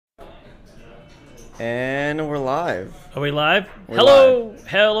And we're live. Are we live? We're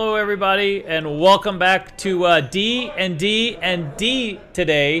Hello everybody, and welcome back to D&D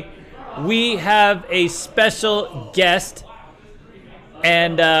today. We have a special guest,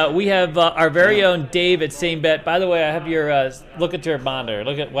 and we have our very own Dave at Same Bet. By the way, I have your look at your monitor.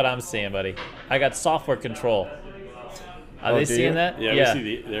 Look at what I'm seeing, buddy. I got software control. Are they seeing that? Yeah, we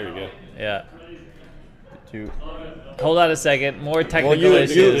see there we go. Yeah. You, Hold on a second. More technical well,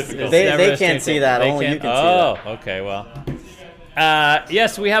 issues. they can't see that. Only you can see that. Oh, okay. Well,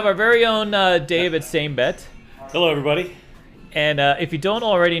 yes, we have our very own Dave at Same Bet. Hello, everybody. And if you don't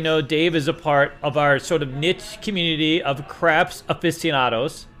already know, Dave is a part of our sort of niche community of craps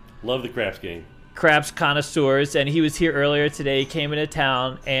aficionados, Love the craps game. craps connoisseurs, and he was here earlier today. He came into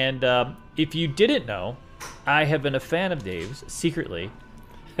town, and if you didn't know, I have been a fan of Dave's secretly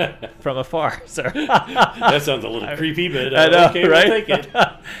from afar, sir. That sounds a little creepy, but I know, okay, right? we'll take it.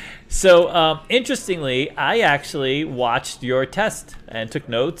 So, interestingly, I actually watched your test and took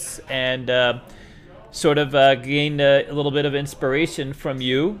notes and sort of gained a little bit of inspiration from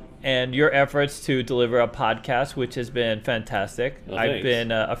you and your efforts to deliver a podcast, which has been fantastic. Well, I've thanks.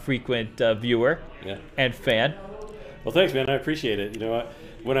 been a frequent viewer and fan. Well, thanks, man. I appreciate it. You know,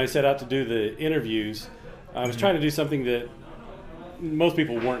 when I set out to do the interviews, I was trying to do something that most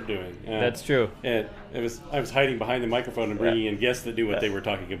people weren't doing. That's true. And I was hiding behind the microphone and bringing in guests that knew what they were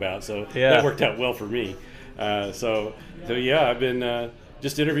talking about. So Yeah. that worked out well for me. So yeah, I've been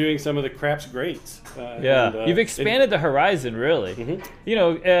just interviewing some of the craps greats. You've expanded the horizon, really. Mhm. You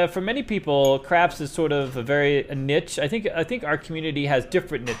know, for many people, craps is sort of a niche. I think our community has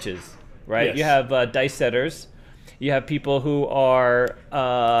different niches, right? Yes. You have dice setters. You have people who are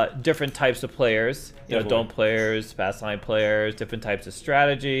different types of players. You know, Definitely. dome players, fast line players, different types of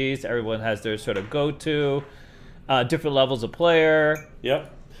strategies. Everyone has their sort of go-to, different levels of player.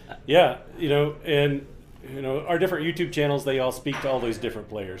 Yep. Yeah. And our different YouTube channels, they all speak to all those different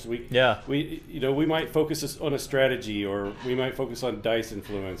players. We might focus on a strategy, or we might focus on dice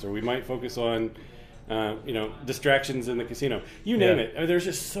influence, or we might focus on distractions in the casino. You name it. I mean, there's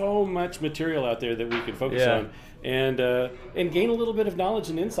just so much material out there that we can focus on, and gain a little bit of knowledge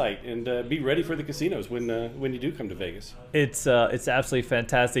and insight, and be ready for the casinos when you do come to Vegas. It's absolutely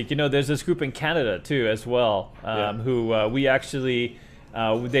fantastic. You know, there's this group in Canada too, as well, who we actually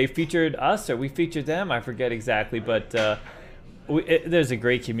they featured us or we featured them. I forget exactly, but there's a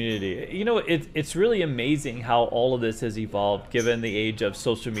great community. You know, it's really amazing how all of this has evolved given the age of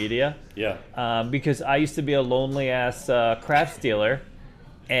social media. Yeah. Because I used to be a lonely ass craps dealer.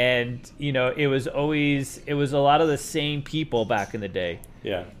 And, you know, it was a lot of the same people back in the day.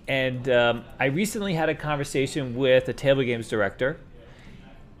 Yeah. And I recently had a conversation with a table games director.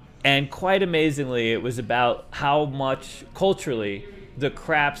 And quite amazingly, it was about how much culturally the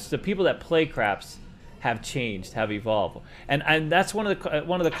people that play craps have changed, have evolved. And that's one of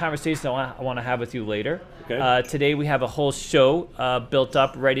the conversations I want to have with you later. Okay. Today we have a whole show built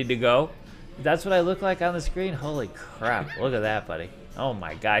up, ready to go. That's what I look like on the screen? Holy crap. Look at that, buddy. Oh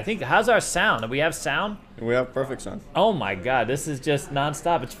my God. How's our sound? Do we have sound? We have perfect sound. Oh my God. This is just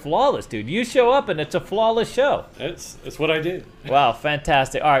nonstop. It's flawless, dude. You show up and it's a flawless show. It's what I do. Wow,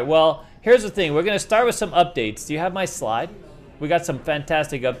 fantastic. All right, well, here's the thing. We're going to start with some updates. Do you have my slide? We got some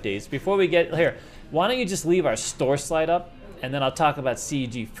fantastic updates. Before we get here, why don't you just leave our store slide up, and then I'll talk about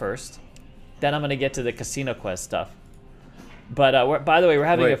CEG first. Then I'm going to get to the Casino Quest stuff. But by the way, we're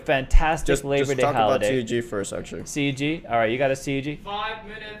having a fantastic Labor Day holiday. Just talk about CEG first, actually. CEG? All right, you got a CEG? 5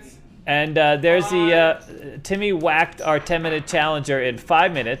 minutes. And there's Timmy whacked our 10-minute challenger in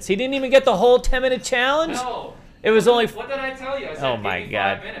 5 minutes. He didn't even get the whole 10-minute challenge? No. It was only... What did I tell you? I said Oh give my me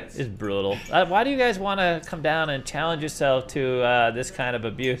God, 5 minutes. it's brutal. Why do you guys want to come down and challenge yourself to this kind of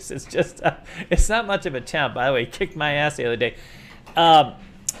abuse? It's just, it's not much of a challenge. By the way, he kicked my ass the other day. All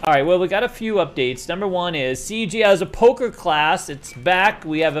right, well, we got a few updates. Number one is CEG has a poker class. It's back.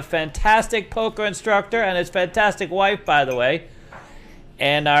 We have a fantastic poker instructor and his fantastic wife, by the way.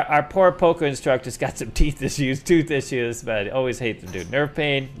 And our poor poker instructor's got some tooth issues, but I always hate them, dude. Nerve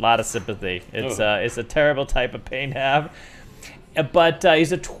pain, a lot of sympathy. It's a terrible type of pain to have. But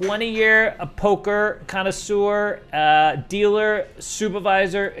he's a 20-year poker connoisseur, dealer,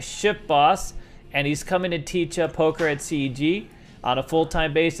 supervisor, shift boss, and he's coming to teach poker at CEG on a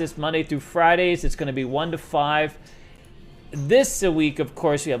full-time basis, Monday through Fridays. It's going to be 1 to 5. This week, of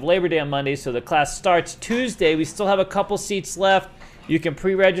course, we have Labor Day on Monday, so the class starts Tuesday. We still have a couple seats left. You can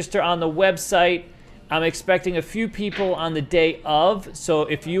pre-register on the website. I'm expecting a few people on the day of, so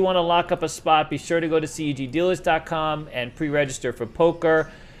if you want to lock up a spot, be sure to go to cegdealers.com and pre-register for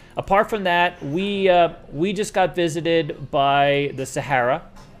poker. Apart from that, we just got visited by the Sahara,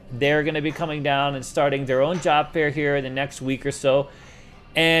 They're going to be coming down and starting their own job fair here in the next week or so.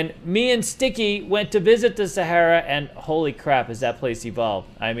 And me and Sticky went to visit the Sahara, and holy crap, has that place evolved.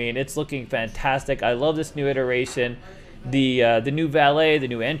 I mean, it's looking fantastic. I love this new iteration. The new valet, the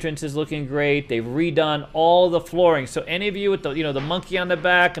new entrance is looking great. They've redone all the flooring. So any of you with the monkey on the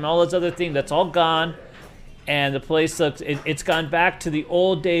back and all those other things, that's all gone. And the place looks, it's gone back to the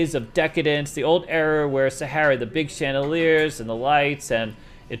old days of decadence, the old era where Sahara, the big chandeliers and the lights, and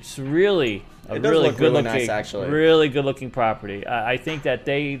it's really a really good looking, nice, actually. Really good looking property. I think that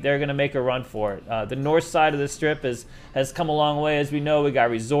they're going to make a run for it. The north side of the strip has come a long way. As we know, we got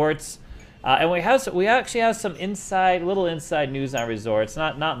resorts. And we actually have some little inside news on resorts.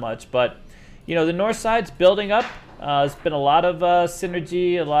 Not much, but the north side's building up. There's been a lot of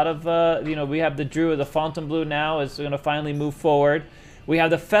synergy, a lot of we have the Drew of the Fontainebleau now is going to finally move forward. We have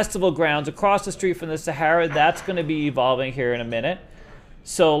the festival grounds across the street from the Sahara. That's going to be evolving here in a minute.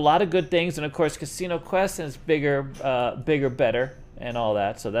 So a lot of good things, and of course Casino Quest is bigger, better, and all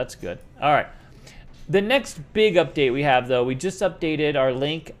that. So that's good. All right. The next big update we have, though, we just updated our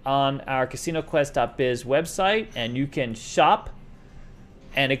link on our CasinoQuest.biz website, and you can shop,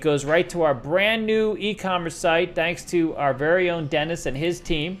 and it goes right to our brand new e-commerce site, thanks to our very own Dennis and his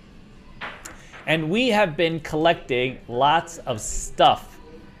team. And we have been collecting lots of stuff.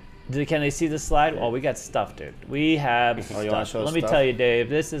 Can they see the slide? Well, we got stuff, dude. We have stuff. Let me tell you, Dave,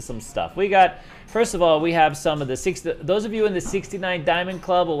 this is some stuff. We got, first of all, we have some of those of you in the 69 Diamond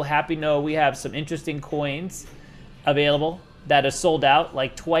Club will happy know we have some interesting coins available that are sold out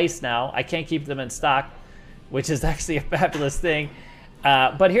like twice now. I can't keep them in stock, which is actually a fabulous thing.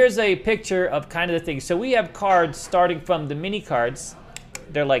 But here's a picture of kind of the thing. So we have cards starting from the mini cards.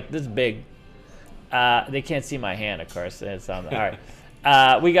 They're like this big. They can't see my hand, of course. It's on all right.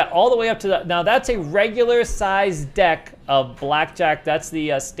 We got all the way up to now that's a regular size deck of blackjack. That's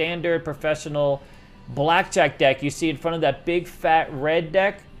the standard professional blackjack deck you see in front of that big fat red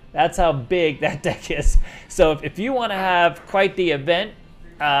deck. That's how big that deck is. So if you want to have quite the event,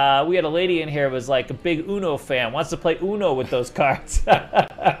 we had a lady in here who was like a big Uno fan, wants to play Uno with those cards.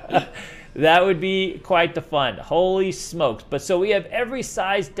 That would be quite the fun. Holy smokes. But so we have every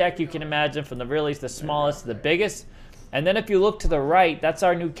size deck you can imagine, from the smallest to the biggest. And then if you look to the right, that's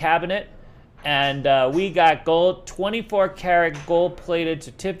our new cabinet. And we got gold, 24-karat gold-plated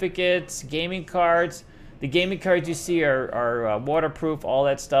certificates, gaming cards. The gaming cards you see are waterproof, all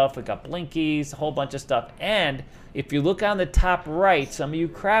that stuff. We got blinkies, a whole bunch of stuff. And if you look on the top right, some of you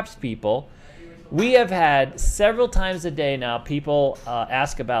craps people, we have had several times a day now people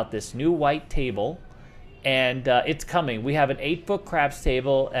ask about this new white table. And it's coming. We have an 8-foot craps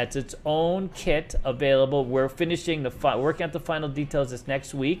table. That's its own kit available. We're finishing working out the final details this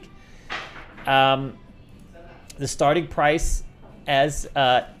next week. The starting price is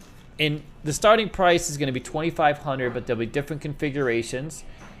going to be $2,500, but there'll be different configurations.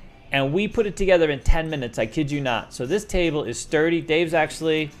 And we put it together in 10 minutes. I kid you not. So this table is sturdy. Dave's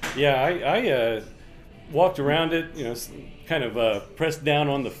actually. Yeah, I walked around it. Kind of pressed down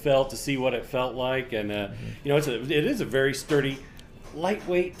on the felt to see what it felt like, and it is a very sturdy,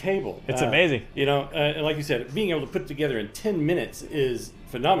 lightweight table. It's amazing. And like you said, being able to put it together in 10 minutes is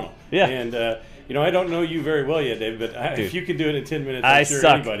phenomenal. Yeah. And I don't know you very well yet, Dave, but if you can do it in 10 minutes, I'm sure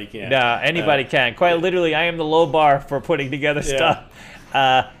suck. Anybody can. No, anybody can. Quite literally, I am the low bar for putting together stuff.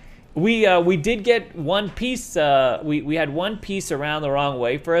 We did get one piece. We had one piece around the wrong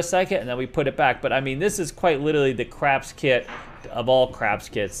way for a second, and then we put it back. But I mean, this is quite literally the craps kit of all craps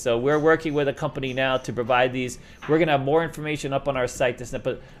kits. So we're working with a company now to provide these. We're gonna have more information up on our site this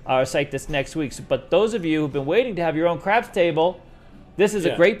next week. But those of you who've been waiting to have your own craps table, this is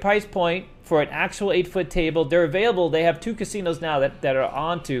a great price point for an actual 8-foot table. They're available. They have 2 casinos now that are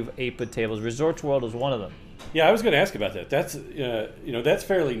onto 8-foot tables. Resorts World is one of them. Yeah, I was going to ask about that. That's that's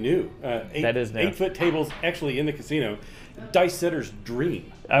fairly new. That is new. 8-foot tables actually in the casino, dice setter's dream.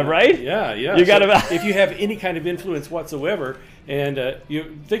 Right? Yeah. You got to. If you have any kind of influence whatsoever, and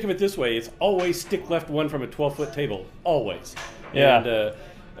you think of it this way, it's always stick left one from a 12-foot table, always. Yeah. And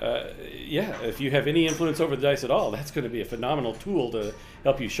if you have any influence over the dice at all, that's going to be a phenomenal tool to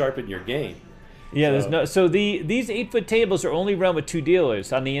help you sharpen your game. Yeah, these 8-foot tables are only run with 2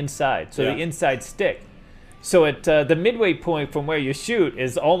 dealers on the inside, so the inside stick. So at the midway point from where you shoot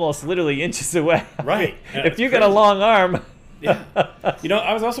is almost literally inches away. Right. If you got a long arm. Yeah.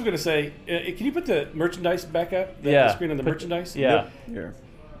 I was also going to say, can you put the merchandise back up? The screen on the merchandise? Yeah. Here.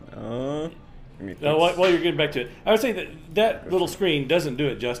 While you're getting back to it, I would say that little screen doesn't do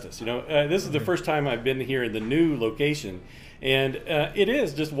it justice. This is the first time I've been here in the new location, and it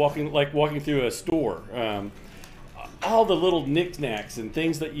is just walking through a store. all the little knickknacks and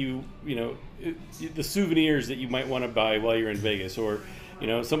things that you know, the souvenirs that you might want to buy while you're in Vegas, or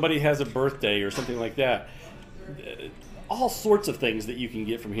somebody has a birthday or something like that. All sorts of things that you can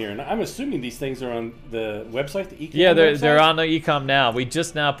get from here, and I'm assuming these things are on the website, the Ecom. Yeah, website? they're on the Ecom now. We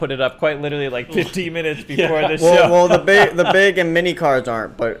just now put it up, quite literally, like 15 minutes before the show. Well, the big and mini cards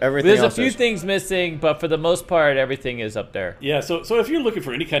aren't, but everything. There's else a few is. things missing, but for the most part, everything is up there. Yeah, so if you're looking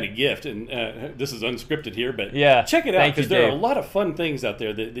for any kind of gift, and this is unscripted here, but yeah, check it out, because there are a Dave. lot of fun things out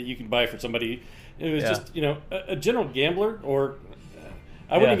there that you can buy for somebody who's just a general gambler, or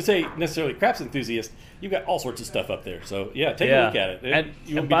I wouldn't even say necessarily craps enthusiast. You've got all sorts of stuff up there, so take a look at it.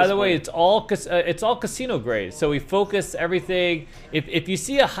 And by the way, it's all casino grade. So we focus everything. If you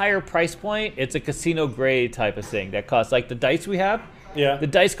see a higher price point, it's a casino grade type of thing that costs, like the dice we have. Yeah. The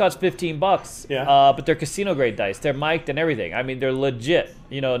dice cost $15. Yeah. But they're casino grade dice. They're mic'd and everything. I mean, they're legit.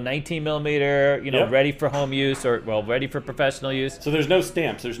 19 millimeter. Ready for home use, or ready for professional use. So there's no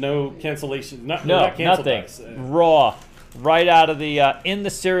stamps. There's no cancellation. Not canceled nothing. dice. Raw. Right out of the in the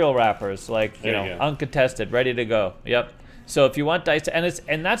cereal wrappers, like There you go. uncontested, ready to go. Yep. So if you want dice,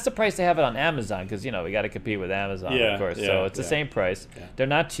 and that's the price they have it on Amazon, because we got to compete with Amazon, of course. So it's the same price. Yeah. They're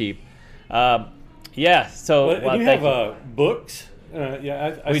not cheap. So You have books.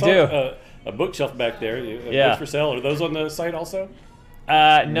 I We saw do. A bookshelf back there. Yeah. Books for sale. Are those on the site also?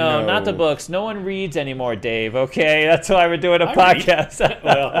 No, not the books. No one reads anymore, Dave. Okay, that's why we're doing a podcast.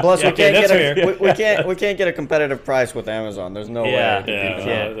 Well, Plus, we can't that's get fair. we can't get a competitive price with Amazon. There's no way. to beat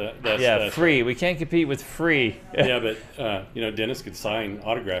that. That's free. We can't compete with free. Yeah, but Dennis could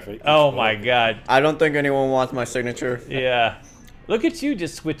autograph it. Oh my God. I don't think anyone wants my signature. Yeah. Look at you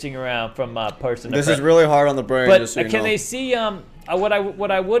just switching around from person to This person. is really hard on the brain. But just so you can know. they see what I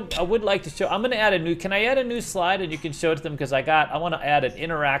would like to show? I'm going to add a new. Can I add a new slide and you can show it to them, because I want to add an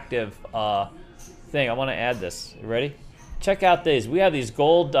interactive thing. I want to add this. You ready? Check out these. We have these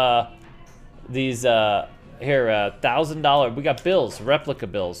gold $1,000. We got bills, replica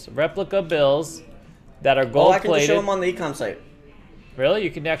bills that are gold I can just plated. show them on the Ecom site. Really?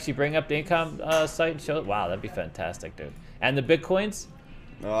 You can actually bring up the income site and show it? Wow, that'd be fantastic, dude. And the Bitcoins?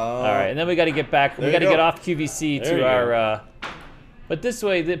 All right, and then we got to get back. We got to get off QVC to our. But this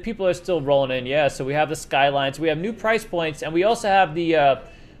way, the people are still rolling in. Yeah, so we have the Skylines. We have new price points, and we also have the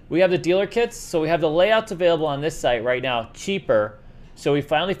dealer kits. So we have the layouts available on this site right now, cheaper. So we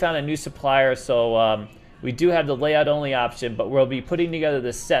finally found a new supplier. So we do have the layout only option, but we'll be putting together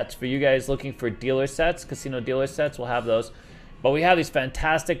the sets for you guys looking for dealer sets, casino dealer sets. We'll have those. But we have these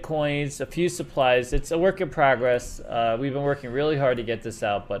fantastic coins, a few supplies. It's a work in progress. We've been working really hard to get this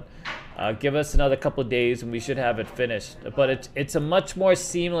out, but give us another couple of days and we should have it finished. But it's a much more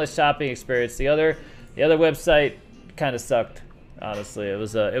seamless shopping experience. The other website kind of sucked, honestly. It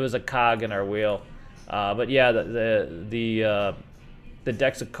was a cog in our wheel. But yeah, the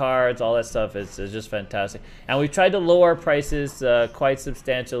decks of cards, all that stuff is just fantastic. And we tried to lower our prices quite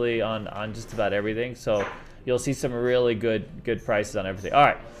substantially on just about everything. So you'll see some really good prices on everything. All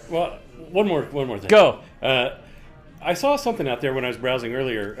right. Well, one more thing. Go. I saw something out there when I was browsing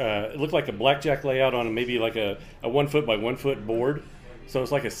earlier. It looked like a blackjack layout on maybe like a 1 foot by 1 foot board. So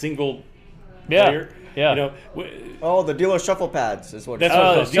it's like a single player. Yeah. The dealer shuffle pads is what. That's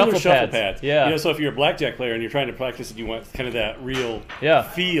what it's called. Dealer shuffle shuffle pads. pads. Yeah. So if you're a blackjack player and you're trying to practice and you want kind of that real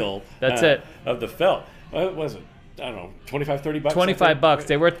feel. That's it. Of the felt. What was it? I don't know, $25, $30? $25.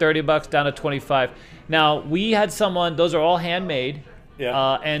 They were $30 down to $25. Now, we had someone, those are all handmade.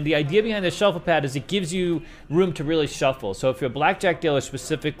 Yeah. And the idea behind the shuffle pad is it gives you room to really shuffle. So if you're a blackjack dealer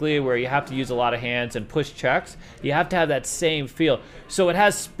specifically, where you have to use a lot of hands and push checks, you have to have that same feel. So it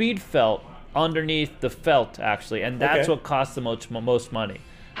has speed felt underneath the felt, actually, and that's what costs the most money.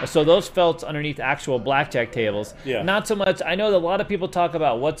 So those felts underneath actual blackjack tables, not so much. I know that a lot of people talk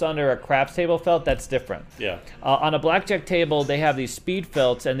about what's under a craps table felt. That's different. Yeah. On a blackjack table, they have these speed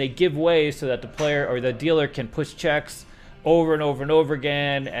felts, and they give way so that the player or the dealer can push checks over and over and over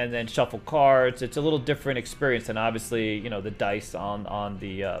again, and then shuffle cards. It's a little different experience than obviously the dice on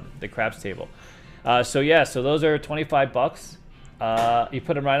the craps table. So those are $25. You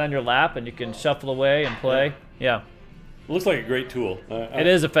put them right on your lap, and you can shuffle away and play. Yeah. It looks like a great tool. It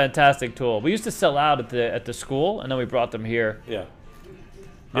is a fantastic tool. We used to sell out at the school, and then we brought them here. Yeah.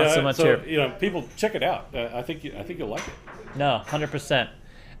 Not so much here. People check it out. I think you'll like it. No, 100%.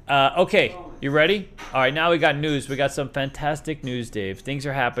 Okay, you ready? All right, now we got news. We got some fantastic news, Dave. Things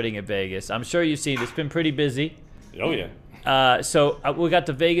are happening at Vegas. I'm sure you've seen. It's been pretty busy. Oh yeah. So we got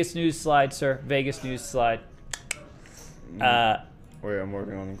the Vegas news slide, sir. Vegas news slide. Wait, I'm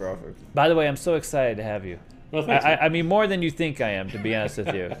working on the graphics. By the way, I'm so excited to have you. Well, thanks. I mean, more than you think I am, to be honest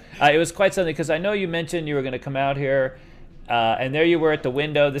with you. It was quite something, because I know you mentioned you were going to come out here, and there you were at the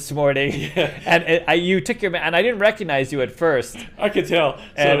window this morning, and you took your and I didn't recognize you at first. I could tell.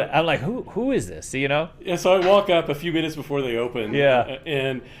 And I'm like, who is this? You know? Yeah. So I walk up a few minutes before they open. Yeah.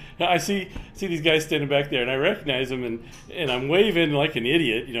 And I see these guys standing back there, and I recognize them, and I'm waving like an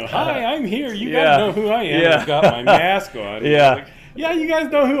idiot. You know, hi, I'm here. You guys know who I am. Yeah. I've got my mask on. Yeah. Like, yeah, you guys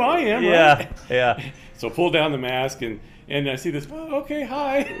know who I am, Yeah. right? Yeah. So pull down the mask, and I see this. Oh, okay,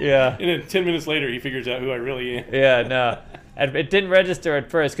 hi. Yeah. And then 10 minutes later, he figures out who I really am. Yeah. No. And it didn't register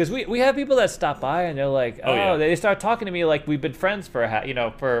at first, because we have people that stop by and they're like, they start talking to me like we've been friends for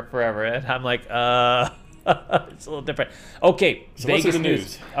for forever, and I'm like, it's a little different. Okay, So Vegas what's in the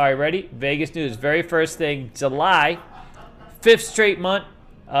news? All right, ready? Vegas news. Very first thing, July, 5th straight month,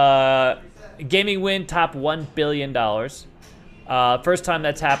 gaming win top $1 billion. First time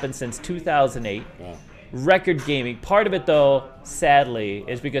that's happened since 2008. Wow. Record gaming. Part of it, though, sadly,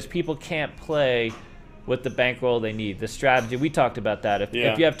 is because people can't play with the bankroll they need. The strategy, we talked about that. If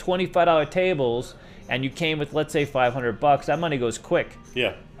you have $25 tables and you came with, let's say, $500, that money goes quick.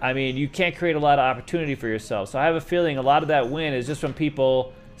 Yeah. I mean, you can't create a lot of opportunity for yourself. So I have a feeling a lot of that win is just from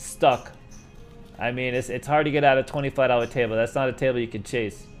people stuck. I mean, it's hard to get out a $25 table. That's not a table you can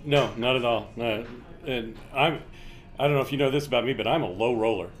chase. No, not at all. No. And I don't know if you know this about me, but I'm a low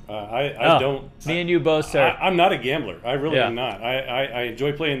roller. I don't. Me and you both, sir. I'm not a gambler. I really am not. I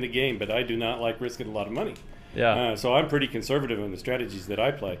enjoy playing the game, but I do not like risking a lot of money. Yeah. So I'm pretty conservative in the strategies that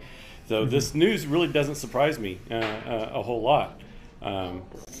I play. So this news really doesn't surprise me a whole lot. The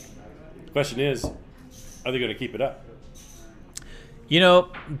question is, are they going to keep it up? You know,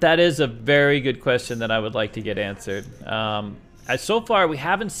 that is a very good question that I would like to get answered. So far, we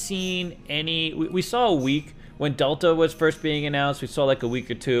haven't seen any. We saw a week when Delta was first being announced. We saw like a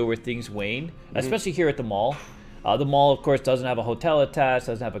week or two where things waned, especially here at the mall. The mall, of course, doesn't have a hotel attached,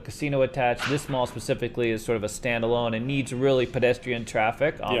 doesn't have a casino attached. This mall specifically is sort of a standalone and needs really pedestrian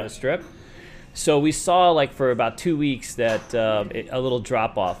traffic on the strip. So we saw, like, for about 2 weeks that a little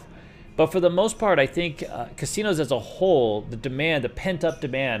drop off. But for the most part, I think casinos as a whole, the pent-up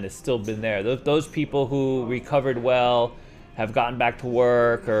demand has still been there. Those people who recovered well, have gotten back to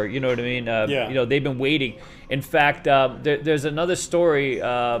work, or you know what I mean. You know, they've been waiting. In fact, there's another story.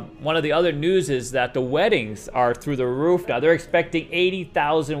 One of the other news is that the weddings are through the roof now. They're expecting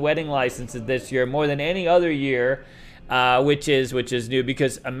 80,000 wedding licenses this year, more than any other year, which is new.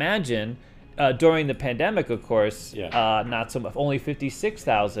 Because imagine. During the pandemic, of course, not so much. Only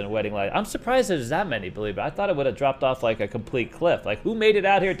 56,000 wedding licenses. I'm surprised there's that many, believe it. I thought it would have dropped off like a complete cliff. Like, who made it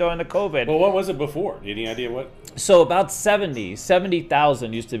out here during the COVID? Well, what was it before? Any idea what? So about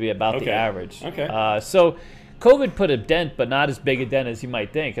 70,000 used to be about the average. Okay. So COVID put a dent, but not as big a dent as you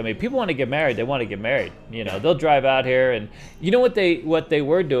might think. I mean, people want to get married. They want to get married. You know, they'll drive out here, and you know what they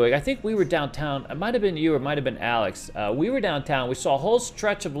were doing? I think we were downtown. It might have been you or it might have been Alex. We were downtown. We saw a whole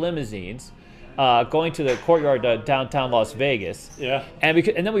stretch of limousines going to the courtyard downtown Las Vegas. Yeah. And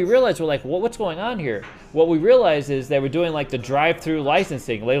then we realized, we're like, what's going on here? What we realized is they were doing like the drive-through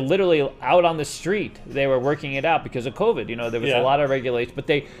licensing. They literally out on the street. They were working it out because of COVID. You know, there was a lot of regulation.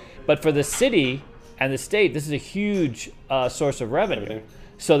 But for the city and the state, this is a huge source of revenue. Okay.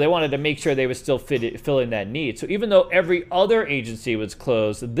 So they wanted to make sure they were still filling that need. So even though every other agency was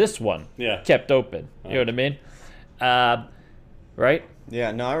closed, this one kept open. You know what I mean? Right?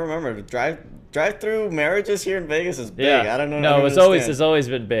 Yeah, no, I remember drive-through marriages here in Vegas is big. I don't know. No, it's always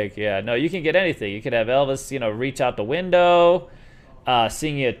been big. Yeah, no, you can get anything. You could have Elvis, reach out the window,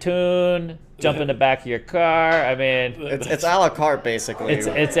 sing you a tune, jump in the back of your car. I mean, it's a la carte basically.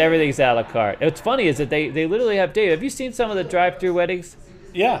 It's everything's a la carte. What's funny is that they literally have Dave. Have you seen some of the drive-through weddings?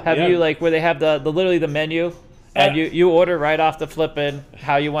 Yeah. Have you like where they have the literally the menu? And you order right off the flippin'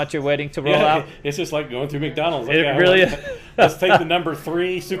 how you want your wedding to roll out. It's just like going through McDonald's. Like, It really is. Let's take the number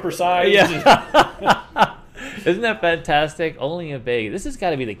 3 supersize. Yeah. Isn't that fantastic? Only in Vegas. This has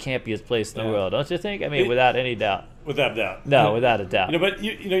got to be the campiest place in the world, don't you think? I mean, without any doubt. Without a doubt. No, without a doubt. But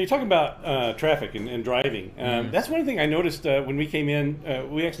you're talking about traffic and driving. That's one thing I noticed when we came in.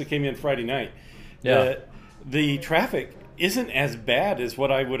 We actually came in Friday night. Yeah. The traffic isn't as bad as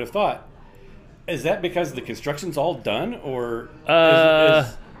what I would have thought. Is that because the construction's all done, or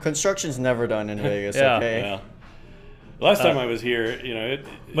construction's never done in Vegas? Yeah. Okay. Yeah. Last time I was here,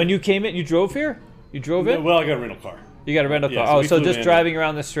 when you came in, you drove here? You drove in? Well, I got a rental car. You got a rental car. so we So flew just in. driving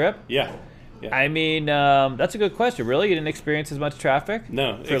around the strip? Yeah. I mean, that's a good question. Really, you didn't experience as much traffic?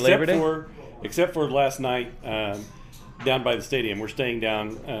 No, for Labor Day? except for last night down by the stadium. We're staying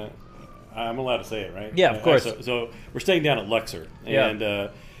down. I'm allowed to say it, right? Yeah, of course. So we're staying down at Luxor, Yeah. and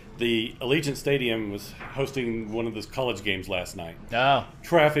the Allegiant Stadium was hosting one of those college games last night. Oh.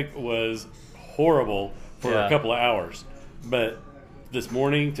 Traffic was horrible for a couple of hours, but this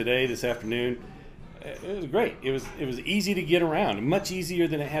morning, today, this afternoon, it was great. It was easy to get around, much easier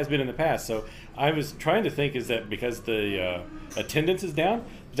than it has been in the past. So I was trying to think, is that because the attendance is down?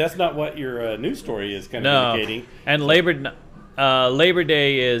 But that's not what your news story is kind of indicating. And Labor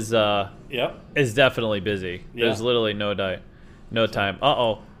Day is definitely busy. There's literally no time.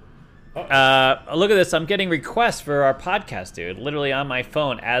 Look at this. I'm getting requests for our podcast, dude. Literally on my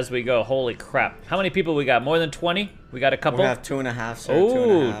phone as we go. Holy crap. How many people we got? More than 20? We got a couple? We have 2.5, sir.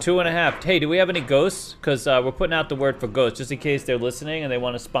 Ooh, 2.5. Hey, do we have any ghosts? Because we're putting out the word for ghosts, just in case they're listening and they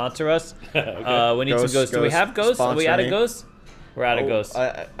want to sponsor us. Okay. We need some ghosts. Do we have ghosts? Are we out of ghosts? We're out of ghosts.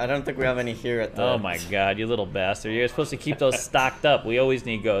 I don't think we have any here at the... Oh, my God, you little bastard. You're supposed to keep those stocked up. We always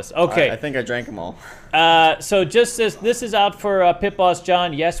need ghosts. Okay. I think I drank them all. So just this is out for Pit Boss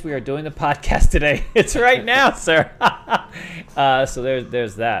John. Yes, we are doing the podcast today. It's right now, sir. So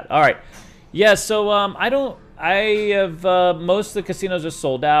there's that. All right. Yeah, so most of the casinos are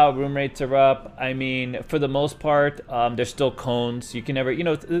sold out. Room rates are up. I mean, for the most part, there's still cones. You can never,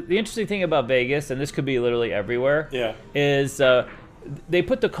 the interesting thing about Vegas, and this could be literally everywhere, is they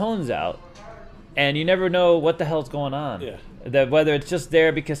put the cones out, and you never know what the hell's going on. Yeah. That whether it's just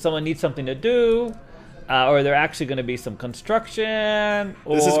there because someone needs something to do, or there actually going to be some construction.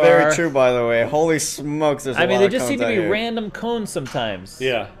 This is very true, by the way. Holy smokes, there's a lot of cones. I mean, they just seem to be here. random cones sometimes.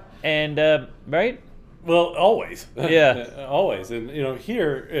 Yeah. And right. Well, always. Yeah. Always. And,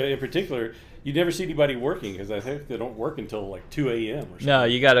 here in particular, you never see anybody working because I think they don't work until like 2 a.m. or something. No,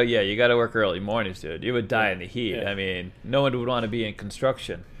 you gotta work early mornings, dude. You would die in the heat. Yeah. I mean, no one would want to be in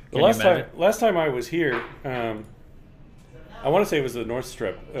construction. Last time I was here, I want to say it was the North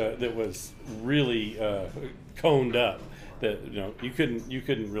Strip that was really coned up. That you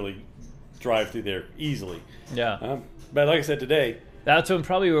couldn't really drive through there easily. Yeah. But like I said today, that's when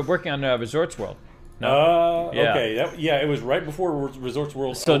probably we were working on Resorts World. No? Okay. It was right before Resorts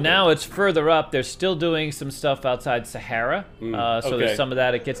World. So opened. now it's further up. They're still doing some stuff outside Sahara. So there's some of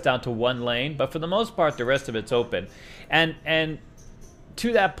that. It gets down to one lane. But for the most part, the rest of it's open. And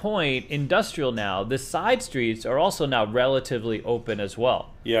to that point, industrial now, the side streets are also now relatively open as well.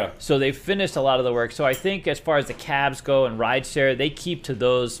 Yeah. So they've finished a lot of the work. So I think as far as the cabs go and rideshare, they keep to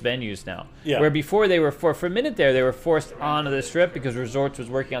those venues now. Yeah. Where before they were, for a minute there, they were forced onto the strip because Resorts was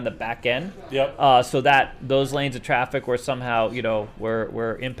working on the back end. Yep. So that those lanes of traffic were somehow,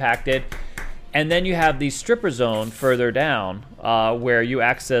 were impacted. And then you have the stripper zone further down where you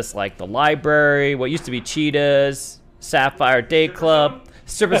access like the library, what used to be Cheetahs, Sapphire Day Club,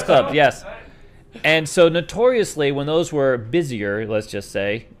 Strippers Club, yes. And so notoriously, when those were busier, let's just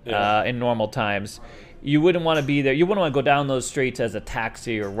say, in normal times, you wouldn't want to be there. You wouldn't want to go down those streets as a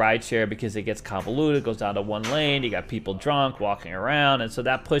taxi or rideshare because it gets convoluted. It goes down to one lane. You got people drunk walking around, and so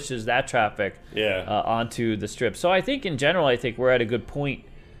that pushes that traffic onto the strip. So I think in general, we're at a good point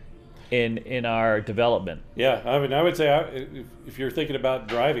in our development. Yeah, I mean, I would say if you're thinking about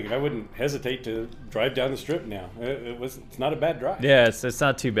driving, I wouldn't hesitate to drive down the strip now. It's not a bad drive. Yeah, it's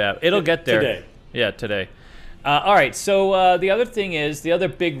not too bad. It'll get there. Today. Yeah, today. All right, so the other thing is, the other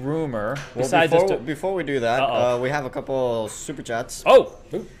big rumor, besides before we do that, we have a couple super chats. Oh!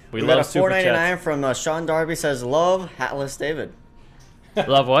 We got a $4.99 from Sean Darby, says, love Hatless David.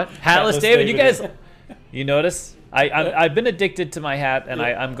 Love what? Hatless David. You guys, you notice? I've been addicted to my hat, and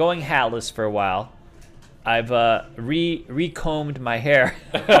I'm going hatless for a while. I've recombed my hair.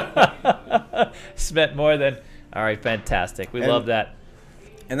 Spent more than... All right, fantastic. We love that.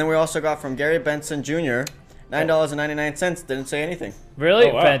 And then we also got from Gary Benson Jr., $9.99. Didn't say anything. Really?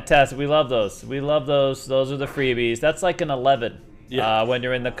 Oh, wow. Fantastic. We love those. We love those. Those are the freebies. That's like an 11 when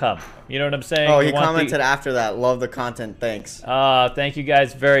you're in the cup. You know what I'm saying? Oh, he commented after that. Love the content. Thanks. Thank you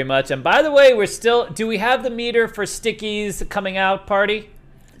guys very much. And by the way, do we have the meter for Sticky's coming out party?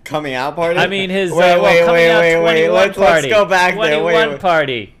 Coming out party? I mean his wait. Let's go back there. 21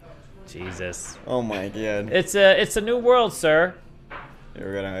 party. Jesus. Oh my God. It's a new world, sir.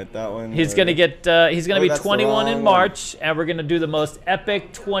 We're gonna hit that one. He's gonna be 21 in March, and we're gonna do the most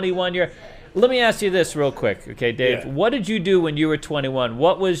epic 21 year. Let me ask you this real quick, okay, Dave? Yeah. What did you do when you were 21?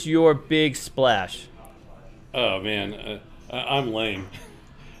 What was your big splash? Oh man, I'm lame.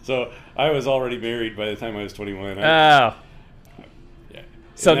 So I was already married by the time I was 21.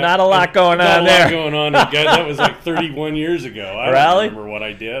 So not a lot going on there. Not a lot going on. That was like 31 years ago. I don't remember what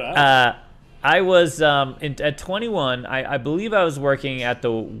I did. I was at 21. I believe I was working at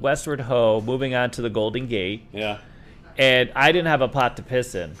the Westward Ho, moving on to the Golden Gate. Yeah. And I didn't have a pot to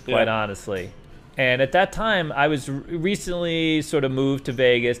piss in, quite honestly. And at that time, I was recently sort of moved to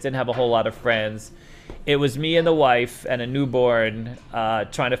Vegas, didn't have a whole lot of friends. It was me and the wife and a newborn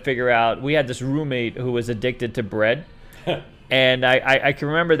trying to figure out. We had this roommate who was addicted to bread. And I can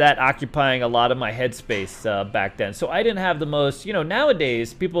remember that occupying a lot of my headspace back then. So I didn't have the most,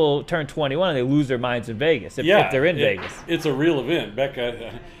 nowadays people turn 21 and they lose their minds in Vegas if they're in Vegas. It's a real event.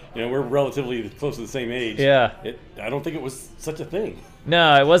 Becca, we're relatively close to the same age. Yeah. I don't think it was such a thing.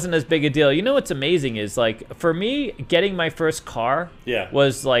 No, it wasn't as big a deal. You know what's amazing is, like, for me, getting my first car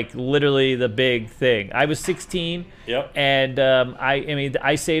was, like, literally the big thing. I was 16, and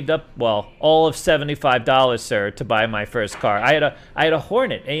I saved up, all of $75, sir, to buy my first car. I had a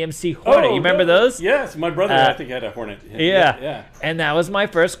Hornet, AMC Hornet. You remember those? Yes, my brother, I think, had a Hornet. Yeah. And that was my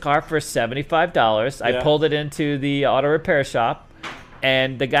first car for $75. I pulled it into the auto repair shop.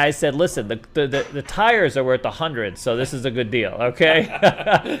 And the guy said, listen, the tires are worth $100, so this is a good deal,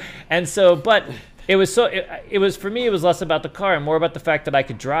 okay? And so, but it was for me, it was less about the car and more about the fact that I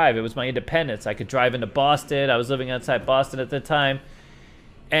could drive. It was my independence. I could drive into Boston. I was living outside Boston at the time.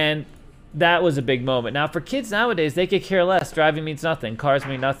 And that was a big moment. Now, for kids nowadays, they could care less. Driving means nothing. Cars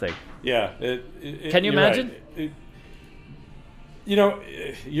mean nothing. Yeah. Can you imagine? Right.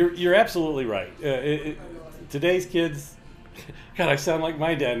 You're absolutely right. Today's kids... God, I sound like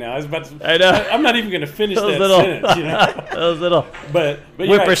my dad now. I know. I'm not even going to finish that sentence. Those little but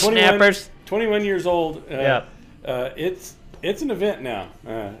whippersnappers. 21 years old. It's an event now.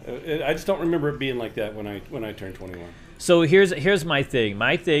 I just don't remember it being like that when I turned 21. So here's my thing.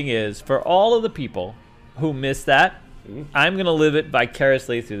 My thing is, for all of the people who miss that, I'm going to live it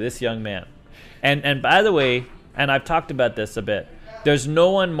vicariously through this young man. And by the way, and I've talked about this a bit, there's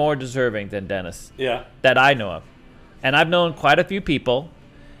no one more deserving than Dennis. Yeah. That I know of. And I've known quite a few people.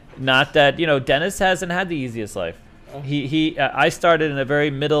 Not that, Dennis hasn't had the easiest life. I started in a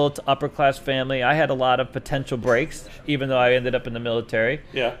very middle to upper class family. I had a lot of potential breaks, even though I ended up in the military.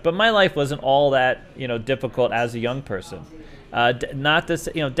 Yeah. But my life wasn't all that, difficult as a young person.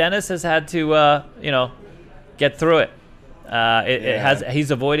 Dennis has had to, get through it.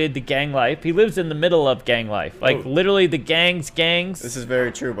 He's avoided the gang life. He lives in the middle of gang life, literally the gangs. This is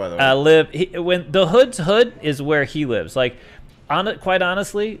very true, by the way. When the hood's hood is where he lives. Like, quite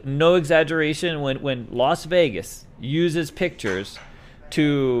honestly, no exaggeration. When Las Vegas uses pictures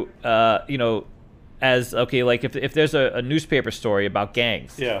to, if there's a newspaper story about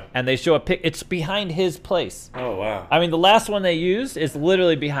gangs, and they show it's behind his place. Oh wow! I mean, the last one they used is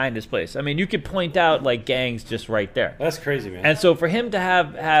literally behind his place. I mean, you could point out like gangs just right there. That's crazy, man. And so for him to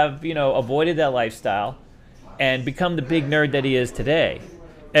have avoided that lifestyle and become the big nerd that he is today,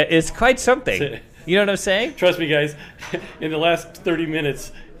 is quite something. You know what I'm saying? Trust me, guys. In the last 30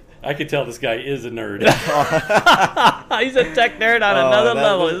 minutes, I could tell this guy is a nerd. He's a tech nerd on another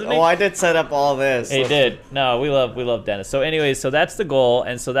level, isn't he? Oh, I did set up all this. He did. No, we love Dennis. So anyways, so that's the goal,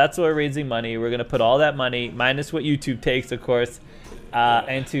 and so that's why we're raising money. We're gonna put all that money, minus what YouTube takes, of course,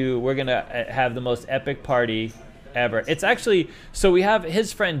 we're gonna have the most epic party ever. It's actually, so we have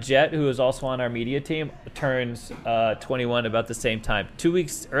his friend Jet, who is also on our media team, turns 21 about the same time. 2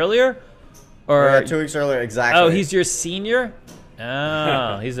 weeks earlier? Or 2 weeks earlier, exactly. Oh, he's your senior?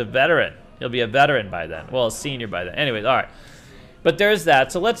 Oh, he's a veteran. He'll be a veteran by then. Well, a senior by then. Anyways, all right. But there's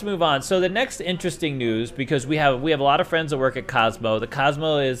that. So let's move on. So the next interesting news, because we have a lot of friends that work at Cosmo. The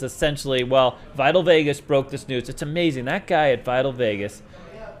Cosmo is essentially, Vital Vegas broke this news. It's amazing. That guy at Vital Vegas,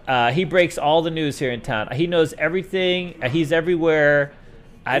 he breaks all the news here in town. He knows everything. He's everywhere.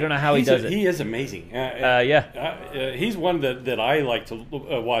 I don't know how he does it. He is amazing. He's one that I like to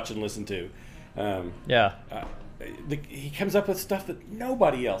watch and listen to. He comes up with stuff that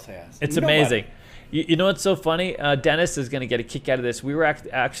nobody else has. It's amazing. You know what's so funny? Dennis is going to get a kick out of this. We were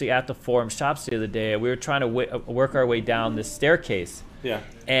actually at the Forum Shops the other day. We were trying to work our way down this staircase. Yeah.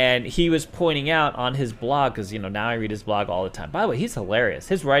 And he was pointing out on his blog, because now I read his blog all the time. By the way, he's hilarious.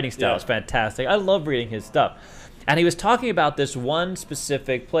 His writing style is fantastic. I love reading his stuff. And he was talking about this one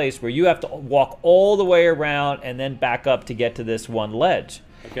specific place where you have to walk all the way around and then back up to get to this one ledge.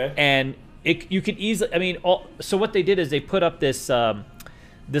 Okay. And you could easily, so what they did is they put up this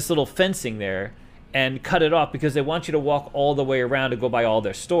little fencing there and cut it off because they want you to walk all the way around to go by all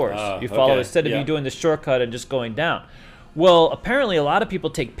their stores. You follow, instead of you doing the shortcut and just going down. Well, apparently a lot of people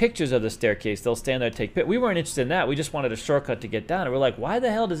take pictures of the staircase. They'll stand there and take pictures. We weren't interested in that. We just wanted a shortcut to get down. And we're like, why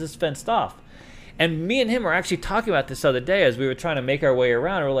the hell does this fenced off? And me and him were actually talking about this other day as we were trying to make our way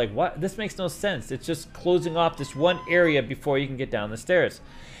around. We're like, what? This makes no sense. It's just closing off this one area before you can get down the stairs.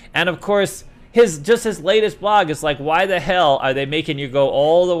 And of course, his latest blog is like, why the hell are they making you go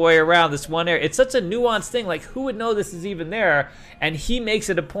all the way around this one area? It's such a nuanced thing. Like, who would know this is even there? And he makes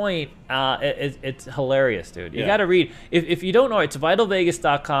it a point. It's hilarious, dude. You got to read. If you don't know, it's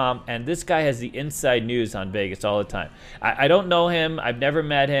vitalvegas.com, and this guy has the inside news on Vegas all the time. I don't know him. I've never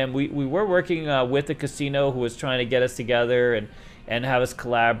met him. We were working with a casino who was trying to get us together and have us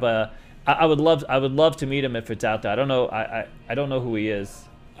collab. I would love to meet him if it's out there. I don't know. I don't know who he is.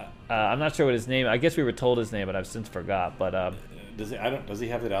 I'm not sure what his name. I guess we were told his name, but I've since forgot. But does he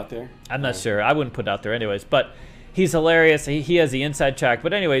have it out there? I'm not sure. I wouldn't put it out there anyways. But he's hilarious. He has the inside track.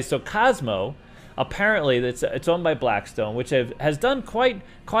 But anyways, so Cosmo, apparently it's owned by Blackstone, which has done quite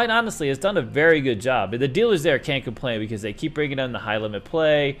honestly has done a very good job. The dealers there can't complain because they keep bringing in the high limit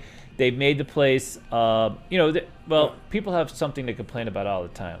play. They've made the place, people have something to complain about all the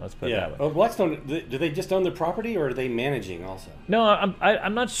time. Let's put it that way. Well, Blackstone, do they just own the property, or are they managing also? No,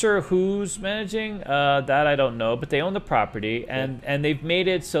 I'm not sure who's managing. That I don't know, but they own the property, and they've made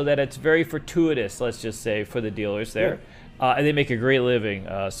it so that it's very fortuitous, let's just say, for the dealers there. And they make a great living,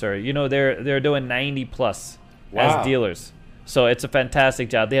 sir. They're doing 90 plus as dealers. So it's a fantastic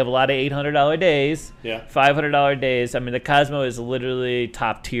job. They have a lot of $800 days, $500 days. I mean, the Cosmo is literally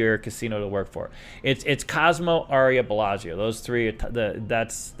top tier casino to work for. It's Cosmo, Aria, Bellagio. Those three.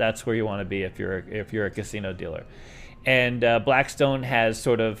 That's where you want to be if you're a casino dealer. And Blackstone has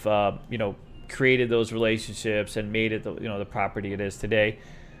sort of created those relationships and made it the property it is today.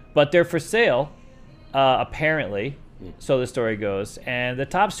 But they're for sale, apparently. So the story goes. And the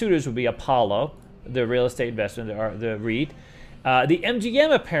top suitors would be Apollo, the real estate investment, the REIT. The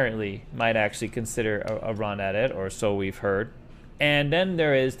MGM apparently might actually consider a run at it, or so we've heard. And then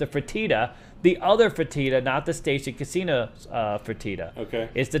there is the Fertitta, the other Fertitta, not the Station Casino Fertitta. Okay.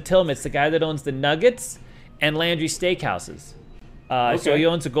 It's the Tillman. It's the guy that owns the Nuggets and Landry Steakhouses. So he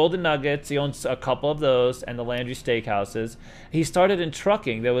owns the Golden Nuggets. He owns a couple of those and the Landry Steakhouses. He started in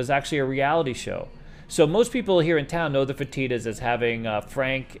trucking. There was actually a reality show. So most people here in town know the Fertittas as having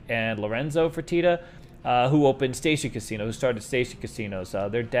Frank and Lorenzo Fertitta, who opened Station Casino, who started Station Casinos.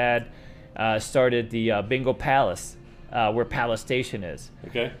 Their dad started the Bingo Palace, where Palace Station is,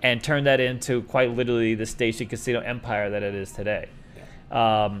 and turned that into quite literally the Station Casino empire that it is today.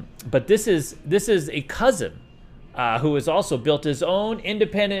 But this is a cousin who has also built his own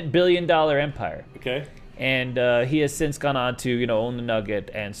independent billion-dollar empire. Okay. And he has since gone on to own the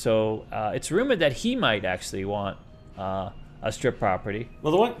Nugget, and so it's rumored that he might actually want a strip property.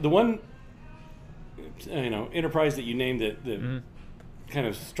 Well, the one enterprise that you named that kind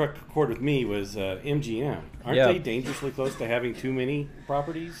of struck a chord with me was MGM. Aren't they dangerously close to having too many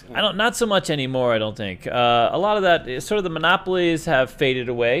properties? Not so much anymore, I don't think. A lot of that, sort of the monopolies have faded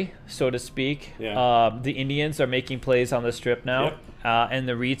away, so to speak. Yeah. The Indians are making plays on the Strip now, and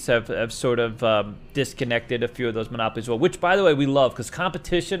the REITs have sort of disconnected a few of those monopolies, which, by the way, we love, because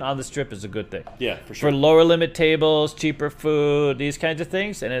competition on the Strip is a good thing. Yeah, for sure. For lower limit tables, cheaper food, these kinds of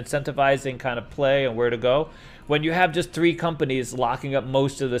things, and incentivizing kind of play and where to go. When you have just three companies locking up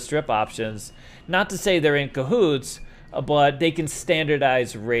most of the Strip options, not to say they're in cahoots, but they can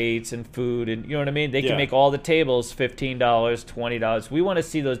standardize rates and food, and you know what I mean? They can make all the tables $15, $20. We want to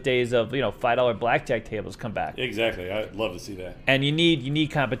see those days of $5 blackjack tables come back. Exactly. I'd love to see that. And you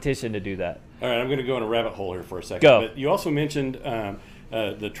need competition to do that. All right, I'm going to go in a rabbit hole here for a second. Go. But you also mentioned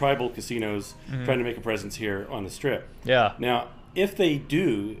the tribal casinos trying to make a presence here on the Strip. Yeah. Now, if they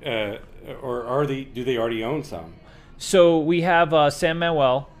do, do they already own some? So we have San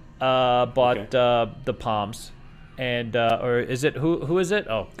Manuel bought the Palms, and or is it who is it?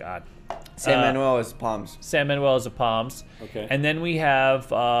 Oh God, San Manuel is Palms. San Manuel is the Palms. Okay. And then we have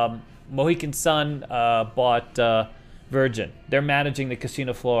Mohican Sun bought Virgin. They're managing the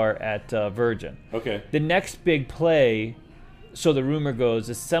casino floor at Virgin. Okay. The next big play, so the rumor goes,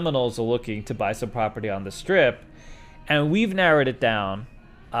 is Seminoles are looking to buy some property on the Strip, and we've narrowed it down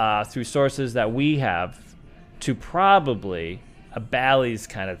through sources that we have to probably a Bally's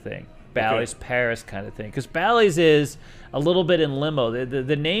kind of thing. Bally's Paris kind of thing. Because Bally's is a little bit in limbo.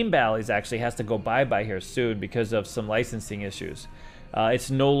 The name Bally's actually has to go bye-bye here soon because of some licensing issues.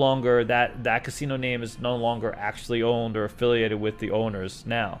 It's no longer, that casino name is no longer actually owned or affiliated with the owners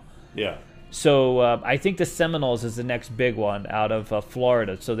now. Yeah. So I think the Seminoles is the next big one out of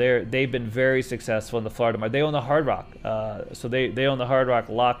Florida. So they've been very successful in the Florida market. They own the Hard Rock. So they own the Hard Rock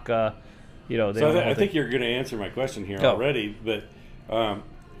Lock. I think you're going to answer my question here already. But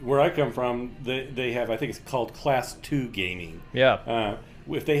where I come from, they have, I think it's called Class 2 gaming. Yeah.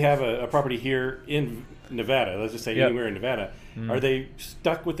 If they have a property here in Nevada, let's just say anywhere in Nevada, are they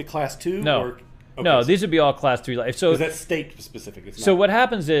stuck with the Class 2? No. Or? Okay, No, these would be all Class 3 licenses. So that's state specific. It's so not. what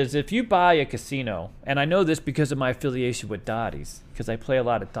happens is if you buy a casino, and I know this because of my affiliation with Dottie's, because I play a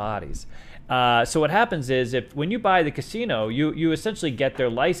lot of Dottie's. So what happens is when you buy the casino, you essentially get their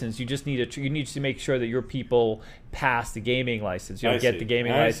license. You just need to make sure that your people pass the gaming license. You get the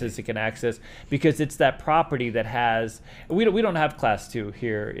gaming license that can access, because it's that property that has. We don't have Class 2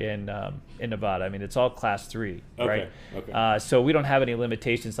 here in Nevada. I mean, it's all Class 3, right? Okay. So we don't have any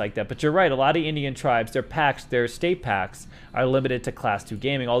limitations like that. But you're right. A lot of Indian tribes, their state packs are limited to Class 2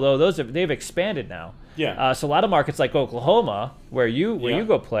 gaming. Although they've expanded now. Yeah. So a lot of markets like Oklahoma, where you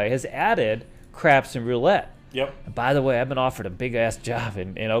go play, has added craps and roulette. Yep. And by the way, I've been offered a big ass job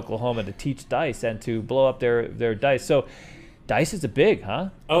in Oklahoma to teach dice and to blow up their dice. So dice is a big, huh?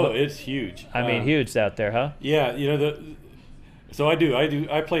 Oh, it's huge. I mean, huge out there, huh? Yeah, so I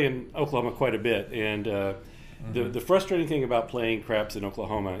play in Oklahoma quite a bit, and the frustrating thing about playing craps in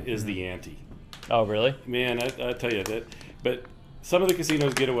Oklahoma is the ante. Oh, really? Man, I tell you that. But some of the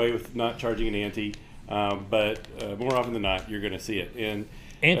casinos get away with not charging an ante, but more often than not, you're going to see it. And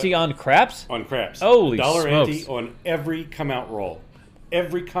ante on craps? On craps. Holy $1 smokes. ante on every come out roll.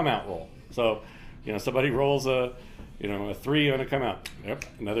 Every come out roll. So, somebody rolls a 3 on a come out. Yep,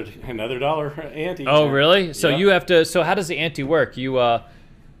 another dollar ante. Oh, really? So Yep. you have to. So how does the ante work? You have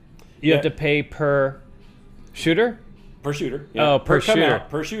to pay per shooter. Per shooter. Oh, per come shooter. out,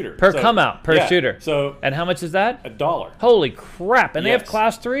 per shooter. Per come out, per shooter. So, and how much is that? $1. Holy crap! And they have Yes.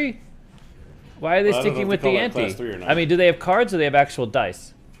 Class 3. Why are they Well, I don't know sticking if with they the call that ante? Class 3 or not. I mean, do they have cards or they have actual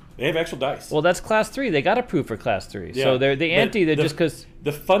dice? They have actual dice. Well, that's Class 3. They got approved for Class 3. Yeah. So they're the ante. They're the, just because.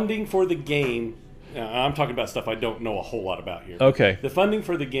 the funding for the game. I'm talking about stuff I don't know a whole lot about here. Okay. The funding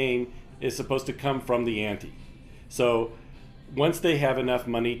for the game is supposed to come from the ante. So once they have enough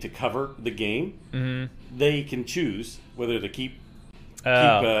money to cover the game, they can choose whether to keep.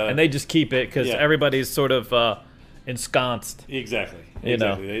 And they just keep it because yeah. everybody's sort of ensconced. Exactly. You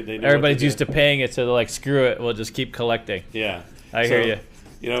know, They know everybody's used to paying it, so they're like, screw it, we'll just keep collecting. Yeah. I hear you.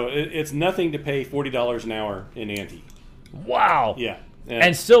 It's nothing to pay $40 an hour in ante. Wow. Yeah.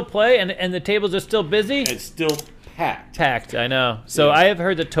 And still play, and the tables are still busy? It's still packed. Packed, I know. So Yeah. I have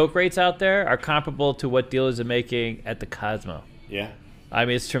heard the toke rates out there are comparable to what dealers are making at the Cosmo. Yeah. I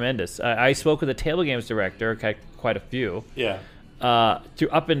mean, it's tremendous. I spoke with a table games director, quite a few, Yeah. to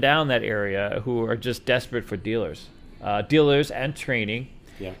up and down that area who are just desperate for dealers and training.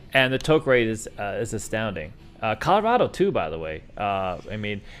 Yeah. And the toke rate is astounding. Colorado too, by the way. I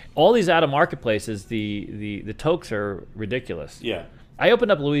mean, all these out of marketplaces, the tokes are ridiculous. Yeah. I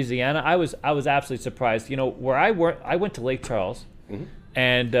opened up Louisiana. I was absolutely surprised. Where I went to Lake Charles,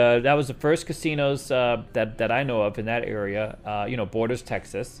 and that was the first casinos that I know of in that area. Borders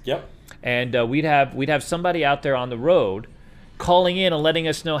Texas. Yep. And we'd have somebody out there on the road calling in and letting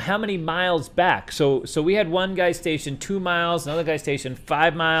us know how many miles back. So we had one guy stationed 2 miles, another guy stationed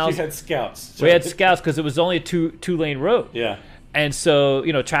 5 miles. You had scouts. We had scouts because it was only a two-lane road. Yeah. And so,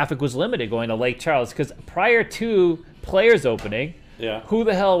 traffic was limited going to Lake Charles because prior to players opening, Yeah. who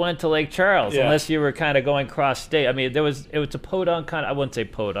the hell went to Lake Charles Yeah. unless you were kind of going cross-state? I mean, it was a podunk kind of, I wouldn't say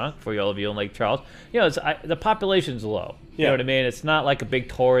podunk for all of you in Lake Charles. The population's low. You know what I mean? It's not like a big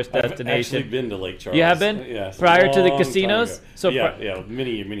tourist destination. I've actually been to Lake Charles. You have been? Yes. Prior to the Long casinos? time ago. So yeah,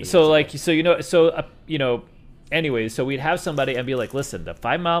 many years So anyways, so we'd have somebody and be like, listen, the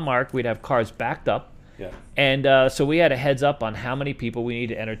 5 mile mark, we'd have cars backed up. Yeah. And so we had a heads up on how many people we need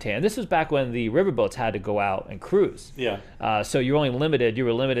to entertain. And this was back when the riverboats had to go out and cruise. Yeah. So you were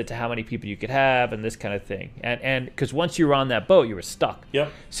limited to how many people you could have and this kind of thing. And because once you were on that boat, you were stuck.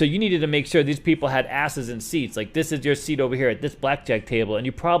 Yep. So you needed to make sure these people had asses in seats. Like, this is your seat over here at this blackjack table, and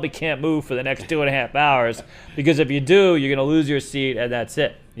you probably can't move for the next 2.5 hours because if you do, you're going to lose your seat, and that's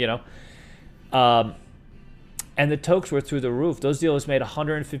it. And the tokes were through the roof. Those dealers made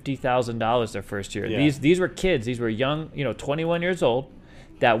 $150,000 their first year. Yeah. These were kids. These were young, 21 years old,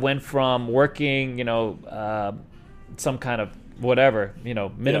 that went from working, some kind of whatever,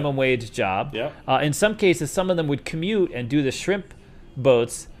 minimum wage job. Yeah. In some cases, some of them would commute and do the shrimp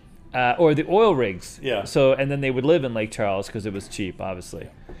boats or the oil rigs. Yeah. So, and then they would live in Lake Charles because it was cheap, obviously.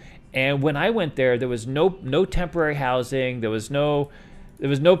 And when I went there was no temporary housing. There was no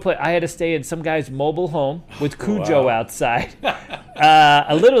place. I had to stay in some guy's mobile home with Cujo outside.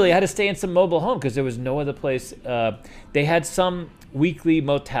 I literally had to stay in some mobile home because there was no other place. They had some weekly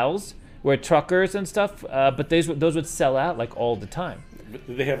motels where truckers and stuff, but those would sell out like all the time.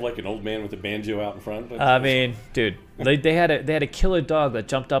 Did they have like an old man with a banjo out in front? I mean, dude, they had a killer dog that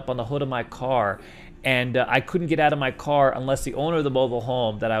jumped up on the hood of my car, and I couldn't get out of my car unless the owner of the mobile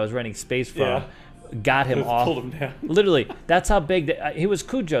home that I was renting space from got him off. Pulled him down. Literally, that's how big he was.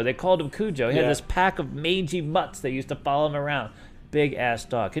 Cujo. They called him Cujo. He had Yeah. this pack of mangy mutts that used to follow him around. Big ass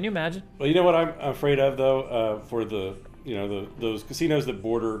dog. Can you imagine? Well, you know what I'm afraid of though, for the those casinos that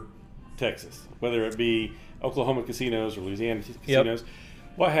border Texas, whether it be Oklahoma casinos or Louisiana casinos.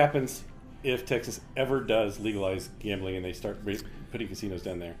 What happens if Texas ever does legalize gambling and they start putting casinos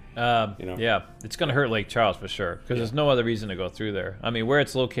down there? Yeah, it's going to hurt Lake Charles for sure because there's no other reason to go through there. I mean, where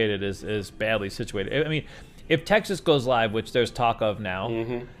it's located is badly situated. I mean, if Texas goes live, which there's talk of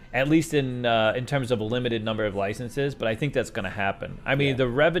now, at least in terms of a limited number of licenses, but I think that's going to happen. I mean, the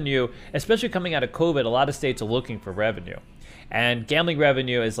revenue, especially coming out of COVID, a lot of states are looking for revenue. And gambling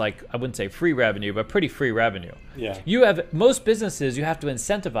revenue is like, I wouldn't say free revenue, but pretty free revenue. Yeah. You have, most businesses, you have to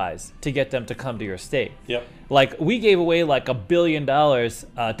incentivize to get them to come to your state. Yep. Like, we gave away like $1 billion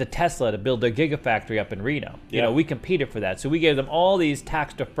to Tesla to build their gigafactory up in Reno. You know, we competed for that. So we gave them all these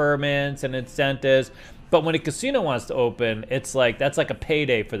tax deferments and incentives. But when a casino wants to open, it's like, that's like a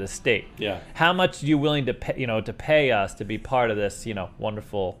payday for the state. Yeah. How much are you willing to pay, to pay us to be part of this,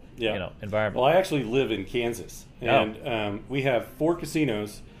 wonderful, environment? Well, I actually live in Kansas, and we have 4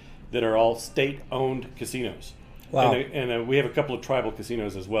 casinos that are all state-owned casinos. Wow. And we have a couple of tribal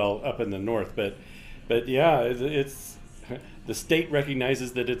casinos as well up in the north. But yeah, it's the state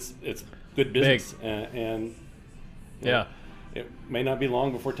recognizes that it's good business, and it may not be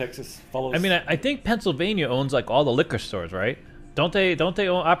long before Texas follows. I mean, I think Pennsylvania owns like all the liquor stores, right? Don't they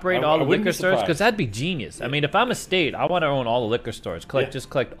operate all the liquor stores? Because that'd be genius. I mean, if I'm a state, I want to own all the liquor stores. Just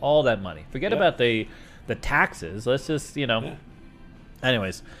collect all that money. Forget about the taxes. Let's just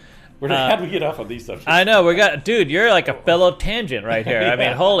Anyways, how do we get off on these subjects? I know dude. You're like a fellow tangent right here. I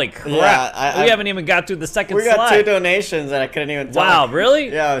mean, holy crap! Yeah, we haven't even got through the second slide. We got 2 donations and I couldn't even talk. Wow, really?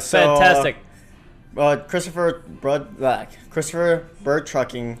 Yeah, so fantastic. Christopher Bird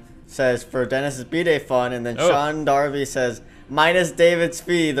Trucking says for Dennis's B-Day fun, and then Sean Darby says minus David's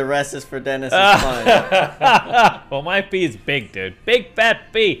fee, the rest is for Dennis's fun. Well, my fee is big, dude. Big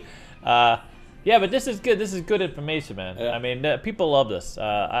fat fee. Yeah, but this is good. This is good information, man. Yeah. I mean, people love this.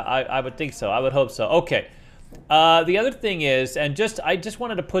 I would think so. I would hope so. Okay. The other thing is, and I just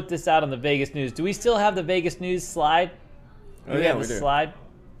wanted to put this out on the Vegas News. Do we still have the Vegas News slide? Oh, yeah, we do. Slide?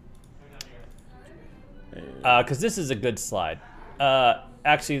 Because this is a good slide.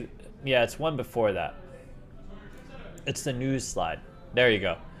 Actually, yeah, it's one before that. It's the news slide. There you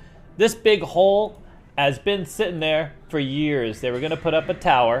go. This big hole has been sitting there for years. They were going to put up a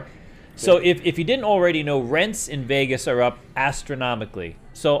tower. So if you didn't already know, rents in Vegas are up astronomically.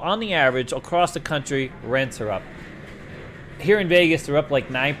 So on the average, across the country, rents are up. Here in Vegas, they're up like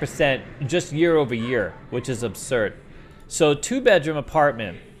 9% just year over year, which is absurd. So 2-bedroom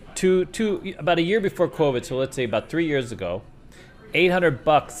apartment, about a year before COVID, so let's say about 3 years ago,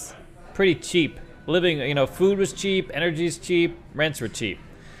 $800, pretty cheap. Living, food was cheap, energy's cheap, rents were cheap.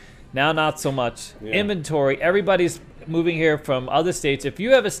 Now not so much. Yeah. Inventory, everybody's moving here from other states. If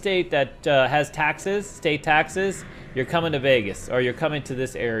you have a state that has state taxes, you're coming to Vegas, or you're coming to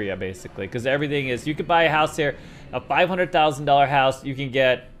this area basically, because everything is, you could buy a house here, a $500,000 house, you can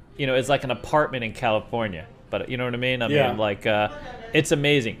get, it's like an apartment in California. But you know what I mean? I mean, like, it's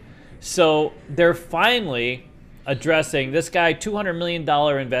amazing. So they're finally addressing this guy, $200 million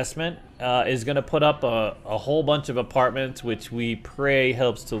investment, is going to put up a whole bunch of apartments, which we pray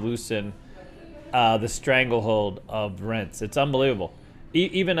helps to loosen the stranglehold of rents. It's unbelievable.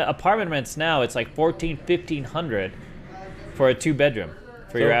 Even apartment rents now, it's like $1,400-1,500 for a 2-bedroom,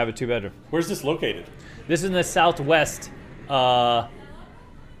 for your average 2-bedroom. Where's this located? This is in the southwest of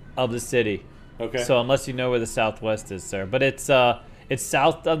the city. Okay. So unless you know where the southwest is, sir, but it's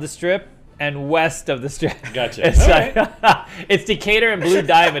south of the Strip and west of the Strip. Gotcha. It's it's Decatur and Blue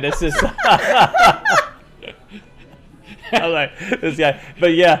Diamond. It's just I'm like this guy,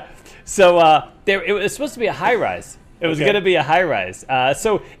 but yeah. So it was supposed to be a high rise. It was going to be a high rise.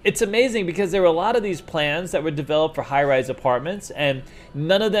 So it's amazing because there were a lot of these plans that were developed for high rise apartments, and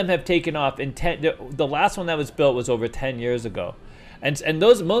none of them have taken off. The last one that was built was over 10 years ago. And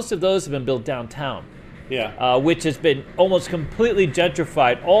most of those have been built downtown, which has been almost completely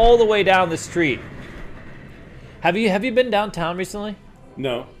gentrified all the way down the street. Have you been downtown recently?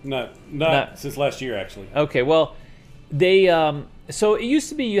 No, not since last year actually. Okay, well, they so it used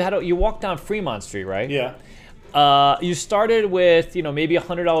to be you walk down Fremont Street, right? Yeah. You started with maybe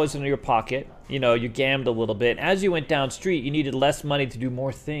 $100 in your pocket. You gammed a little bit. As you went down street, you needed less money to do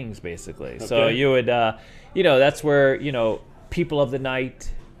more things, basically. Okay. So you would, that's where people of the night,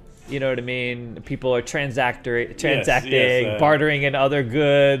 you know what I mean? People are transacting, bartering in other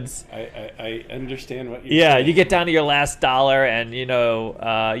goods. I understand what you're saying. You get down to your last dollar and,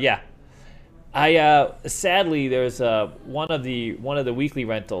 Sadly, there's one of the weekly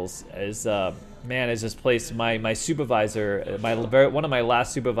rentals is this place. My supervisor, one of my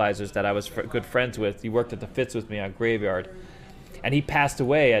last supervisors that I was good friends with. He worked at the Fitz with me on Graveyard, and he passed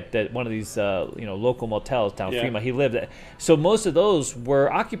away at one of these local motels down Fremont. He lived so most of those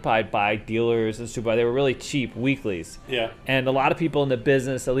were occupied by dealers and supervisors. They were really cheap weeklies. Yeah, and a lot of people in the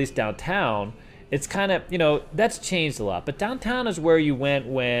business, at least downtown, it's kind of that's changed a lot. But downtown is where you went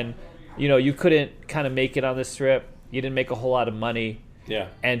when you couldn't kind of make it on the Strip. You didn't make a whole lot of money. Yeah.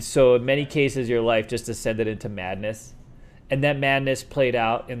 And so in many cases, your life just descended into madness. And that madness played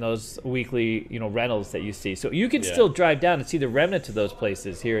out in those weekly, rentals that you see. So you can still drive down and see the remnants of those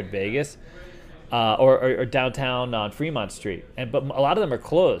places here in Vegas or downtown on Fremont Street. But a lot of them are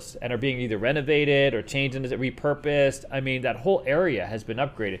closed and are being either renovated or changed into repurposed. I mean, that whole area has been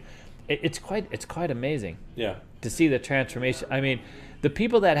upgraded. It's quite amazing. Yeah. To see the transformation. I mean, the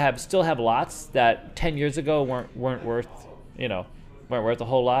people that still have lots that 10 years ago weren't worth a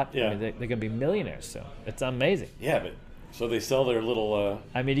whole lot. Yeah. I mean, they're gonna be millionaires soon. It's amazing. Yeah, but so they sell their little.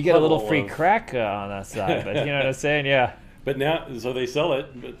 I mean, you get a little free crack on that side, but you know what I'm saying? Yeah. But now, so they sell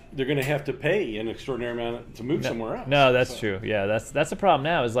it, but they're going to have to pay an extraordinary amount to move somewhere else. No, that's true. Yeah, that's a problem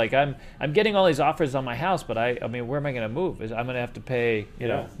now. Is like I'm getting all these offers on my house, but I mean, where am I going to move? I'm going to have to pay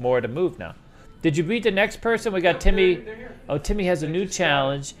more to move now. Did you beat the next person? We got Timmy. Oh, Timmy has a new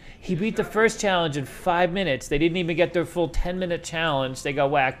challenge. He beat the first challenge in 5 minutes. They didn't even get their full 10-minute challenge. They got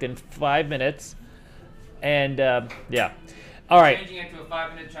whacked in 5 minutes. And yeah. All right. Changing it to a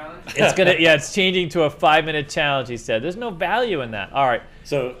 5-minute challenge? It's changing to a 5-minute challenge, he said. There's no value in that. All right.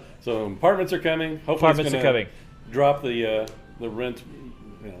 So apartments are coming. Hopefully apartments are coming. Drop the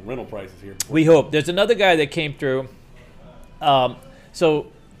rental prices here. We hope. There's another guy that came through. Just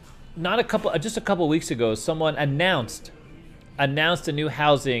a couple weeks ago, someone announced a new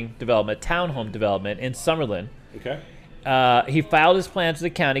housing development, townhome development in Summerlin. Okay. He filed his plans to the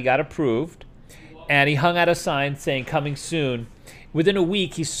county, got approved, and he hung out a sign saying "coming soon." Within a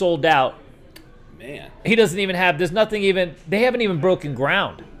week, he sold out. Man. He doesn't even have. There's nothing even. They haven't even broken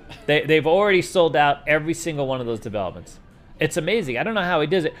ground. They've already sold out every single one of those developments. It's amazing. I don't know how he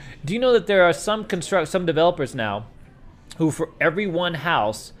does it. Do you know that there are some developers now who, for every one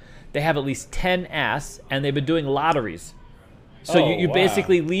house, they have at least 10 asks, and they've been doing lotteries. So you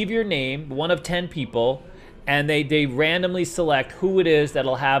basically leave your name, one of 10 people, and they randomly select who it is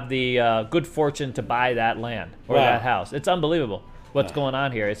that'll have the good fortune to buy that land or that house. It's unbelievable what's going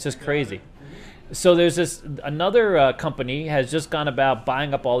on here. It's just crazy. So there's another company has just gone about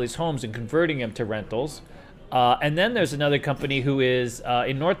buying up all these homes and converting them to rentals. And then there's another company who is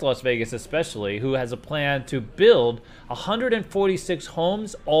in North Las Vegas especially, who has a plan to build 146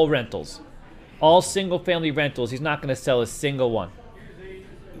 homes, all rentals, all single-family rentals. He's not going to sell a single one.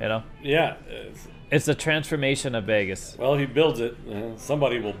 Yeah. It's a transformation of Vegas. Well, if he builds it,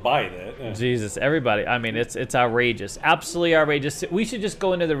 somebody will buy that. Jesus, everybody. I mean, it's outrageous. Absolutely outrageous. We should just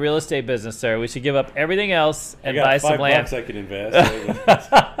go into the real estate business, sir. We should give up everything else and buy some land. $5 I could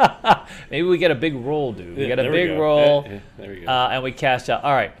invest. Maybe we get a big roll, dude. We get a big roll, there we go. And we cash out.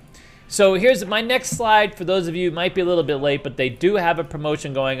 All right. So here's my next slide. For those of you who might be a little bit late, but they do have a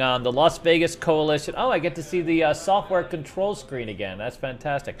promotion going on. The Las Vegas Coalition. Oh, I get to see the software control screen again. That's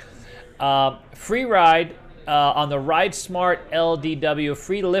fantastic. Free ride on the Ride Smart LDW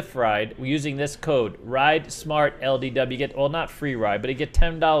free Lyft ride using this code Ride Smart LDW. You get not free ride, but you get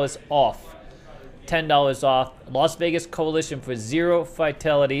 $10 off. $10 off. Las Vegas Coalition for Zero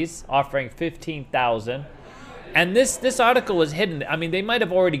Fatalities offering $15,000. And this article was hidden. I mean, they might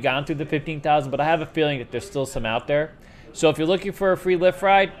have already gone through the $15,000, but I have a feeling that there's still some out there. So if you're looking for a free Lyft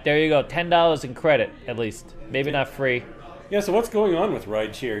ride, there you go. $10 in credit at least. Maybe not free. Yeah, so what's going on with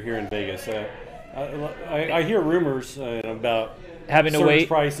rideshare here in Vegas? I hear rumors about having to wait,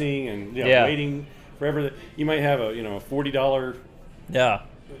 pricing, and waiting forever. You might have a $40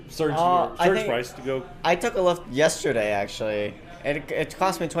 surge price to go. I took a Lyft yesterday actually. It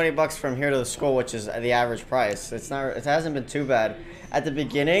cost me $20 from here to the school, which is the average price. It hasn't been too bad. At the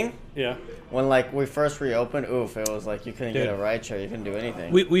beginning, when we first reopened, it was like you couldn't get a rideshare, you couldn't do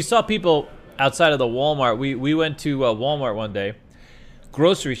anything. We saw people outside of the Walmart. We went to Walmart one day,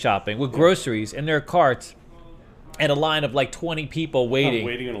 grocery shopping with groceries in their carts, and a line of like 20 people waiting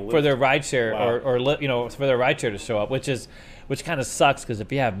for their rideshare or for their rideshare to show up, which kind of sucks because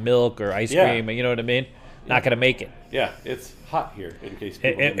if you have milk or ice cream, you know what I mean, not gonna make it. Yeah, it's hot here in case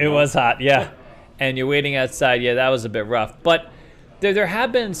people it was hot, and you're waiting outside. Yeah, that was a bit rough, but. There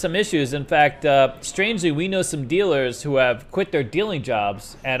have been some issues. In fact, strangely, we know some dealers who have quit their dealing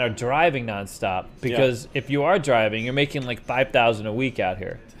jobs and are driving nonstop because if you are driving, you're making like $5,000 a week out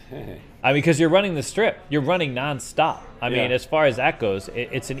here. I mean, because you're running the strip, you're running nonstop. I mean, as far as that goes,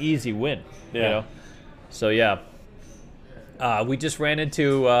 it's an easy win. You know, so yeah. We just ran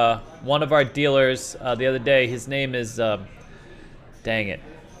into one of our dealers the other day. His name is, dang it,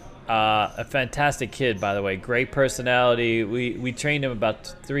 a fantastic kid, by the way. Great personality. We trained him about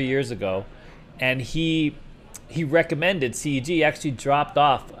 3 years ago, and he recommended CEG. He actually dropped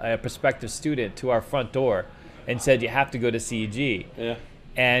off a prospective student to our front door and said, you have to go to CEG. Yeah.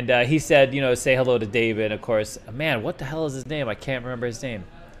 And he said, say hello to David. Of course, man, what the hell is his name? I can't remember his name.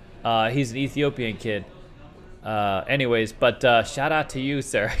 He's an Ethiopian kid. Anyways, but shout out to you,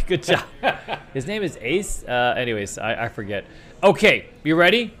 sir. Good job. His name is Ace. Anyways, I forget. Okay, you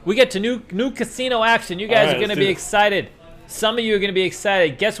ready? We get to new casino action. You guys are going to be excited. Some of you are going to be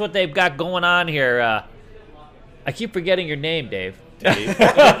excited. Guess what they've got going on here? I keep forgetting your name, Dave.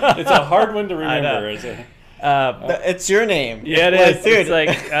 It's a hard one to remember. It's your name. Yeah, it is. Dude. It's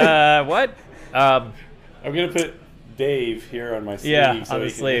like, what? I'm going to put Dave here on my sleeve. Yeah, on the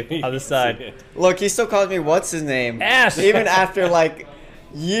sleeve, on the side. Look, he still calls me, what's his name? Ash. Even after, like,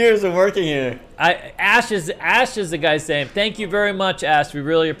 years of working here. Ash is the guy's name. Thank you very much, Ash. We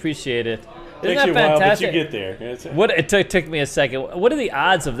really appreciate it. Isn't Takes that you a while, fantastic? but you get there. What it took me a second. What are the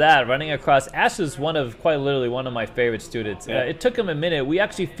odds of that running across? Ash is quite literally one of my favorite students. Yeah. It took him a minute. We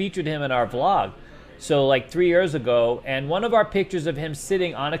actually featured him in our vlog, so like 3 years ago, and one of our pictures of him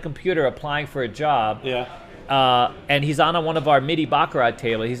sitting on a computer applying for a job. Yeah. And he's on one of our MIDI Baccarat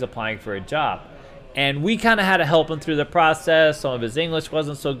tables. He's applying for a job, and we kind of had to help him through the process. Some of his English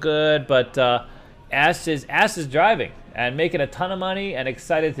wasn't so good, but Ash is driving and making a ton of money and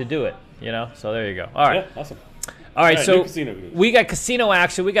excited to do it. So there you go. All right. Yeah, awesome. All right, so we got casino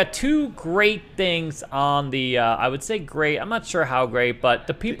action. We got two great things on the, I would say great. I'm not sure how great, but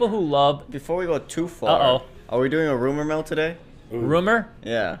the people who love. Before we go too far, are we doing a rumor mill today? Ooh. Rumor?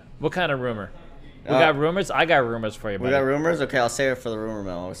 Yeah. What kind of rumor? We got rumors? I got rumors for you, buddy. We got rumors? Okay, I'll save it for the rumor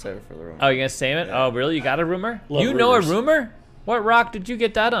mill. I'll save it for the rumor. Oh, you're going to save it? Yeah. Oh, really? You got a rumor? Love rumors. Know a rumor? What rock did you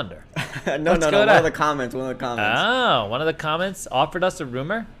get that under? No. One of the comments. Oh, one of the comments offered us a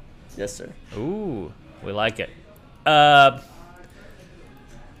rumor? Yes, sir. Ooh, we like it. The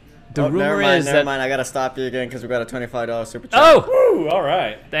rumor is never mind. I gotta stop you again because we got a $25 super chat. Oh, woo, all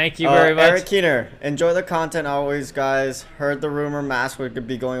right. Thank you very much, Eric Keener. Enjoy the content always, guys. Heard the rumor mask would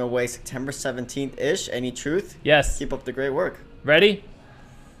be going away September 17th ish. Any truth? Yes. Keep up the great work. Ready?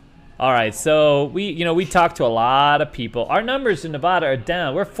 All right. So we talked to a lot of people. Our numbers in Nevada are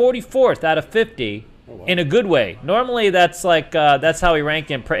down. We're 44th out of 50. Oh, wow. In a good way. Normally, that's like that's how we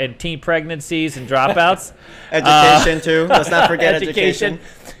rank in teen pregnancies and dropouts. Education too. Let's not forget education.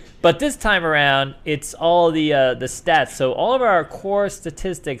 But this time around, it's all the stats. So all of our core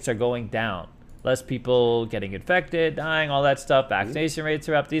statistics are going down. Less people getting infected, dying, all that stuff. Vaccination rates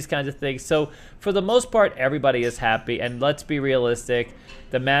are up. These kinds of things. So for the most part, everybody is happy. And let's be realistic.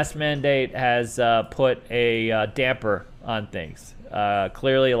 The mask mandate has put a damper on things.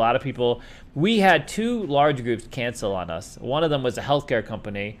 Clearly, a lot of people. We had two large groups cancel on us. One of them was a healthcare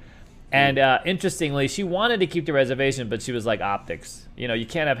company. And interestingly, she wanted to keep the reservation, but she was like optics. You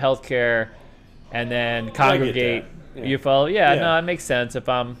can't have healthcare and then congregate. Yeah. You follow? Yeah, no, it makes sense if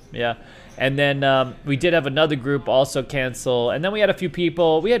I'm, And then we did have another group also cancel. And then we had a few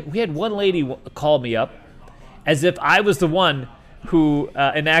people. We had one lady call me up as if I was the one who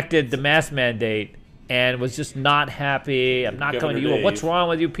enacted the mask mandate. And was just not happy. I'm not coming to you. Well, what's wrong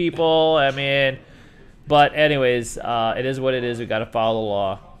with you people? I mean, but anyways, it is what it is. We got to follow the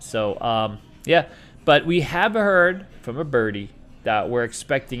law. So, But we have heard from a birdie that we're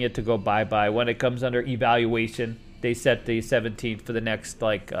expecting it to go bye-bye when it comes under evaluation. They set the 17th for the next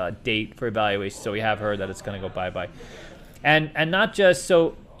date for evaluation. So we have heard that it's going to go bye-bye. And not just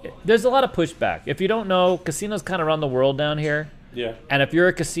so. There's a lot of pushback. If you don't know, casinos kind of run the world down here. Yeah. And if you're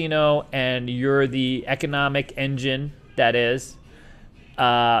a casino and you're the economic engine that is,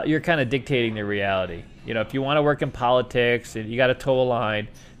 you're kind of dictating the reality. If you want to work in politics and you got to toe a line,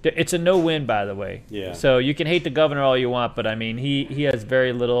 it's a no-win, by the way. Yeah. So you can hate the governor all you want, but I mean, he has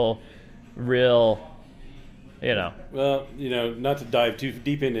very little real, Well, not to dive too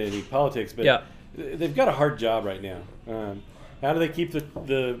deep into any politics, but they've got a hard job right now. How do they keep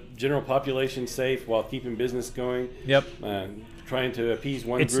the general population safe while keeping business going? Yep. Trying to appease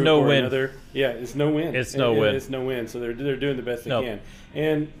one it's group no or win. Another. Yeah, it's no win. It's no win. It's no win. So they're doing the best they can.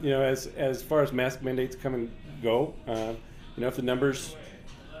 And as far as mask mandates come and go, if the numbers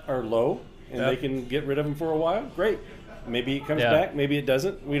are low and they can get rid of them for a while, great. Maybe it comes back. Maybe it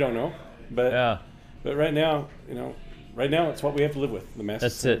doesn't. We don't know. But right now, it's what we have to live with. The masks.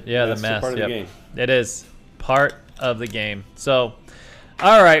 That's it. Yeah, the mask. Part of the game. It is part of the game. So.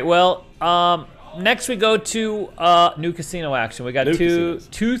 All right. Well, next we go to new casino action. We got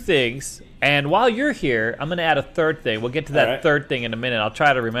two things. And while you're here, I'm going to add a third thing. We'll get to that third thing in a minute. I'll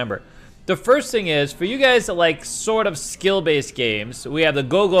try to remember. The first thing is, for you guys that like sort of skill-based games, we have the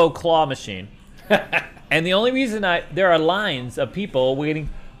Go-Go Claw Machine. And the only reason there are lines of people waiting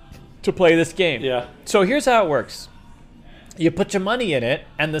to play this game. Yeah. So here's how it works. You put your money in it,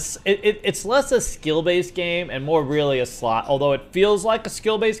 and it's less a skill-based game and more really a slot, although it feels like a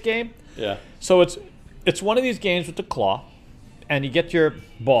skill-based game. Yeah. So it's one of these games with the claw, and you get your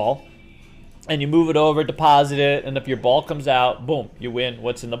ball, and you move it over, deposit it, and if your ball comes out, boom, you win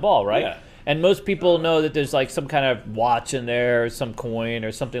what's in the ball, right? Yeah. And most people know that there's like some kind of watch in there, or some coin,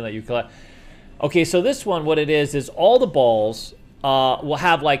 or something that you collect. Okay, so this one, what it is all the balls will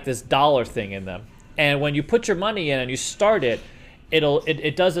have like this dollar thing in them. And when you put your money in and you start it,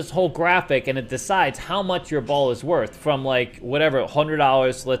 it does this whole graphic, and it decides how much your ball is worth from like whatever,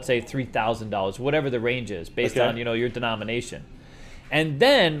 $100, let's say $3,000, whatever the range is, based on your denomination. And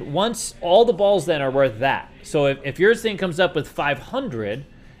then once all the balls then are worth that. So if your thing comes up with 500,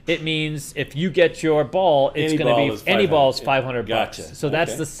 it means if you get your ball, it's going to be any ball is 500 Gotcha. bucks. So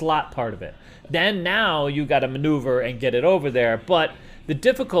that's the slot part of it. Then now you got to maneuver and get it over there, but the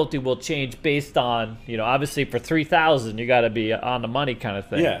difficulty will change based on, obviously for 3,000 you got to be on the money kind of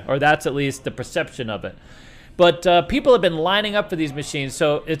thing. Yeah. Or that's at least the perception of it. But people have been lining up for these machines.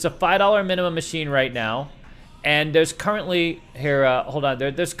 So it's a $5 minimum machine right now. And there's currently, hold on,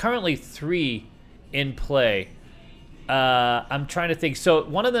 there's currently 3 in play. I'm trying to think. So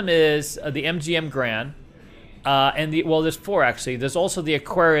one of them is the MGM Grand. And there's 4 actually. There's also the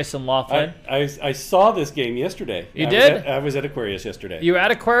Aquarius in Laughlin. I saw this game yesterday. You did? I was at Aquarius yesterday. You were at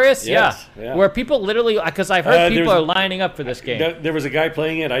Aquarius? Yes, yeah. Where people literally, because I've heard people are lining up for this game. There was a guy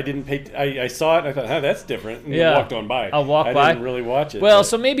playing it. I didn't pay. I saw it. And I thought, that's different. And walked on by. I'll walk by. I didn't really watch it. Well,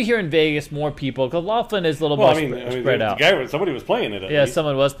 so maybe here in Vegas, more people, because Laughlin is a little more spread out. Somebody was playing it. Yeah,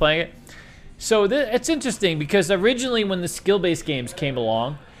 someone was playing it. So it's interesting because originally when the skill-based games came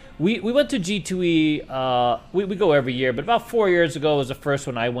along, we went to G2E. We go every year, but about 4 years ago was the first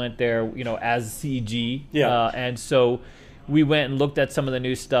one I went there. As CG. Yeah. And so we went and looked at some of the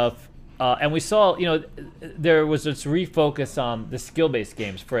new stuff, and we saw there was this refocus on the skill-based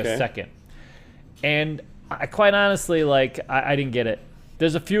games for a second, and I quite honestly I didn't get it.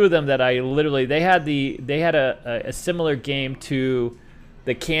 There's a few of them that I literally they had a similar game to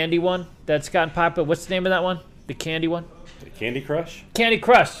the Candy one that's gotten popular. What's the name of that one? The Candy one? Candy Crush? Candy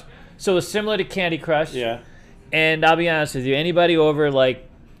Crush. So it's similar to Candy Crush. Yeah. And I'll be honest with you, anybody over like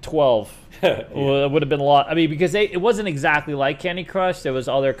 12 would have been lost. I mean, because it wasn't exactly like Candy Crush. There was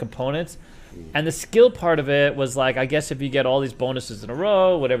other components. And the skill part of it was like, I guess if you get all these bonuses in a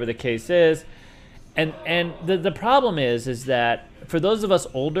row, whatever the case is. And the problem is that for those of us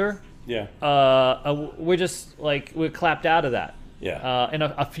older, we're just like, we're clapped out of that. Yeah. And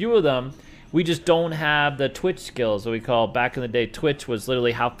a few of them, we just don't have the twitch skills that we call back in the day. Twitch was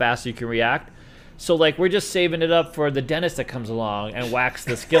literally how fast you can react. So like we're just saving it up for the dentist that comes along and whacks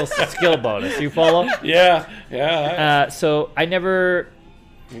the skill bonus. You follow? Yeah. So I never.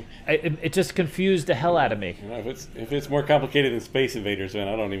 It just confused the hell out of me. If it's more complicated than Space Invaders, man,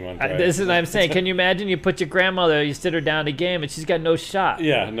 I don't even want to try This is what I'm saying. Can you imagine you put your grandmother, you sit her down to game, and she's got no shot?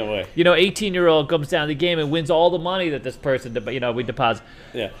 Yeah, no way. 18-year-old comes down to the game and wins all the money that this person, we deposit.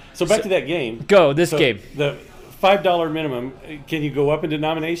 Yeah. So back to that game. This game. The $5 minimum. Can you go up in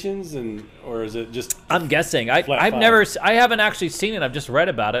denominations, or is it just? I'm guessing. I haven't actually seen it. I've just read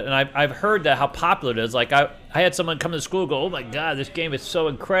about it, and I've heard how popular it is. Like I had someone come to school and go, "Oh my God, this game is so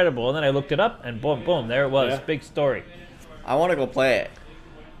incredible!" And then I looked it up, and boom, boom, there it was. Big story. I want to go play it.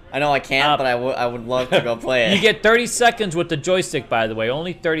 I know I can't, but I would love to go play it. You get 30 seconds with the joystick, by the way.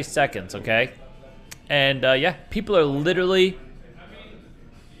 Only 30 seconds, okay? And people are literally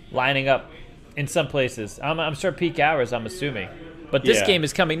lining up. In some places. I'm sure peak hours, I'm assuming. But this game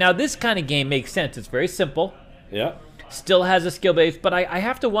is coming. Now, this kind of game makes sense. It's very simple. Yeah. Still has a skill base. But I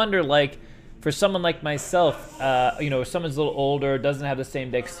have to wonder, for someone like myself, if someone's a little older, doesn't have the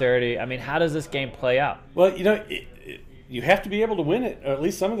same dexterity, I mean, how does this game play out? Well, you have to be able to win it, or at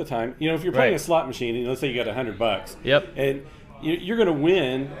least some of the time. If you're playing a slot machine, let's say you got $100. Yep. And you're going to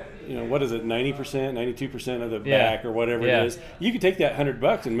win, what is it, 90%, 92% of the back or whatever it is. You can take that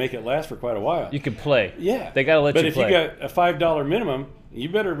 $100 and make it last for quite a while. You can play. Yeah. They got to let you play. But if you got a $5 minimum, you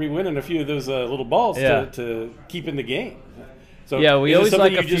better be winning a few of those little balls to keep in the game. So we always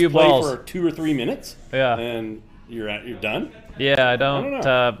like a few balls. Play for 2 or 3 minutes. Yeah. And you're done. Yeah, I don't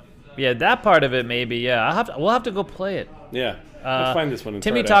know. That part of it maybe. Yeah, we'll have to go play it. Yeah. Let's find this one. And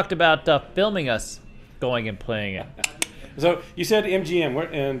Timmy talked about filming us going and playing it. So you said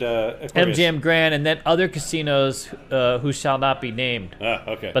MGM and Aquarius. MGM Grand, and then other casinos who shall not be named.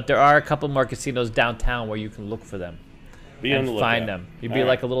 Okay. But there are a couple more casinos downtown where you can look for them and find them. You'd be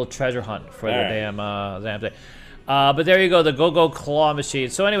like a little treasure hunt for the damn thing. But there you go, the Go-Go Claw Machine.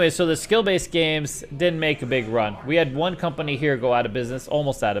 So anyway, so the skill-based games didn't make a big run. We had one company here go out of business,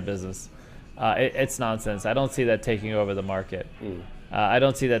 almost out of business. It's nonsense. I don't see that taking over the market. I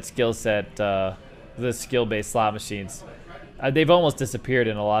don't see that skill set, the skill-based slot machines. They've almost disappeared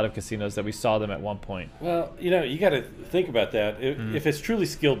in a lot of casinos that we saw them at one point. Well, you got to think about that. If it's truly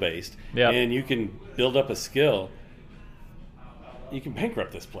skill-based and you can build up a skill, you can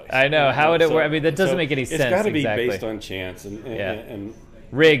bankrupt this place. I know. How would it work? I mean, that doesn't make any sense. It's got to be based on chance and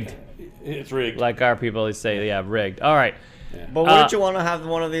rigged. It's rigged. Like our people say, rigged. All right. Yeah. But wouldn't you want to have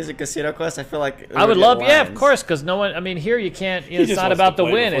one of these at Casino Quest? I feel like I would love, of course, because no one. I mean, here you can't. It's not about the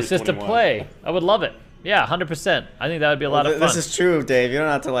win; it's just to play. I would love it. Yeah, 100%. I think that would be a lot of fun. This is true, Dave. You don't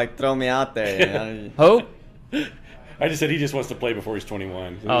have to throw me out there. Who? I just said he just wants to play before he's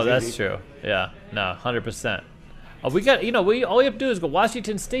 21. Oh, that's true. Yeah, no, 100%. We got, all you have to do is go.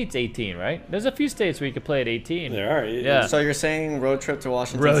 Washington State's 18, right? There's a few states where you can play at 18. There are. Yeah. So you're saying road trip to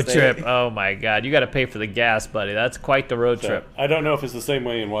Washington State? Road trip. Oh my God, you got to pay for the gas, buddy. That's quite the road trip. I don't know if it's the same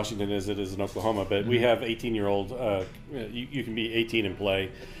way in Washington as it is in Oklahoma, but we have 18-year-old. You can be 18 and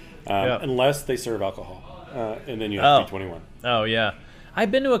play, unless they serve alcohol, and then you have to be 21. Oh yeah,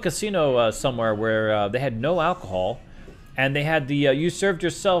 I've been to a casino somewhere where they had no alcohol. And they had the you served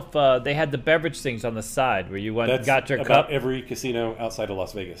yourself. They had the beverage things on the side where you got your cup. Every casino outside of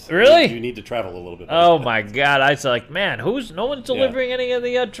Las Vegas. Really? You need to travel a little bit. Oh my God! I was like, man, no one's delivering any of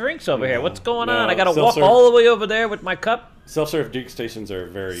the drinks over here. What's going on? I got to walk all the way over there with my cup. Self-serve Duke stations are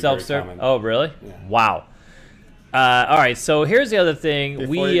very common. Oh really? Yeah. Wow. All right, so here's the other thing.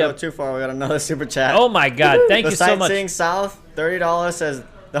 Before you go too far, we got another super chat. Oh my God! Thank you so much. Sightseeing South, $30 says.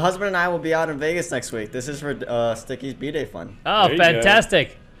 The husband and I will be out in Vegas next week. This is for Sticky's B-Day fun. Oh,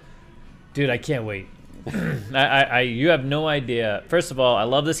 fantastic. Dude, I can't wait. You have no idea. First of all, I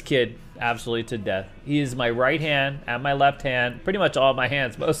love this kid absolutely to death. He is my right hand and my left hand, pretty much all my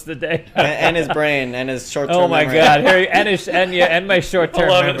hands most of the day. and his brain and his short-term memory. Oh my God. And my short-term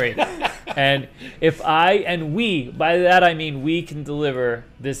memory. And if we, by that I mean we can deliver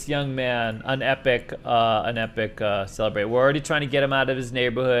this young man an epic celebrate. We're already trying to get him out of his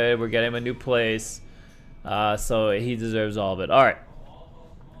neighborhood. We're getting him a new place. So he deserves all of it. All right.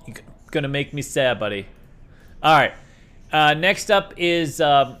 You're going to make me sad, buddy. All right. Next up is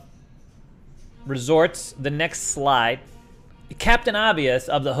resorts. The next slide. Captain Obvious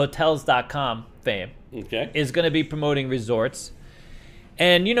of the Hotels.com fame is going to be promoting resorts.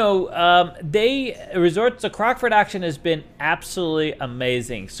 And, resorts, the Crockford action has been absolutely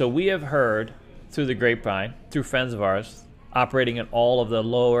amazing. So we have heard through the grapevine, through friends of ours, operating in all of the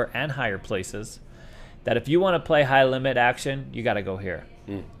lower and higher places, that if you want to play high limit action, you got to go here.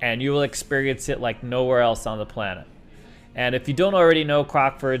 And you will experience it like nowhere else on the planet. And if you don't already know,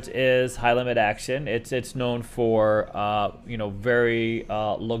 Crockford's is high limit action. It's known for, very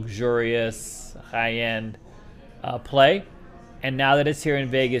luxurious, high-end play. And now that it's here in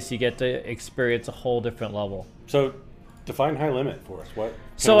Vegas, you get to experience a whole different level. So, define high limit for us. What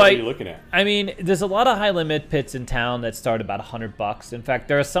are you looking at? I mean, there's a lot of high limit pits in town that start about $100. In fact,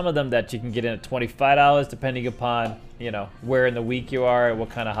 there are some of them that you can get in at $25, depending upon where in the week you are, and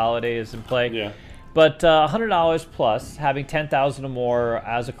what kind of holiday is in play. Yeah. But $100 plus, having $10,000 or more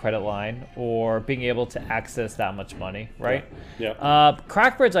as a credit line, or being able to access that much money, right? Yeah.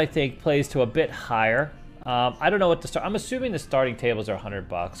 Crockford's, I think, plays to a bit higher. I don't know what the start. I'm assuming the starting tables are $100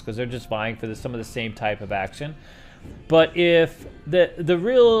 because they're just vying for some of the same type of action. But if the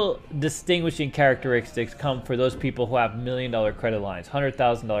real distinguishing characteristics come for those people who have $1 million credit lines,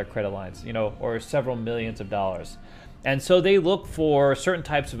 $100,000 credit lines, or several millions of dollars, and so they look for certain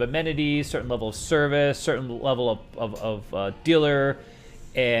types of amenities, certain level of service, certain level of dealer,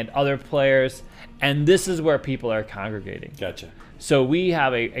 and other players, and this is where people are congregating. Gotcha. So we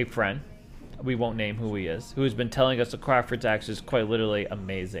have a friend. We won't name who he is, who's been telling us the Crockford's action is quite literally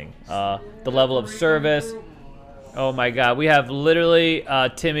amazing. The level of service. Oh my God, we have literally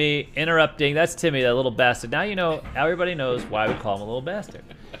Timmy interrupting. That's Timmy, that little bastard. Now everybody knows why we call him a little bastard.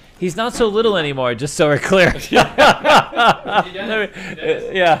 He's not so little anymore, just so we're clear. Yeah.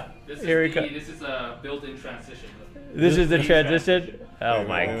 This is a built-in transition. This is the transition? Oh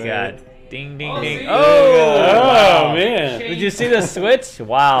my God. Ding, ding, ding. Oh, man. Did you see the switch?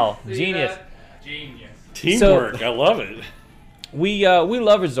 Wow. Genius. Genius. Teamwork. I love it. We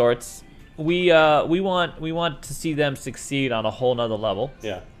love resorts. We want to see them succeed on a whole nother level.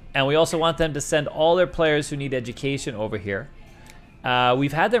 Yeah. And we also want them to send all their players who need education over here.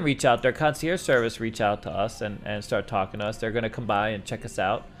 We've had them reach out, their concierge service reach out to us and start talking to us. They're going to come by and check us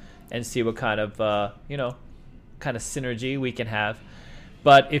out and see what kind of, kind of synergy we can have.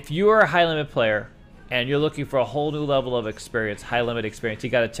 But if you are a high limit player and you're looking for a whole new level of experience, high limit experience, you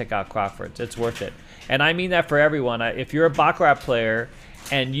got to check out Crawford's. It's worth it. And I mean that for everyone. If you're a Baccarat player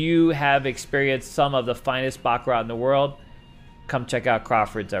and you have experienced some of the finest Baccarat in the world, come check out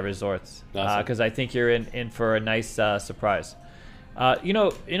Crawford's at Resorts, because I think you're in for a nice surprise.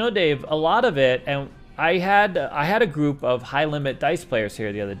 Dave, a lot of it, and I had a group of high limit dice players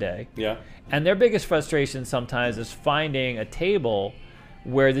here the other day. Yeah. And their biggest frustration sometimes is finding a table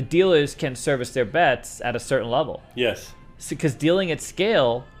where the dealers can service their bets at a certain level. Yes. Because dealing at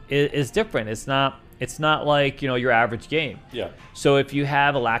scale is different. It's not like your average game. Yeah. So if you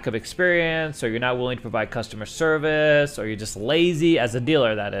have a lack of experience, or you're not willing to provide customer service, or you're just lazy as a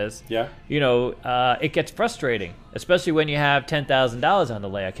dealer, that is. Yeah. It gets frustrating, especially when you have $10,000 on the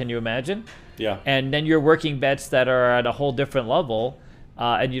layout. Can you imagine? Yeah. And then you're working bets that are at a whole different level,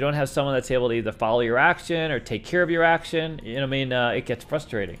 and you don't have someone that's able to either follow your action or take care of your action. It gets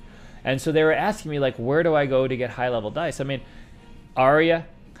frustrating. And so they were asking me, like, where do I go to get high level dice? I mean, Aria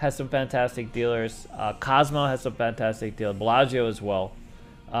has some fantastic dealers. Cosmo has some fantastic dealers. Bellagio as well.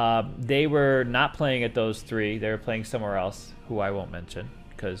 They were not playing at those three. They were playing somewhere else, who I won't mention,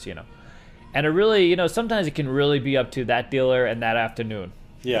 because, And it really, sometimes it can really be up to that dealer and that afternoon.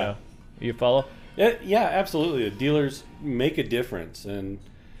 Yeah. You follow? Yeah, absolutely. The dealers make a difference. And,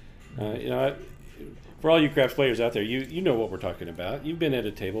 for all you craps players out there, you know what we're talking about. You've been at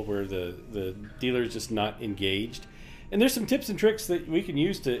a table where the dealer's just not engaged. And there's some tips and tricks that we can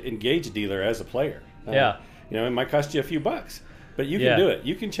use to engage a dealer as a player. It might cost you a few bucks, but you can do it.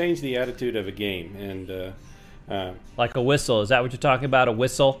 You can change the attitude of a game. And like a whistle. Is that what you're talking about? A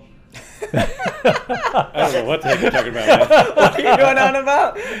whistle? I don't know what the heck you're talking about, man. What are you going on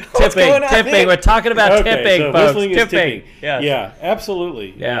about? Tipping. We're talking about tipping, so folks. Whistling is tipping. Yes. Yeah,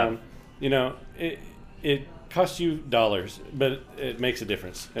 absolutely. Yeah. It costs you dollars, but it makes a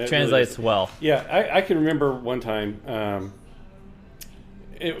difference. It translates really well. Yeah, I can remember one time.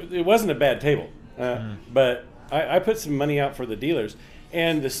 It wasn't a bad table, but I put some money out for the dealers,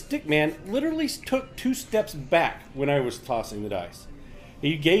 and the stick man literally took 2 steps back when I was tossing the dice.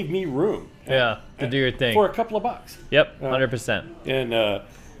 He gave me room. To do your thing for a couple of bucks. Yep, 100%. And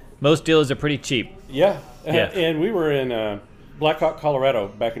most dealers are pretty cheap. Yeah. And we were in Blackhawk, Colorado,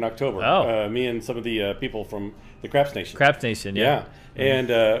 back in October. Oh. Me and some of the people from the Craps Nation. Craps Nation, yeah. And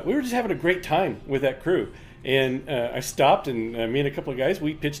we were just having a great time with that crew. And I stopped, and me and a couple of guys,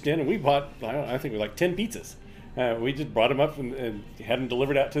 we pitched in, and we bought, I think, like 10 pizzas. We just brought them up and had them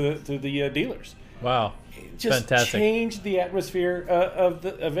delivered out to the dealers. Wow. Just fantastic. Changed the atmosphere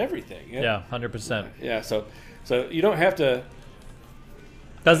of everything. Yeah, 100%. Yeah, so you don't have to.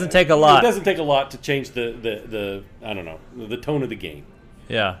 Doesn't take a lot. It doesn't take a lot to change the I don't know, the tone of the game.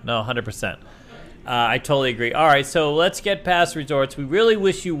 Yeah, no, 100%. I totally agree. All right, so let's get past Resorts. We really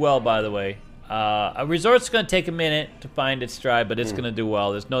wish you well, by the way. A Resort's going to take a minute to find its stride, but it's going to do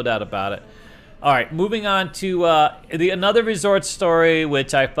well. There's no doubt about it. All right, moving on to another Resort story,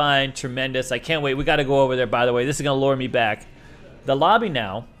 which I find tremendous. I can't wait. We got to go over there, by the way. This is going to lure me back. The lobby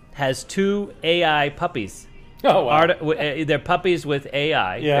now has 2 AI puppies. Oh, wow. They're puppies with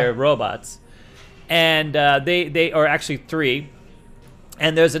AI. Yeah. They're robots. And they are actually 3.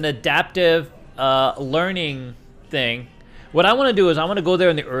 And there's an adaptive learning thing. What I want to do is I want to go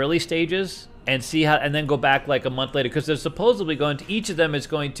there in the early stages and see how, and then go back like a month later, because they're supposedly going to, each of them is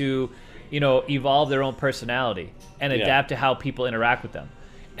going to, evolve their own personality and adapt to how people interact with them.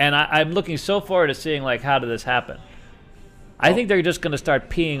 And I'm looking so forward to seeing, like, how did this happen? I think they're just going to start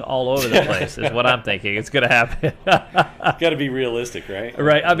peeing all over the place is what I'm thinking. It's going to happen. Got to be realistic, right?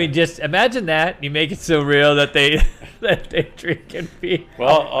 Right. I mean, just imagine that. You make it so real that they drink and pee.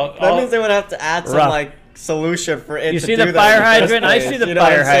 Well, that means they would have to add some, solution for it. You to see do the that fire hydrant? I see the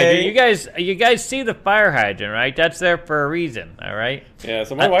fire hydrant. Saying? You guys see the fire hydrant, right? That's there for a reason, all right? Yeah,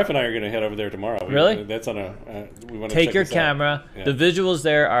 so my wife and I are going to head over there tomorrow. Really? That's on we want to take check your this camera. Yeah. The visuals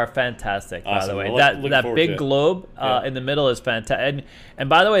there are fantastic, by the way. Well, that big globe in the middle is fantastic. And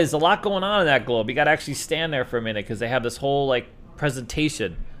by the way, there's a lot going on in that globe. You got to actually stand there for a minute because they have this whole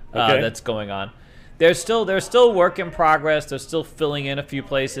presentation that's going on. They're still work in progress. They're still filling in a few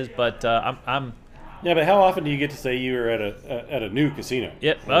places, but I'm. Yeah, but how often do you get to say you were at a new casino?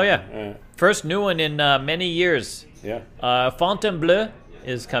 Yep. Oh yeah. First new one in many years. Yeah. Fontainebleau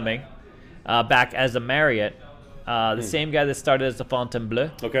is coming back as a Marriott. The same guy that started as the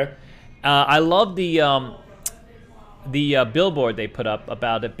Fontainebleau. Okay. I love the the billboard they put up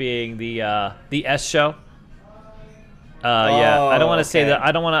about it being the S show. Yeah, I don't want to say that.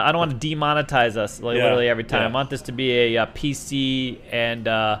 I don't want to demonetize us literally every time. I want this to be a PC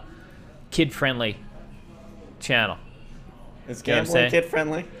and kid-friendly channel. Is gambling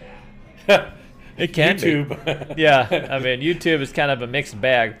kid-friendly? It can YouTube. be. Yeah, I mean, YouTube is kind of a mixed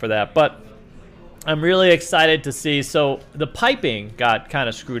bag for that. But I'm really excited to see. So the piping got kind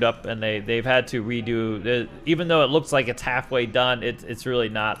of screwed up, and they've had to redo. Even though it looks like it's halfway done, it's really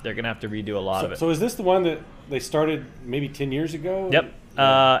not. They're going to have to redo a lot of it. So is this the one that they started maybe 10 years ago? Yep.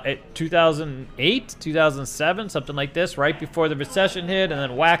 2008, 2007, something like this, right before the recession hit, and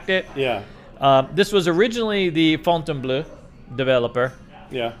then whacked it. Yeah. This was originally the Fontainebleau developer.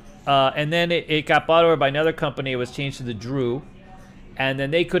 Yeah. And then it got bought over by another company. It was changed to the Drew. And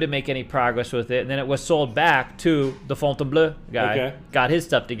then they couldn't make any progress with it. And then it was sold back to the Fontainebleau guy. Okay. Got his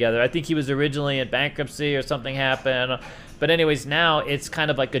stuff together. I think he was originally in bankruptcy or something happened. But anyways, now it's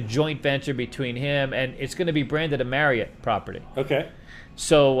kind of like a joint venture between him, and it's going to be branded a Marriott property. Okay.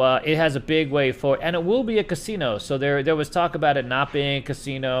 So it has a big way forward, and it will be a casino. So there was talk about it not being a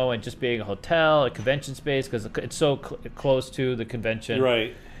casino and just being a hotel, a convention space, because it's so close to the convention.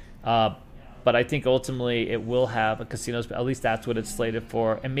 Right. But I think ultimately it will have a casino. At least that's what it's slated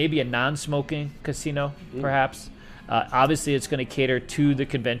for, and maybe a non-smoking casino, perhaps. Obviously, it's going to cater to the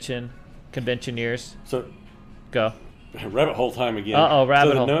conventioneers. So, go. Rabbit hole time again.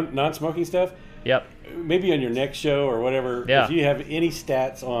 Rabbit hole. Non-smoking stuff. Yep. Maybe on your next show or whatever. Yeah. If you have any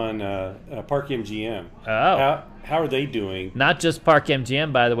stats on Park MGM, how are they doing? Not just Park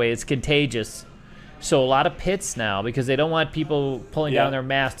MGM, by the way. It's contagious. So a lot of pits now, because they don't want people pulling down their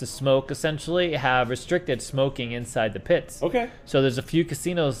masks to smoke, essentially, have restricted smoking inside the pits. Okay. So there's a few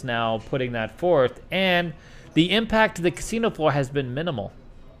casinos now putting that forth, and the impact to the casino floor has been minimal.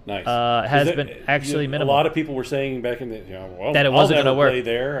 Nice. Has been actually minimal. A lot of people were saying back in the that it wasn't going to work. Play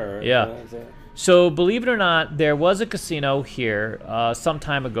there. Or, yeah. So believe it or not, there was a casino here some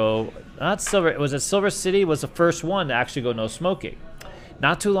time ago. It was at Silver City. Was the first one to actually go no smoking.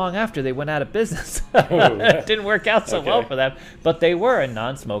 Not too long after, they went out of business. It didn't work out so well for them. But they were a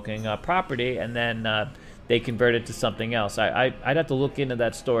non-smoking property, and then they converted to something else. I'd have to look into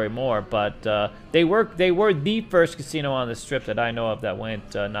that story more, but they were the first casino on the Strip that I know of that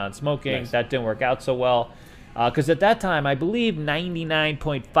went non-smoking. Nice. That didn't work out so well. Because at that time, I believe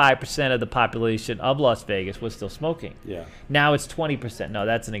 99.5% of the population of Las Vegas was still smoking. Yeah. Now it's 20%. No,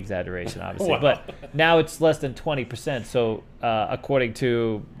 that's an exaggeration, obviously. Wow. But now it's less than 20%. So according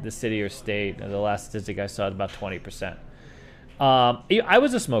to the city or state, the last statistic I saw is about 20%. I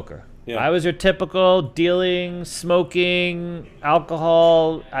was a smoker. Yeah. I was your typical dealing, smoking,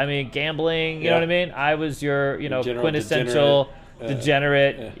 alcohol, gambling, you know what I mean? I was your, quintessential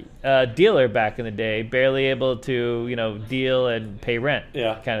degenerate dealer back in the day, barely able to, deal and pay rent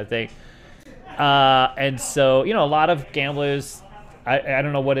kind of thing. And so, a lot of gamblers, I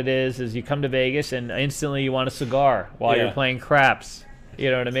don't know what it is you come to Vegas and instantly you want a cigar while you're playing craps.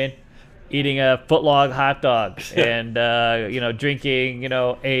 You know what I mean? Eating a footlong hot dog and, drinking,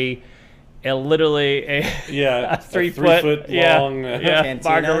 literally a 3-foot long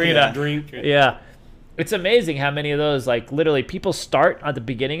margarita drink. Yeah. It's amazing how many of those, literally people start at the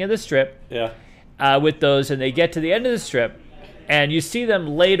beginning of the Strip with those, and they get to the end of the Strip, and you see them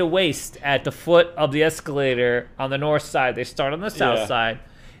laid to waste at the foot of the escalator on the north side. They start on the south side,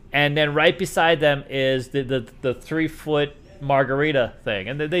 and then right beside them is the 3-foot margarita thing,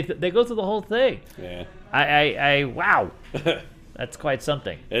 and they go through the whole thing. Yeah. Wow. That's quite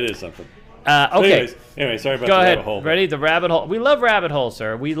something. It is something. Okay. Anyway, sorry about Go the ahead. rabbit hole. Ready? The rabbit hole. We love rabbit holes,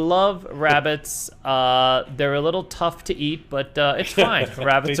 sir. We love rabbits. They're a little tough to eat, but it's fine.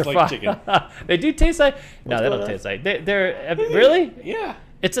 Rabbits are like fine. Chicken. They do taste like. No, they don't taste like. They're really. Yeah.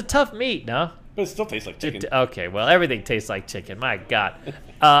 It's a tough meat, no? But it still tastes like chicken. Okay, well, everything tastes like chicken. My God.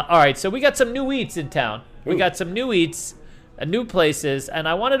 All right, so we got some new eats in town. We got some new eats, new places, and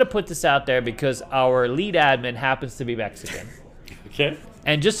I wanted to put this out there because our lead admin happens to be Mexican. Okay.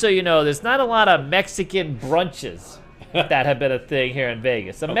 And just so you know, there's not a lot of Mexican brunches that have been a thing here in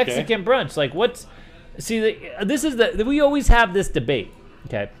Vegas. A Mexican brunch, like what's... See, we always have this debate,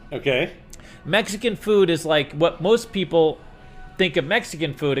 okay? Okay. Mexican food is like what most people think of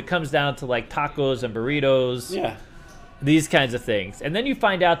Mexican food. It comes down to like tacos and burritos. Yeah. These kinds of things. And then you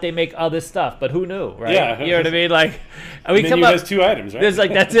find out they make other stuff, but who knew, right? Yeah. You know what I mean? Like, we come up... has 2 items, right? There's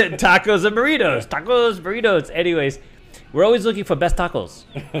like, that's it, tacos and burritos. Tacos, burritos. Anyways... We're always looking for best tacos.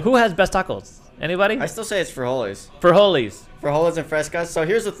 Who has best tacos? Anybody? I still say it's Frijoles. Frijoles. Frijoles and Frescas. So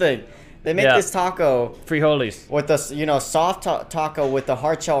here's the thing. They make this taco. Frijoles. With the, soft taco with the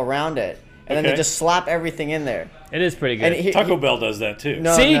hard shell around it. and then they just slap everything in there. It is pretty good. Taco Bell does that too.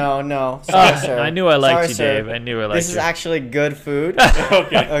 No, See? no. Sorry, sir. I knew I liked you, sir. Dave. I knew I liked you. This is actually good food.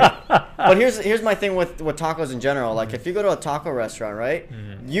 Okay. But here's my thing with tacos in general. Like, if you go to a taco restaurant, right?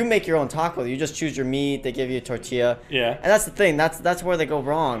 You make your own taco. You just choose your meat. They give you a tortilla. Yeah. And that's the thing. That's where they go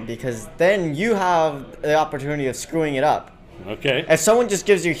wrong, because then you have the opportunity of screwing it up. Okay. If someone just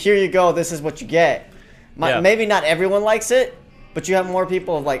gives you, here you go, this is what you get. Maybe not everyone likes it, but you have more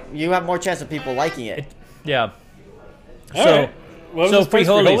people you have more chance of people liking it. Yeah. All right. What was this place,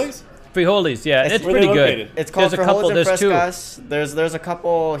 Frijoles. Frijoles, yeah, it's pretty good. It's called Frijoles and Frescas. Two. There's a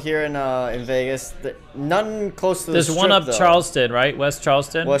couple here in Vegas. None close to the strip, There's one up though. Charleston, right? West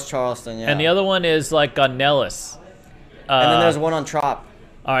Charleston. West Charleston, yeah. And the other one is like on Nellis. And then there's one on Trop.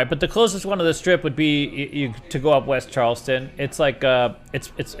 All right, but the closest one to the strip would be you to go up West Charleston. It's like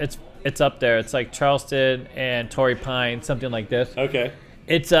it's up there. It's like Charleston and Torrey Pine, something like this. Okay.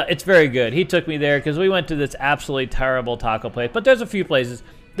 It's very good. He took me there because we went to this absolutely terrible taco place. But there's a few places.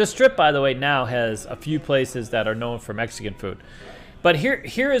 The strip, by the way, now has a few places that are known for Mexican food. But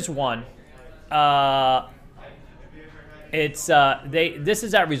here is one. This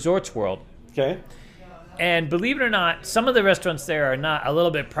is at Resorts World. Okay. And believe it or not, some of the restaurants there are not a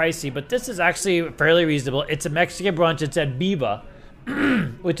little bit pricey, but this is actually fairly reasonable. It's a Mexican brunch. It's at Biva,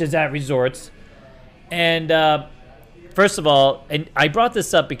 which is at Resorts. And first of all, and I brought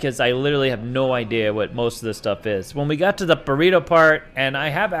this up because I literally have no idea what most of this stuff is. When we got to the burrito part, and I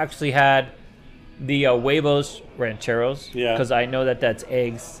have actually had the huevos rancheros, because I know that's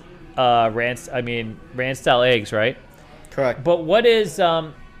eggs, ranch-style eggs, right? Correct. But what is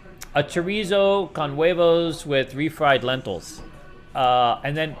a chorizo con huevos with refried lentils?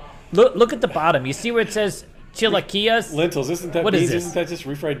 And then look at the bottom. You see where it says chilaquillas? Lentils, isn't that what beans? Is this? Isn't that just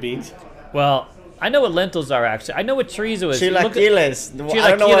refried beans? Well, I know what lentils are, actually. I know what chorizo is. Chilaquiles. Chilaquiles. I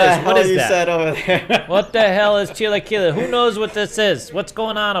don't know what the hell you that? said over there. What the hell is chilaquiles? Who knows what this is? What's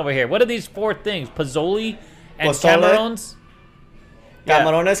going on over here? What are these four things? Pozole and camarones?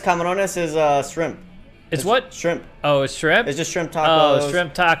 Camarones is shrimp. It's what? Shrimp. Oh, it's shrimp? It's just shrimp tacos. Oh,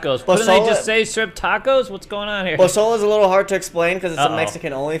 shrimp tacos. Couldn't they just say shrimp tacos? What's going on here? Pozole is a little hard to explain because it's a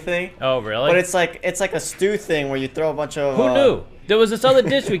Mexican-only thing. Oh, really? But it's like a stew thing where you throw a bunch of... Who knew? There was this other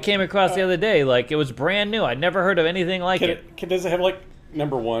dish we came across the other day. Like, it was brand new. I'd never heard of anything like it. Does it have, like,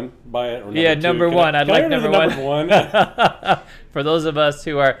 number one by it? Or number yeah, two? number one. I'd like number one. one. For those of us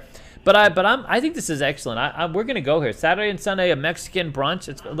who are... I think this is excellent. We're going to go here. Saturday and Sunday, a Mexican brunch.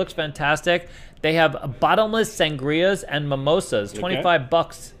 It looks fantastic. They have bottomless sangrias and mimosas,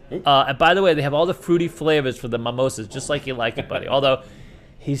 $25. And by the way, they have all the fruity flavors for the mimosas, just like you like it, buddy. Although,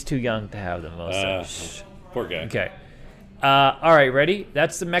 he's too young to have the mimosa. Poor guy. Okay. All right, ready?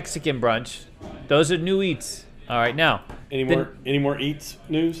 That's the Mexican brunch. Those are new eats. All right, now. Any more eats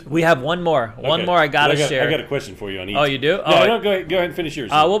news? We have one more. One more I got to share. I got a question for you on eats. Oh, you do? No, go ahead and finish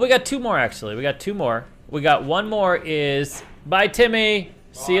yours. Well, we got two more, actually. We got two more. We got one more is, bye, Timmy.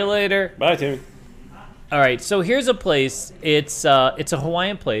 See you later. Bye, Timmy. All right, so here's a place. It's a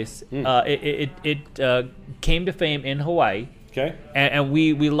Hawaiian place. It came to fame in Hawaii. Okay. And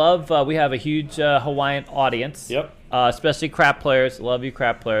we love, we have a huge Hawaiian audience. Yep. Especially crap players. Love you,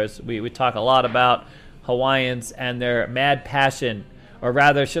 crap players. We talk a lot about Hawaiians and their mad passion, or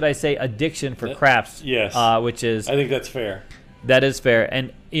rather, should I say, addiction for craps. Yes. Which is... I think that's fair. That is fair.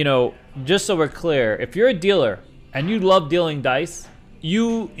 And, just so we're clear, if you're a dealer and you love dealing dice,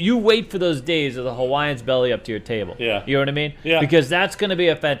 you wait for those days of the Hawaiian's belly up to your table. Yeah. You know what I mean? Yeah. Because that's going to be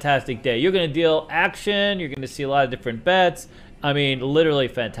a fantastic day. You're going to deal action. You're going to see a lot of different bets. I mean, literally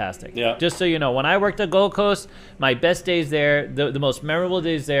fantastic. Yeah. Just so you know, when I worked at Gold Coast, my best days there, the most memorable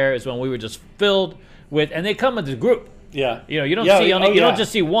days there is when we were just filled with, and they come with a group. Yeah. You don't don't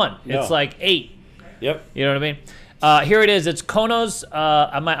just see one. No. It's like 8. Yep. You know what I mean? Here it is. It's Konos.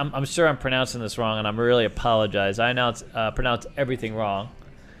 I'm sure I'm pronouncing this wrong, and I'm really apologize. I pronounce everything wrong,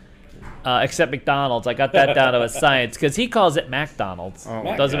 except McDonald's. I got that down to a science because he calls it McDonald's.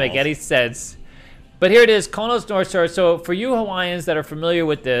 Doesn't make any sense. But here it is, Konos North Shore. So for you Hawaiians that are familiar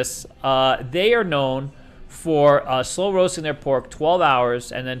with this, they are known for slow roasting their pork 12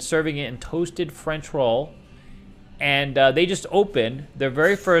 hours and then serving it in toasted French roll. And they just opened their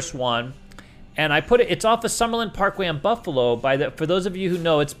very first one. And it's off of Summerlin Parkway in Buffalo. For those of you who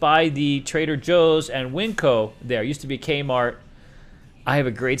know, it's by the Trader Joe's and Winco there. It used to be Kmart. I have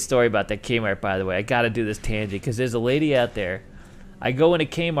a great story about that Kmart, by the way. I got to do this tangent because there's a lady out there. I go into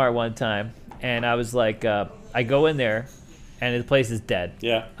Kmart one time, and I was like, I go in there, and the place is dead.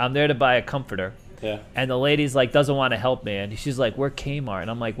 Yeah. I'm there to buy a comforter. Yeah. And the lady's like, doesn't want to help me. And she's like, we're Kmart. And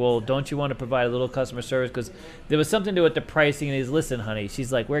I'm like, well, don't you want to provide a little customer service? Because there was something to do with the pricing. And he's, listen, honey.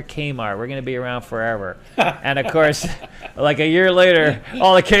 She's like, we're Kmart. We're going to be around forever. And, of course, like a year later,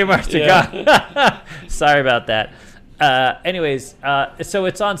 all the Kmarts are gone. Sorry about that. Anyways, so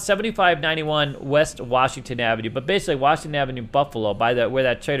it's on 7591 West Washington Avenue. But basically, Washington Avenue, Buffalo, by where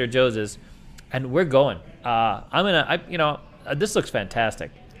that Trader Joe's is. And we're going. This looks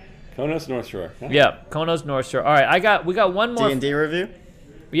fantastic. Konos North Shore. Huh? Yeah, Konos North Shore. All right, we got one more D&D review.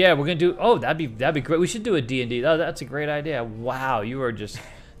 Yeah, we're gonna do. Oh, that'd be great. We should do a D&D. Oh, that's a great idea. Wow,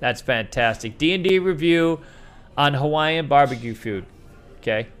 that's fantastic. D&D review on Hawaiian barbecue food.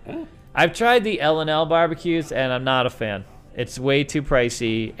 Okay, I've tried the L&L barbecues and I'm not a fan. It's way too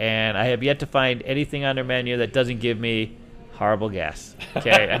pricey, and I have yet to find anything on their menu that doesn't give me horrible gas.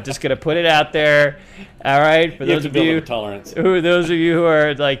 Okay, I'm just gonna put it out there. All right, for those of you who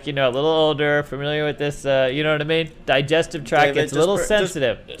are like a little older, familiar with this, you know what I mean. Digestive tract gets a little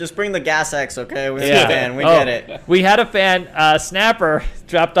sensitive. Just bring the Gas X, okay? We need a fan. We get it. We had a fan. Snapper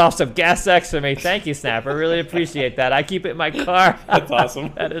dropped off some Gas X for me. Thank you, Snapper. Really appreciate that. I keep it in my car. That's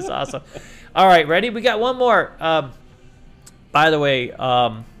awesome. That is awesome. All right, ready? We got one more. By the way,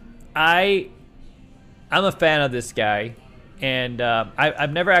 I'm a fan of this guy. And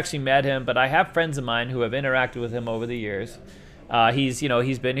I've never actually met him, but I have friends of mine who have interacted with him over the years.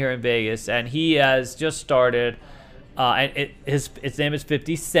 He's been here in Vegas, and he has just started. And his name is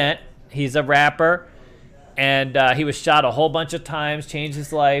 50 Cent. He's a rapper, and he was shot a whole bunch of times, changed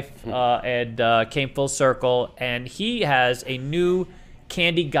his life, and came full circle. And he has a new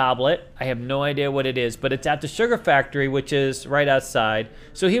candy goblet. I have no idea what it is, but it's at the Sugar Factory, which is right outside.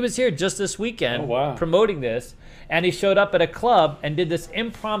 So he was here just this weekend promoting this. And he showed up at a club and did this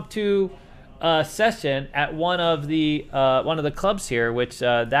impromptu session at one of the clubs here, which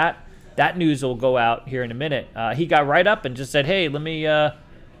that news will go out here in a minute. He got right up and just said, "Hey, let me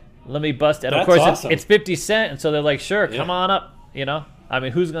bust it." And of course, awesome. It's 50 Cent, and so they're like, "Sure, come on up." I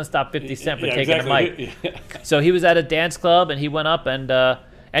mean, who's gonna stop 50 Cent for taking a mic? So he was at a dance club and he went up and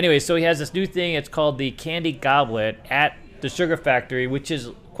anyway, so he has this new thing. It's called the Candy Goblet at the Sugar Factory, which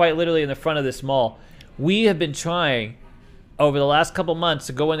is quite literally in the front of this mall. We have been trying over the last couple months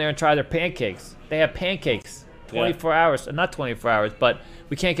to go in there and try their pancakes. They have pancakes 24 hours. Not 24 hours, but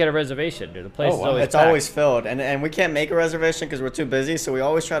we can't get a reservation, dude. The place is always packed. Always filled. And we can't make a reservation because we're too busy, so we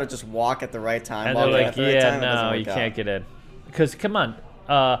always try to just walk at the right time. And they're like, no, you can't get in. Because, come on,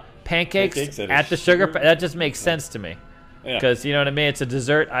 pancakes at the Sugar Factory, that just makes sense to me. Because, you know what I mean? It's a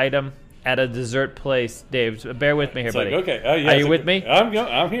dessert item at a dessert place. Dave, bear with me here, buddy. Okay. Are you with me?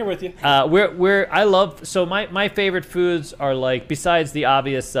 I'm here with you. My favorite foods are like, besides the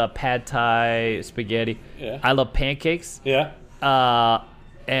obvious pad thai, spaghetti. Yeah. I love pancakes. Yeah.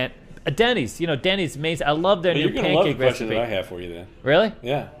 And Denny's. Denny's amazing. I love their new pancake recipe. You're gonna love the question that I have for you then. Really?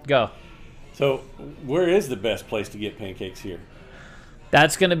 Yeah. Go. So, where is the best place to get pancakes here?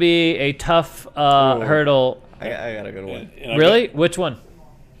 That's gonna be a tough hurdle. I got a good one. Really? Which one?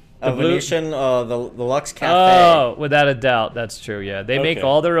 Venetian, the Lux Cafe. Oh, without a doubt, that's true. Yeah, they make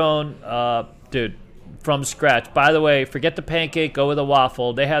all their own, dude, from scratch. By the way, forget the pancake, go with a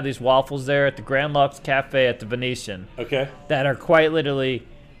waffle. They have these waffles there at the Grand Lux Cafe at the Venetian. Okay. That are quite literally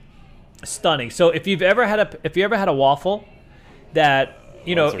stunning. So if you ever had a waffle that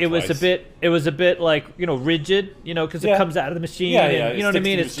it was a bit like rigid, because it comes out of the machine. And, you know what I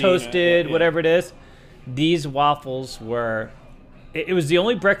mean? It's toasted, whatever it is. These waffles were. It was the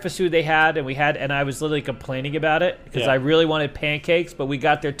only breakfast food they had, and I was literally complaining about it because I really wanted pancakes, but we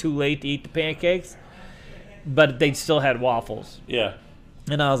got there too late to eat the pancakes. But they still had waffles. Yeah.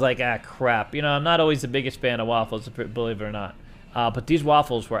 And I was like, crap. I'm not always the biggest fan of waffles, believe it or not. But these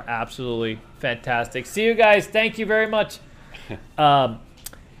waffles were absolutely fantastic. See you guys. Thank you very much. Well,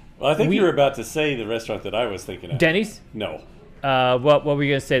 I think you were about to say the restaurant that I was thinking of. Denny's? No. What were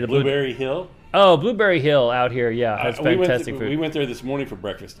you going to say? The Blueberry Hill? Oh, Blueberry Hill out here, that's fantastic food. We went there this morning for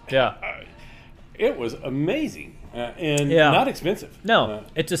breakfast. Yeah. It was amazing and not expensive. No,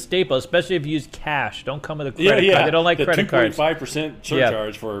 it's a staple, especially if you use cash. Don't come with a credit card. They don't like credit cards. 2.5%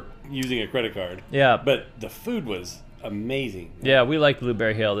 surcharge for using a credit card. Yeah. But the food was amazing. Yeah, we like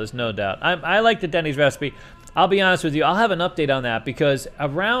Blueberry Hill. There's no doubt. I like the Denny's recipe. I'll be honest with you. I'll have an update on that because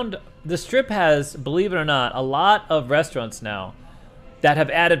around the Strip has, believe it or not, a lot of restaurants now that have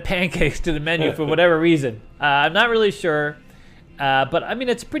added pancakes to the menu for whatever reason. I'm not really sure, but I mean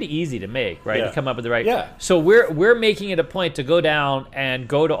it's pretty easy to make, right? To come up with the right. Yeah. So we're making it a point to go down and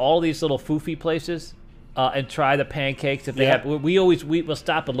go to all these little foofy places and try the pancakes if they have. We'll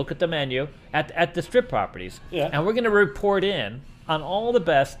stop and look at the menu at the Strip properties, and we're gonna report in on all the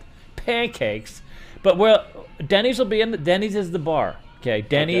best pancakes But Denny's will be in. Denny's is the bar. Okay,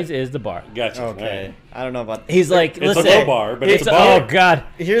 Denny's is the bar. Gotcha. Okay. Right. I don't know about that. He's like, it's listen. a low bar, but it's a bar. Oh, God.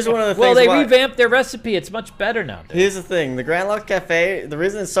 Here's one of the things. Well, they revamped their recipe. It's much better now. Dude. Here's the thing. The Grand Lux Cafe, the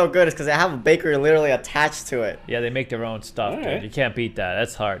reason it's so good is because they have a bakery literally attached to it. Yeah, they make their own stuff, All dude. right. You can't beat that.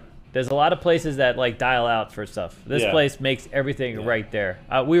 That's hard. There's a lot of places that, like, dial out for stuff. This place makes everything right there.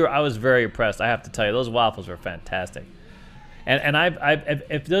 I was very impressed, I have to tell you. Those waffles were fantastic. And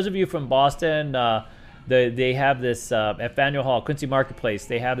if those of you from Boston... they have this at Faneuil Hall, Quincy Marketplace.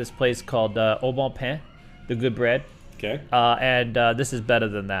 They have this place called Au Bon Pain, the good bread. Okay. And this is better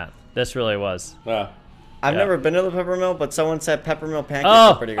than that. This really was. Wow. I've never been to the Peppermill, but someone said Peppermill pancakes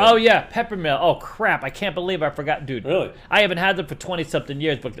are pretty good. Oh yeah, Peppermill. Oh crap! I can't believe I forgot, dude. Really? I haven't had them for 20-something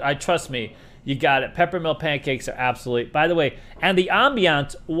years, but trust me, you got it. Peppermill pancakes are absolute. By the way, and the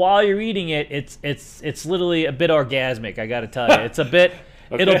ambiance while you're eating it, it's literally a bit orgasmic. I got to tell you, it's a bit.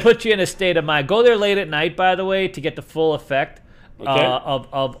 Okay. It'll put you in a state of mind. Go there late at night, by the way, to get the full effect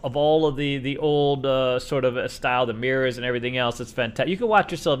of all of the old sort of style, the mirrors and everything else. It's fantastic. You can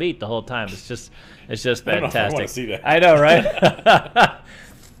watch yourself eat the whole time. It's just fantastic. I don't know if I want to see that. I know, right?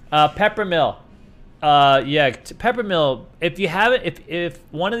 Peppermill. Peppermill. If you haven't, if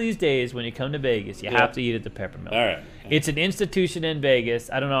one of these days when you come to Vegas, you have to eat at the Peppermill. All right. It's an institution in Vegas.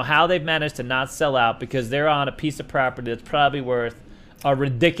 I don't know how they've managed to not sell out because they're on a piece of property that's probably worth a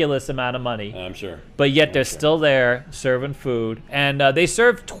ridiculous amount of money. I'm sure. But yet they're still there serving food. And they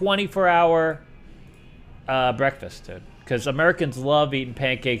serve 24-hour breakfast, dude. Because Americans love eating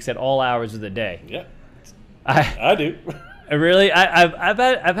pancakes at all hours of the day. Yeah. I do. Really? I've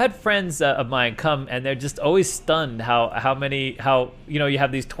had friends of mine come, and they're just always stunned how you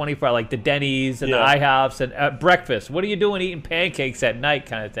have these 24, like the Denny's and the IHOPs and breakfast. What are you doing eating pancakes at night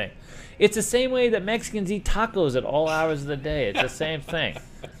kind of thing? It's the same way that Mexicans eat tacos at all hours of the day. It's the same thing.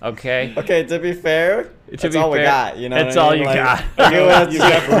 Okay? Okay, to be fair, that's all we got. You know, that's all you got. You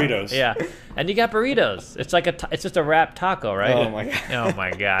got burritos. Yeah, and you got burritos. It's like it's just a wrapped taco, right? Oh my god. Oh my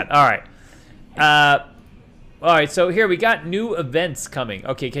god. All right. So here we got new events coming.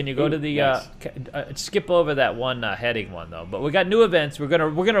 Okay, can you go to the nice. skip over that one heading one though? But we got new events. We're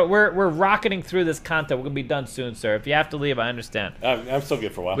rocketing through this content. We're gonna be done soon, sir. If you have to leave, I understand. I'm still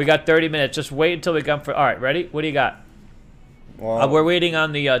good for a while. We got 30 minutes. Just wait until we come for. All right, ready? What do you got? Well, we're waiting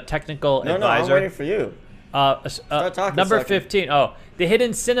on the technical advisor. No, I'm waiting for you. Start talking. Number 15. Oh, the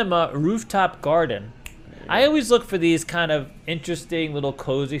Hidden Cinema Rooftop Garden. I always look for these kind of interesting little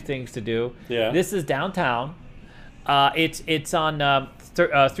cozy things to do. Yeah. This is downtown. It's on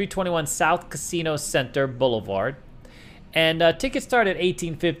 321 South Casino Center Boulevard. And tickets start at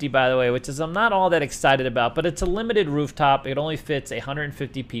 $18.50, by the way, which is I'm not all that excited about, but it's a limited rooftop. It only fits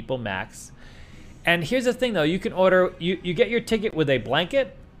 150 people max. And here's the thing, though. You can order, you get your ticket with a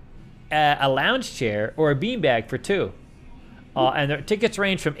blanket, a lounge chair, or a beanbag for two. And the tickets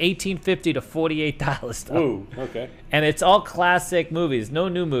range from $18.50 to $48. Ooh, okay. And it's all classic movies. No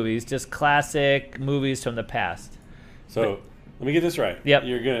new movies, just classic movies from the past. So let me get this right. Yep.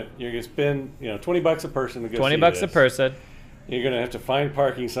 You're gonna spend $20 a person to go see $20 this. a person. You're gonna have to find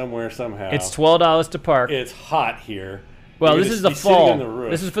parking somewhere somehow. It's $12 to park. It's hot here. Well, You're this is gonna the be sitting fall. on the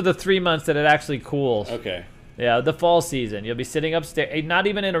roof. This is for the 3 months that it actually cools. Okay. Yeah, the fall season. You'll be sitting upstairs, not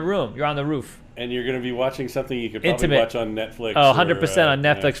even in a room. You're on the roof. And you're going to be watching something you could probably Intimate. watch on Netflix. Oh, 100% on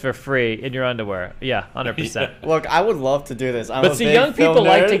Netflix for free in your underwear. Yeah, 100%. Look, I would love to do this. But see, young people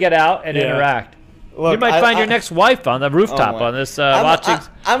like to get out and interact. Look, you might find your next wife on the rooftop on this watching.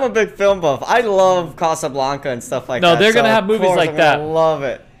 I'm a big film buff. I love Casablanca and stuff like that. No, they're going to have movies like that. I love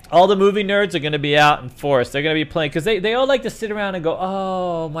it. All the movie nerds are going to be out in force. They're going to be playing because they all like to sit around and go,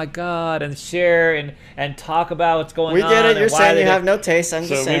 oh my god, and share and talk about what's going on. We get it. You're saying you have no taste. I'm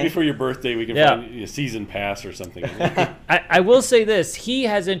just saying. So maybe for your birthday we can find a season pass or something. I will say this: he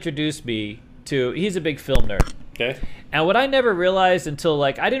has introduced me to. He's a big film nerd. Okay. And what I never realized until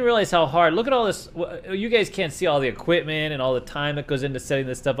I didn't realize how hard. Look at all this. You guys can't see all the equipment and all the time that goes into setting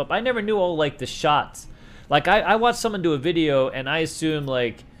this stuff up. I never knew all the shots. I watched someone do a video and I assume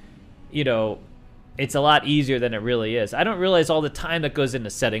it's a lot easier than it really is. I don't realize all the time that goes into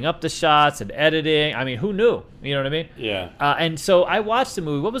setting up the shots and editing. I mean, who knew? You know what I mean? Yeah. And so I watched the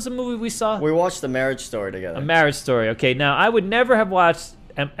movie. What was the movie we saw? We watched The Marriage Story together. A Marriage Story. Okay, now I would never have watched.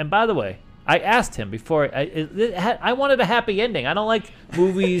 And by the way, I asked him before. I wanted a happy ending. I don't like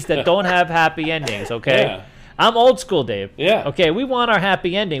movies that don't have happy endings. Okay. Yeah. I'm old school, Dave. Yeah. Okay, we want our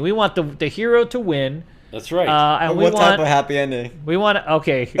happy ending. We want the hero to win. That's right. And what type of happy ending? We want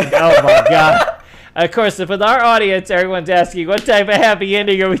okay. Oh my god. Of course, with our audience, everyone's asking, what type of happy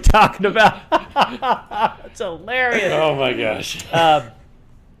ending are we talking about? It's hilarious. Oh my gosh.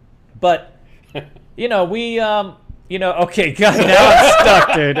 But Okay, God, now I'm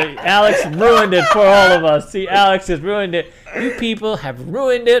stuck, dude. Alex ruined it for all of us. See, Alex has ruined it. You people have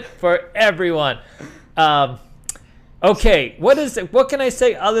ruined it for everyone. Okay, what can I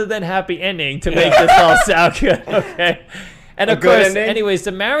say other than happy ending to make this all sound good? Okay. And of course, anyways,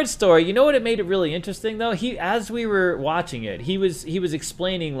 the Marriage Story, you know what it made it really interesting though? As we were watching it, he was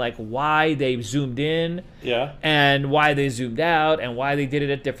explaining like why they zoomed in, and why they zoomed out, and why they did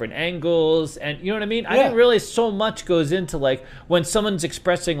it at different angles, and you know what I mean? I didn't realize so much goes into like when someone's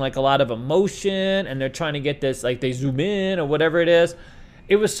expressing like a lot of emotion and they're trying to get this, like they zoom in or whatever it is.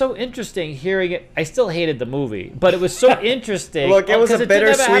 It was so interesting hearing it. I still hated the movie, but it was so interesting. Look, it was a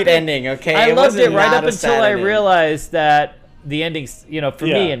bittersweet ending, okay? I loved it right up until I realized that the endings, for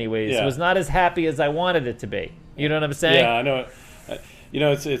me anyways, was not as happy as I wanted it to be. You know what I'm saying? Yeah, I know.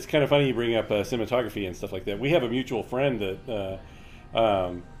 It's kind of funny you bring up cinematography and stuff like that. We have a mutual friend that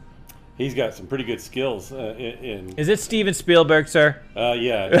he's got some pretty good skills in. Is it Steven Spielberg, sir?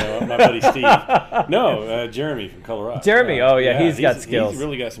 Yeah, my buddy Steve. No, Jeremy from Colorado. Jeremy, he's got skills. He's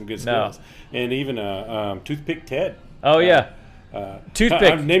really got some good skills. And even Toothpick Ted. Oh, yeah.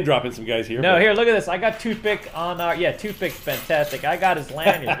 Toothpick. I'm name dropping some guys here. No, here, look at this. I got Toothpick on our. Yeah, Toothpick's fantastic. I got his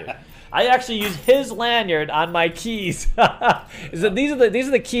lanyard, dude. I actually use his lanyard on my keys. These are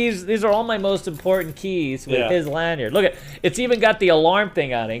the keys. These are all my most important keys with his lanyard. Look it's even got the alarm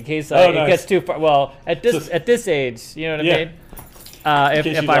thing on it in case it gets too far. Well, at this age, you know what I mean. If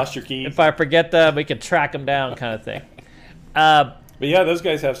you lost your keys. If I forget them, we can track them down, kind of thing. But yeah, those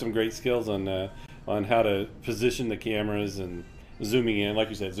guys have some great skills on how to position the cameras and zooming in, like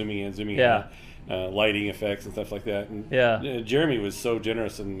you said, zooming in, lighting effects and stuff like that. And Jeremy was so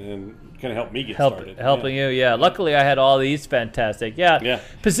generous and kind of helped me get started. Helping you, Luckily, I had all these fantastic.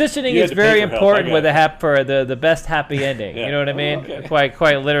 Positioning is very important with for the best happy ending. You know what I mean? Okay.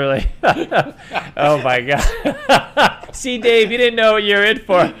 Quite literally. Oh my God. See, Dave, you didn't know what you're in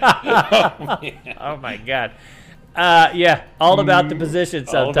for. Oh my God. All about the position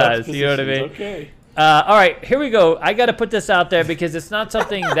sometimes. You know what I mean? Okay. All right, here we go. I got to put this out there because it's not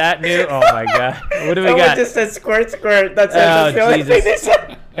something that new. Oh my God, what do we got? Just said squirt. That's it. Oh Jesus!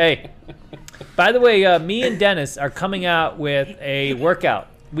 Hey, by the way, me and Dennis are coming out with a workout.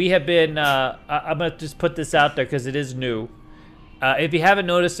 We have been. I'm gonna just put this out there because it is new. If you haven't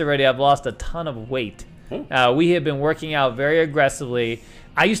noticed already, I've lost a ton of weight. We have been working out very aggressively.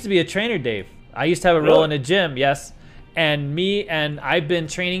 I used to be a trainer, Dave. I used to have a role in a gym. Yes. And I've been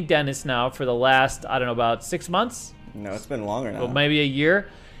training Dennis now for the last, I don't know, about 6 months. No, it's been longer now. Well, maybe a year.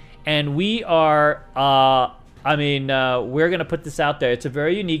 And we are, we're going to put this out there. It's a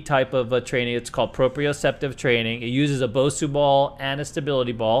very unique type of training. It's called proprioceptive training. It uses a Bosu ball and a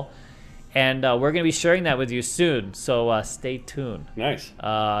stability ball. And we're going to be sharing that with you soon. So stay tuned. Nice.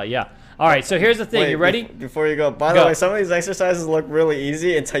 All right, so here's the thing. You ready? Before you go, by the way, some of these exercises look really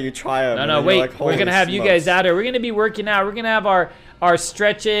easy until you try them. No, wait. Like, we're going to have you guys out here. We're going to be working out. We're going to have our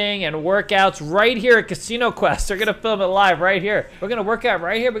stretching and workouts right here at Casino Quest. They're going to film it live right here. We're going to work out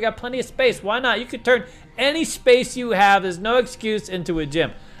right here. We got plenty of space. Why not? You could turn any space you have. There's no excuse into a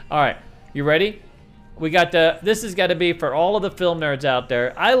gym. All right, you ready? This has got to be for all of the film nerds out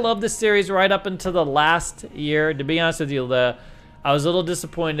there. I love this series right up until the last year. To be honest with you, I was a little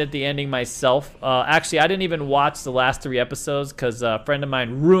disappointed at the ending myself. Actually, I didn't even watch the last 3 episodes because a friend of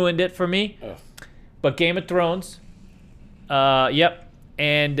mine ruined it for me. But Game of Thrones,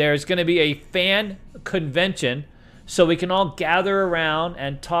 and there's going to be a fan convention so we can all gather around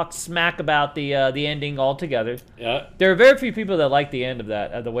and talk smack about the ending all together. Yeah. There are very few people that like the end of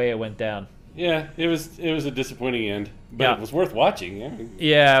that, the way it went down. Yeah, it was a disappointing end, but it was worth watching.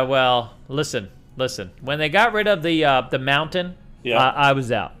 Yeah, well, listen. When they got rid of the mountain, I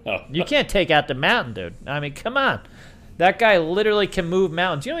was out. You can't take out the mountain, dude. I mean, come on. That guy literally can move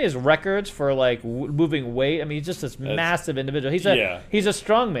mountains. You know he has records for like moving weight. I mean, he's just this massive individual. He's a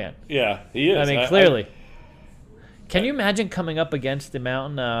strong man. Yeah, he is. I mean, clearly. Can you imagine coming up against the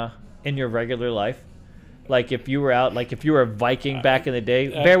mountain in your regular life? Like if you were out, like if you were a Viking back in the day.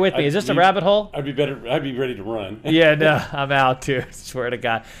 Bear with me. Is this a rabbit hole? I'd be ready to run. Yeah, no, I'm out too. Swear to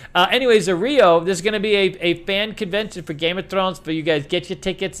God. Anyways, Rio, there's going to be a fan convention for Game of Thrones for you guys. Get your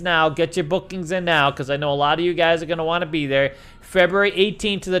tickets now. Get your bookings in now because I know a lot of you guys are going to want to be there. February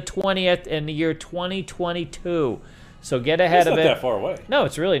 18th to the 20th in the year 2022. So get ahead of it. It's not that far away. No,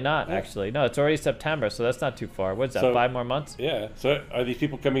 it's really not, actually. No, it's already September, so that's not too far. What's that, 5 more months? Yeah. So are these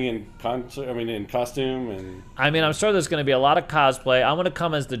people coming in costume? And I'm sure there's going to be a lot of cosplay. I'm going to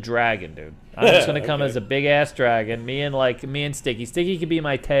come as the dragon, dude. I'm just going to come as a big-ass dragon. Me and Sticky. Sticky could be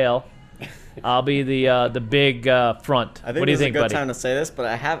my tail. I'll be the big front. I think what do you think, this is a good buddy? time to say this, but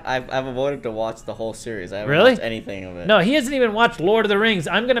I've avoided to watch the whole series. I haven't Really? watched anything of it. No, he hasn't even watched Lord of the Rings.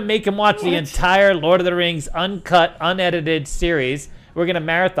 I'm gonna make him watch the entire Lord of the Rings uncut, unedited series. We're gonna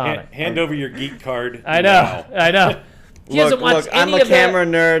marathon it. Hand over your geek card. I know. I know. He hasn't watched I'm any a of the- camera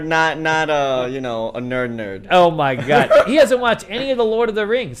nerd, not a a nerd. Oh my God, he hasn't watched any of the Lord of the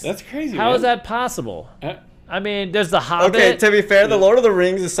Rings. That's crazy. How man. is that possible? I mean, there's the Hobbit. Okay, to be fair, the Lord of the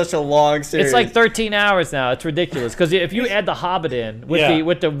Rings is such a long series. It's like 13 hours now. It's ridiculous because if you add the Hobbit in with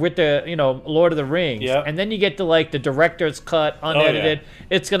the Lord of the Rings, and then you get to like the director's cut unedited,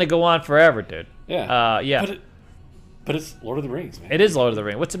 it's gonna go on forever, dude. Yeah. But it's Lord of the Rings, man. It is Lord of the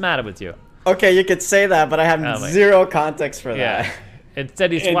Rings. What's the matter with you? Okay, you could say that, but I have zero context for that. Yeah.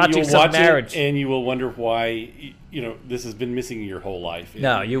 Instead, he's watching some marriage. And you will wonder why, this has been missing your whole life.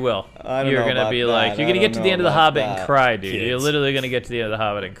 No, you will. I don't You're know going to about be that. like, you're going to get to the end of The Hobbit and cry, dude. Kids. You're literally going to get to the end of The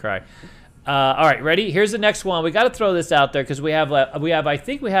Hobbit and cry. All right, ready? Here's the next one. We got to throw this out there because we have I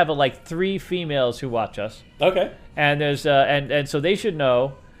think we have like 3 females who watch us. Okay. And there's and so they should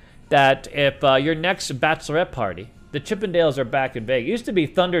know that if your next bachelorette party, the Chippendales are back in Vegas. It used to be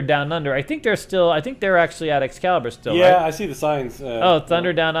Thunder Down Under. I think they're actually at Excalibur still, Yeah, right? I see the signs.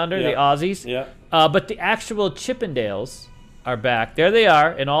 Thunder Down Under, the Aussies. Yeah. But the actual Chippendales are back. There they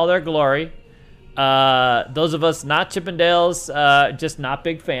are in all their glory. Those of us not Chippendales, just not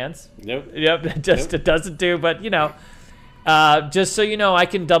big fans. Nope. Yep, it doesn't do, but just so you know, I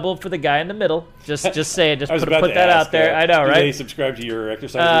can double for the guy in the middle. Just say it. Just put that out there. I know, do right? they subscribe to your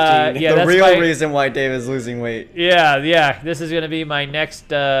exercise routine? Yeah, the that's real reason why Dave is losing weight. Yeah. This is gonna be my next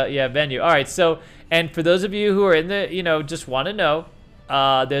venue. All right. So, and for those of you who are in the, just want to know,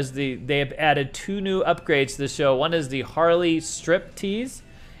 they have added 2 new upgrades to the show. One is the Harley strip tease,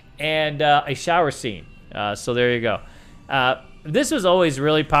 and a shower scene. So there you go. This was always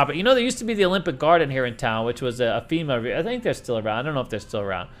really popular. There used to be the Olympic Garden here in town, which was a female. I think they're still around. I don't know if they're still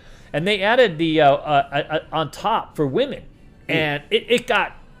around. And they added the on top for women, and it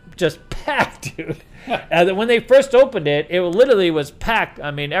got just packed, dude. And when they first opened it, it literally was packed.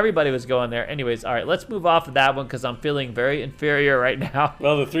 I mean, everybody was going there. Anyways, all right, let's move off of that one because I'm feeling very inferior right now.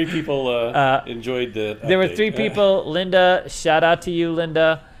 Well, the 3 people enjoyed the update. There were 3 people. Linda, shout out to you,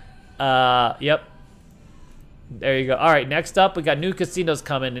 Linda. Yep. There you go. All right, next up, we got new casinos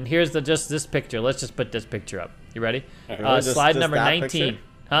coming, and here's just this picture. Let's just put this picture up. You ready? Slide number 19. Picture?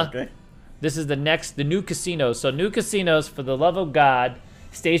 Huh? Okay. This is the new casinos. So new casinos, for the love of God,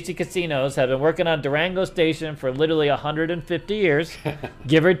 Stacey Casinos have been working on Durango Station for literally 150 years,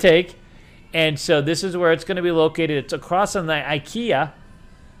 give or take. And so this is where it's going to be located. It's across from the IKEA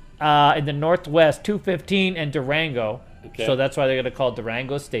in the northwest, 215 and Durango. Okay. So that's why they're going to call it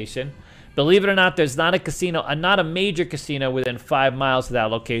Durango Station. Believe it or not, there's not a casino, not a major casino within 5 miles of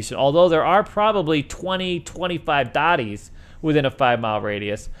that location, although there are probably 20, 25 Dotties within a 5-mile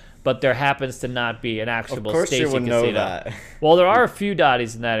radius, but there happens to not be an actual Stacey casino. Know that. Well, there are a few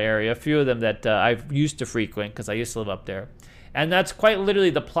Dotties in that area, a few of them that I've used to frequent because I used to live up there. And that's quite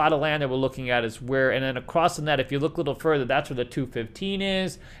literally the plot of land that we're looking at is where, and then across from that, if you look a little further, that's where the 215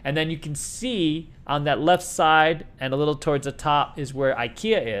 is. And then you can see on that left side and a little towards the top is where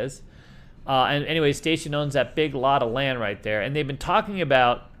IKEA is. And anyway, Station owns that big lot of land right there. And they've been talking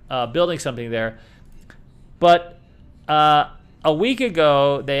about building something there. But a week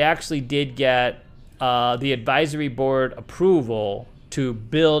ago, they actually did get the advisory board approval to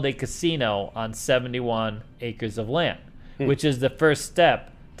build a casino on 71 acres of land, which is the first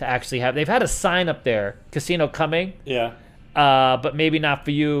step to actually have. They've had a sign up there, casino coming. Yeah. But maybe not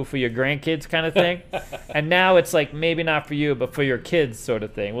for you, for your grandkids kind of thing. And now it's like maybe not for you, but for your kids sort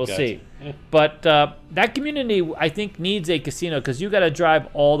of thing. We'll see. But that community, I think, needs a casino because you got to drive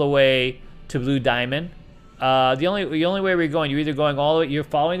all the way to Blue Diamond. The only way we're going, you're either going all the way, you're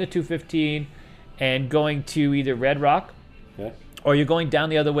following the 215 and going to either Red Rock, or you're going down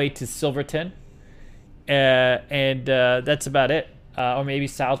the other way to Silverton. And that's about it. Or maybe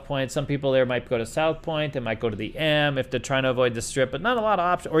South Point. Some people there might go to South Point. They might go to the M if they're trying to avoid the Strip, but not a lot of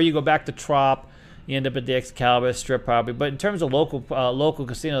options. Or you go back to Trop. You end up at the Excalibur Strip probably. But in terms of local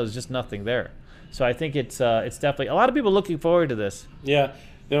casinos, there's just nothing there. So I think it's definitely a lot of people looking forward to this. Yeah,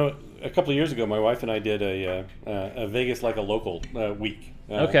 a couple of years ago, my wife and I did a Vegas like a local week.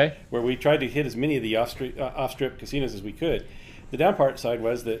 Okay. Where we tried to hit as many of the off-strip casinos as we could. The down part side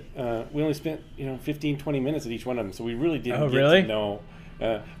was that we only spent 15, 20 minutes at each one of them, so we really didn't get to know.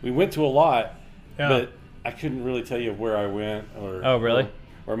 We went to a lot, but I couldn't really tell you where I went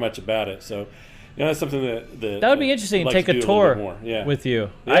or much about it. So that's something that would be interesting to take a tour with you.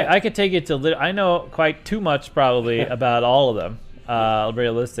 Yeah. I could take it to. I know quite too much probably about all of them.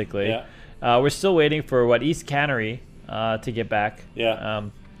 realistically. Yeah. We're still waiting for East Cannery to get back. Yeah.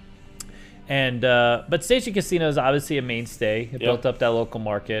 But Station Casino is obviously a mainstay. It built up that local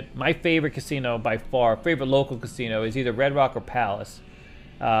market. My favorite casino by far, favorite local casino, is either Red Rock or Palace.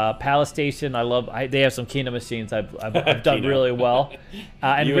 Palace Station, they have some Keno machines. I've done really well.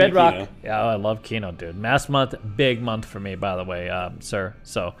 And Red Rock, yeah, I love Keno, dude. Mass month, big month for me, by the way, sir.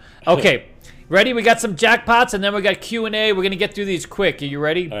 So, okay, ready? We got some jackpots, and then we got Q&A. We're gonna get through these quick. Are you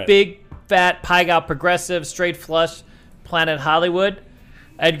ready? Right. Big, fat, Pie Gout Progressive, straight flush, Planet Hollywood.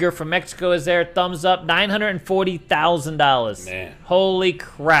 Edgar from Mexico is there. Thumbs up. $940,000. Man. Holy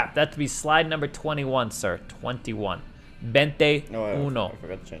crap. That's to be slide number 21, sir. 21. 21. I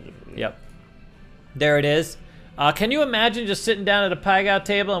forgot to change it. Yep. There it is. Can you imagine just sitting down at a Pie Gout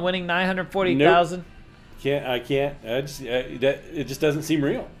table and winning $940,000? Nope. I can't. It just doesn't seem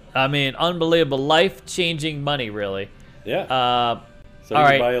real. I mean, unbelievable. Life-changing money, really. Yeah. So all you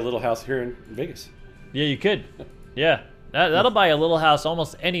right. can buy a little house here in Vegas. Yeah, you could. Yeah. That'll buy a little house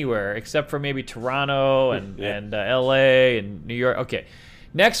almost anywhere except for maybe Toronto and LA and New York. Okay.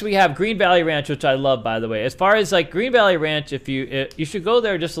 Next we have Green Valley Ranch, which I love, by the way. As far as like Green Valley Ranch, you should go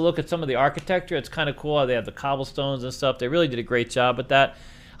there just to look at some of the architecture. It's kind of cool. They have the cobblestones and stuff. They really did a great job with that.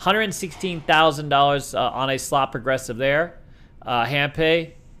 $116,000 on a slot progressive there. Hand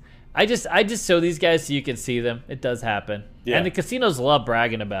pay. I just show these guys so you can see them. It does happen. Yeah. And the casinos love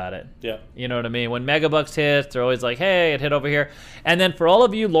bragging about it. Yeah. You know what I mean? When Megabucks hits, they're always like, hey, it hit over here. And then for all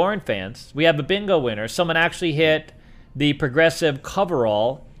of you Lauren fans, we have a bingo winner. Someone actually hit the progressive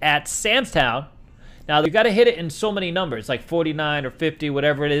coverall at Sam's Town. Now, you got to hit it in so many numbers, like 49 or 50,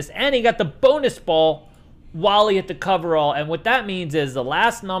 whatever it is. And he got the bonus ball while he hit the coverall. And what that means is the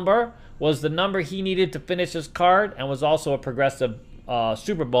last number was the number he needed to finish his card and was also a progressive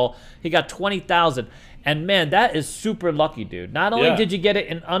Super Bowl. He got 20,000. And man, that is super lucky, dude. Not only did you get it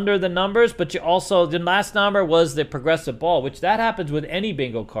in under the numbers, but you also, the last number was the progressive ball, which that happens with any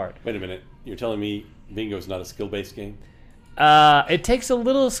bingo card. Wait a minute. You're telling me bingo is not a skill-based game? It takes a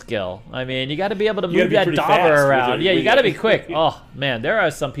little skill. I mean, you got to be able to move that dauber around. Yeah, you got to be quick. Oh, man, there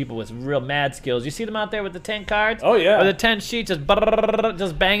are some people with real mad skills. You see them out there with the 10 cards? Oh, yeah. Or the 10 sheets, just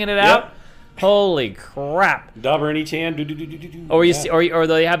banging it out? Holy crap! Dauber in each hand. Or you see, or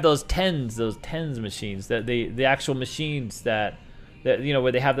they have those tens machines, that the actual machines that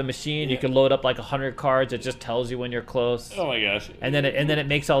where they have the machine, you can load up like 100 cards. It just tells you when you're close. Oh my gosh! And then it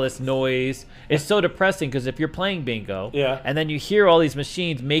makes all this noise. It's so depressing because if you're playing bingo, and then you hear all these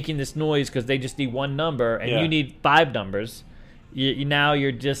machines making this noise because they just need one number and you need 5 numbers, now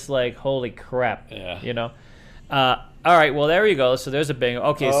you're just like, holy crap! Yeah. All right, well, there you go. So there's a bingo.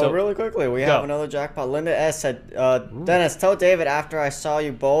 Okay, so really quickly, we have another jackpot. Linda S said, Dennis, tell David after I saw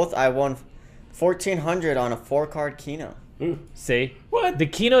you both, I won $1,400 on a 4-card Keno. Ooh. See? What? The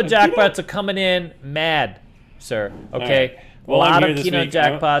Keno jackpots are coming in mad, sir. Okay? Right. Well, a lot I'm of here Keno this week.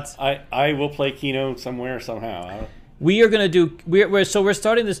 jackpots. I will play Keno somewhere, somehow. We are going to do, we're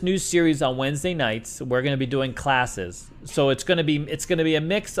starting this new series on Wednesday nights. We're going to be doing classes. So it's going to be a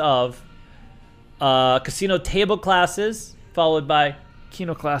mix of casino table classes followed by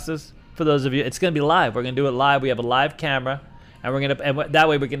Keno classes. For those of you, it's going to be live. We're going to do it live. We have a live camera, and that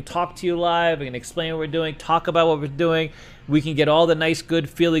way we can talk to you live. We can explain what we're doing, talk about what we're doing. We can get all the nice, good,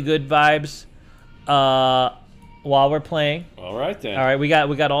 feely good vibes while we're playing. All right then. All right, we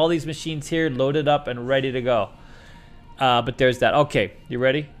got all these machines here loaded up and ready to go. But there's that. Okay, you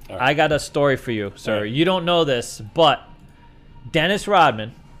ready? Right. I got a story for you, sir. Right. You don't know this, but Dennis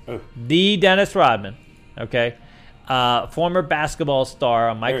Rodman. The Dennis Rodman, okay, former basketball star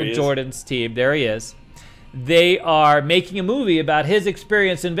on Michael Jordan's team. There he is. They are making a movie about his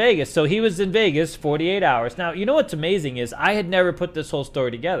experience in Vegas. So he was in Vegas 48 hours. Now, you know what's amazing is I had never put this whole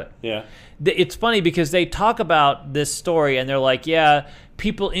story together. Yeah. It's funny because they talk about this story and they're like, yeah,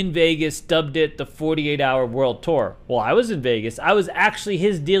 people in Vegas dubbed it the 48-hour world tour. Well, I was in Vegas. I was actually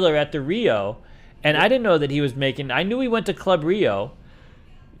his dealer at the Rio, and I didn't know that he was making – I knew he went to Club Rio.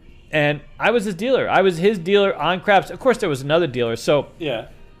 And I was his dealer. I was his dealer on craps. Of course, there was another dealer. So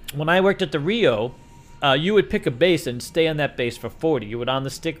when I worked at the Rio, you would pick a base and stay on that base for 40. You would on the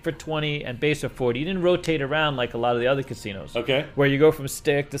stick for 20 and base for 40. You didn't rotate around like a lot of the other casinos. Okay. Where you go from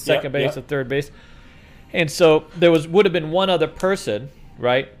stick to second base to third base. And so there would have been one other person,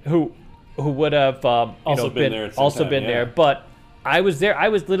 right, who would have also been there. But I was there. I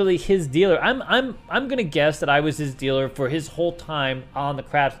was literally his dealer. I'm gonna guess that I was his dealer for his whole time on the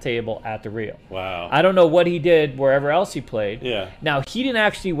craps table at the Rio. Wow. I don't know what he did wherever else he played. Yeah. Now he didn't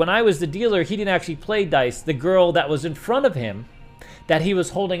actually. When I was the dealer, he didn't actually play dice. The girl that was in front of him, that he was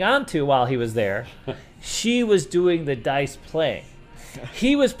holding on to while he was there, she was doing the dice playing.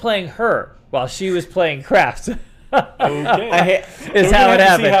 He was playing her while she was playing craps. Okay. Is how it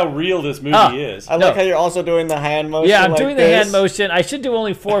happened. See how real this movie is. I like how you're also doing the hand motion. Yeah, I'm like doing the hand motion. I should do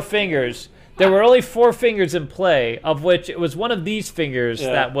only 4 fingers. There were only 4 fingers in play, of which it was one of these fingers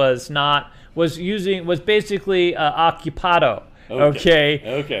that was basically occupado.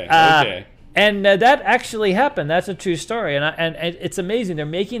 Okay. And that actually happened. That's a true story, and it's amazing. They're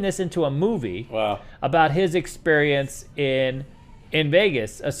making this into a movie about his experience in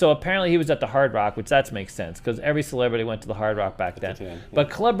Vegas. So apparently he was at the Hard Rock, which that makes sense because every celebrity went to the Hard Rock back then. But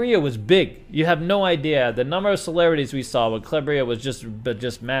Club Rio was big. You have no idea the number of celebrities we saw when Club Rio was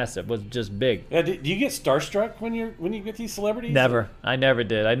just massive, was just big. Yeah, do you get starstruck when you get these celebrities? Never. I never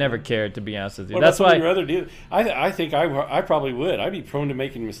did. I never cared, to be honest with you. That's why your other deal. I think I probably would. I'd be prone to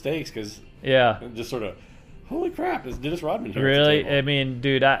making mistakes because just sort of. Holy crap! Is Dennis Rodman here? Really? I mean,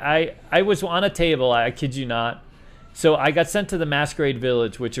 dude, I was on a table. I kid you not. So I got sent to the Masquerade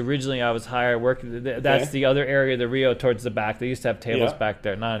Village, which originally I was hired. That's the other area of the Rio towards the back. They used to have tables back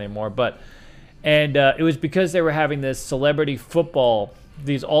there, not anymore. And it was because they were having this celebrity football,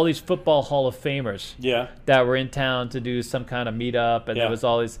 all these football Hall of Famers that were in town to do some kind of meetup, and there was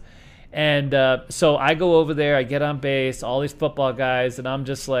all these. And so I go over there, I get on base, all these football guys, and I'm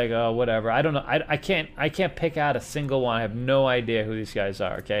just like, oh, whatever. I don't know. I can't pick out a single one. I have no idea who these guys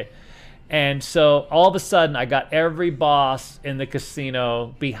are. Okay. And so all of a sudden, I got every boss in the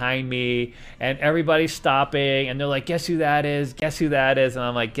casino behind me, and everybody's stopping, and they're like, guess who that is? Guess who that is? And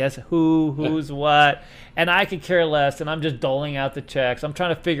I'm like, guess who? Who's what? And I could care less, and I'm just doling out the checks. I'm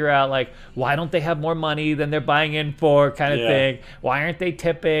trying to figure out, like, why don't they have more money than they're buying in for kind of thing? Why aren't they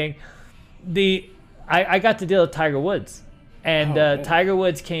tipping? I got to deal with Tiger Woods. And Tiger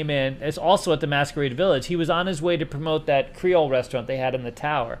Woods came in. It's also at the Masquerade Village. He was on his way to promote that Creole restaurant they had in the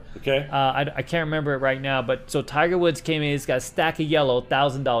tower. Okay. I can't remember it right now, but so Tiger Woods came in. He's got a stack of yellow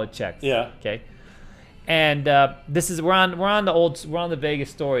 $1,000 checks. Yeah. Okay. And we're on the Vegas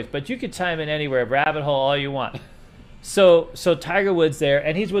stories, but you could chime in anywhere, rabbit hole, all you want. So Tiger Woods there,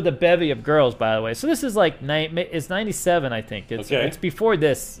 and he's with a bevy of girls, by the way. So this is like it's 97, I think. It's before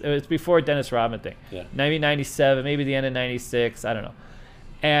this. It's before Dennis Rodman thing. Yeah. Maybe 97, maybe the end of 96. I don't know.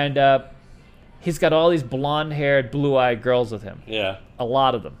 And he's got all these blonde-haired, blue-eyed girls with him. Yeah. A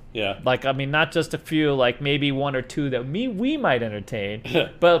lot of them. Yeah. Like, I mean, not just a few, like maybe 1 or 2 that we might entertain,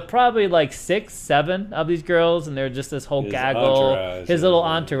 but probably like 6, 7 of these girls, and they're just this whole gaggle. His little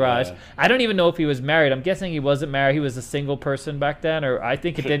entourage. Yeah. I don't even know if he was married. I'm guessing he wasn't married. He was a single person back then, or I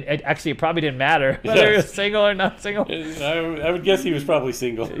think it probably didn't matter whether he was single or not single. I would guess he was probably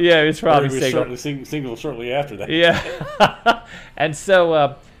single. Yeah, he was probably single. Single shortly after that. Yeah. And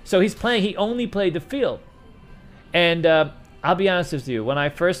so he's playing. He only played the field, and I'll be honest with you. When I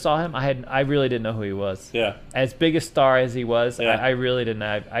first saw him, I really didn't know who he was. Yeah. As big a star as he was, I really didn't.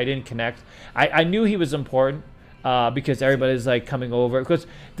 I didn't connect. I knew he was important because everybody's like coming over. Because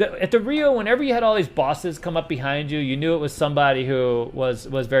at the Rio, whenever you had all these bosses come up behind you, you knew it was somebody who was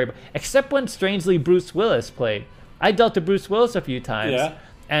very. Except when strangely Bruce Willis played. I dealt to Bruce Willis a few times,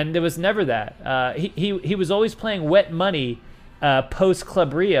 and there was never that. He was always playing wet money post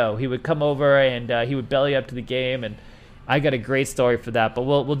Club Rio. He would come over and he would belly up to the game and. I got a great story for that, but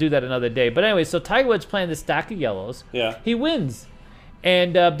we'll do that another day. But anyway, so Tiger Woods playing this stack of yellows. Yeah. He wins.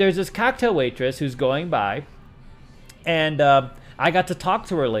 And there's this cocktail waitress who's going by. And I got to talk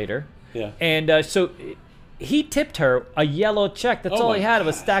to her later. Yeah. And so he tipped her a yellow check. That's all he had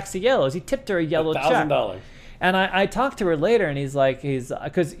was stacks of yellows. He tipped her a yellow check. $1,000. And I talked to her later, and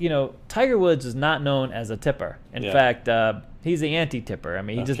because, Tiger Woods is not known as a tipper. In fact, he's the anti-tipper. I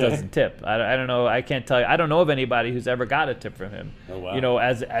mean, he just doesn't tip. I don't know. I can't tell you. I don't know of anybody who's ever got a tip from him. Oh, wow.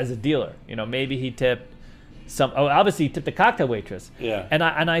 As a dealer. Maybe he tipped obviously he tipped the cocktail waitress. Yeah. And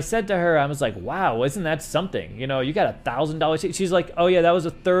I said to her, I was like, wow, isn't that something? You got $1,000. She's like, oh yeah, that was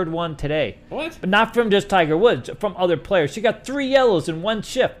the 3rd one today. What? But not from just Tiger Woods, from other players. She got 3 yellows in one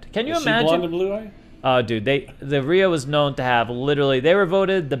shift. Can you imagine? She blonde and blue eye? Oh, dude, the Rio was known to have they were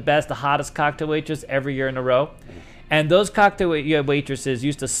voted the hottest cocktail waitress every year in a row. And those cocktail waitresses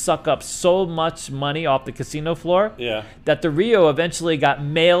used to suck up so much money off the casino floor that the Rio eventually got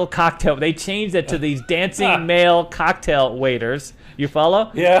male cocktail. They changed it to these dancing male cocktail waiters. You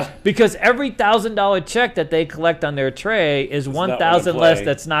follow? Yeah. Because every $1,000 check that they collect on their tray is 1,000 less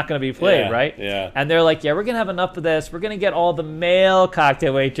that's not going to be played, right? Yeah. And they're like, yeah, we're going to have enough of this. We're going to get all the male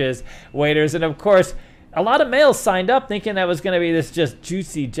cocktail waiters. And of course, a lot of males signed up thinking that was going to be this just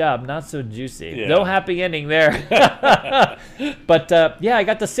juicy job. Not so juicy. Yeah. No happy ending there. But yeah, I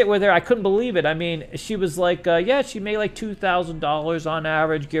got to sit with her. I couldn't believe it. I mean, she was like, yeah, she made like $2,000 on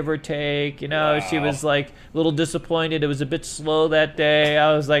average, give or take. You know, wow. She was like a little disappointed. It was a bit slow that day.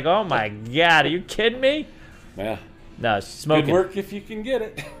 I was like, oh my God, are you kidding me? Yeah. No, she's smoking. Good work if you can get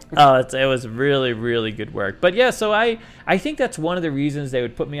it. Oh, it was really, really good work. But yeah, so I think that's one of the reasons they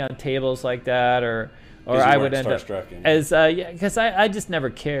would put me on tables like that, or I would end up as yeah, because I just never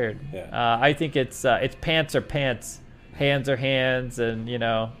cared. Yeah. I think it's pants are pants, hands are hands, and you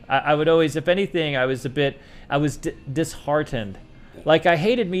know I would always, if anything, I was disheartened. Yeah. Like I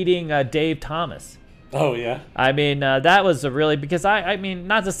hated meeting Dave Thomas. Oh yeah. I mean that was because I mean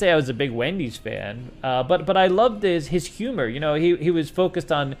not to say I was a big Wendy's fan, but I loved his humor. You know, he was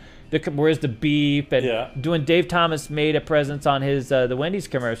focused on where's the beef, and when Dave Thomas made a presence on his the Wendy's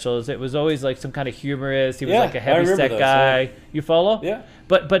commercials, it was always like some kind of humorous. He was like a heavy set guy. Yeah. You follow? Yeah.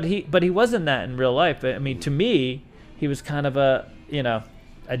 But he wasn't that in real life. I mean, to me, he was kind of a deep.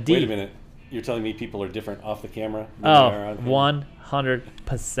 Wait a minute. You're telling me people are different off the camera? Oh,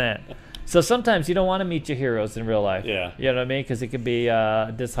 100%. So sometimes you don't want to meet your heroes in real life. Yeah. You know what I mean? Because it could be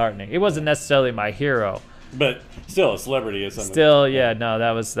disheartening. It wasn't necessarily my hero. But still, a celebrity is something. Still, yeah, no,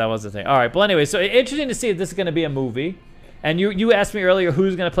 that was the thing. All right, well, anyway, so interesting to see if this is going to be a movie. And you asked me earlier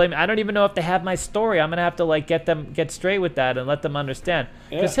who's going to play me. I don't even know if they have my story. I'm going to have to like get straight with that and let them understand.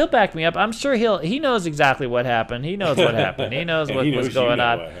 Because he'll back me up. I'm sure he knows exactly what happened. He knows what happened. He knows what was going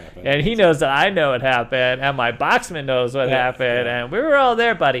on. And he knows that I know what happened. And my boxman knows what happened. Yeah. And we were all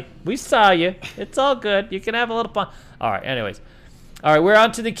there, buddy. We saw you. It's all good. You can have a little fun. All right, anyways. All right, we're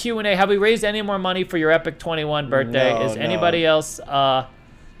on to the Q&A. Have we raised any more money for your Epic 21 birthday? No, Is anybody else...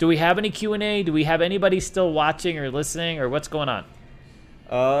 do we have any Q&A? Do we have anybody still watching or listening, or what's going on?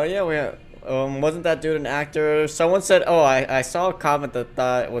 Yeah, we have, wasn't that dude an actor? Someone said, I saw a comment that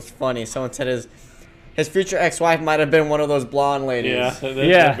thought it was funny. Someone said his future ex-wife might have been one of those blonde ladies. Yeah,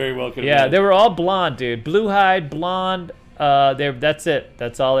 that very well could have been. They were all blonde, dude. Blue-eyed, blonde. That's it.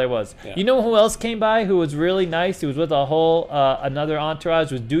 That's all there was. Yeah. You know who else came by who was really nice? Who was with a whole another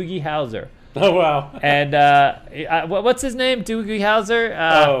entourage? Was Doogie Howser. Oh, wow. And what's his name? Doogie Howser?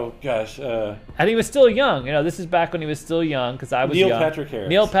 Oh, gosh. And he was still young. You know, this is back when he was still young because I was young.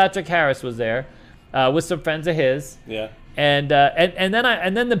 Neil Patrick Harris was there with some friends of his. Yeah. And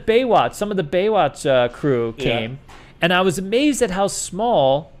then the Baywatch, some of the Baywatch crew came. Yeah. And I was amazed at how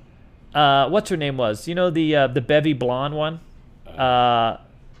small, what's her name was? You know, the bevy blonde one? Pamela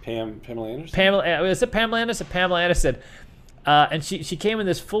Anderson? Was it Pamela Anderson? Pamela Anderson. And she came in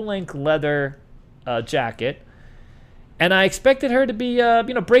this full-length leather jacket, and I expected her to be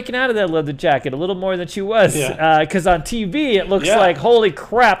breaking out of that leather jacket a little more than she was, because on TV it looks like holy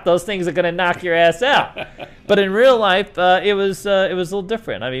crap, those things are gonna knock your ass out. But in real life, it was a little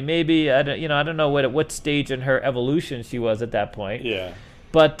different. I mean, maybe I don't know what stage in her evolution she was at that point. Yeah.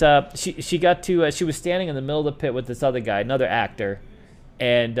 But she got to she was standing in the middle of the pit with this other guy, another actor,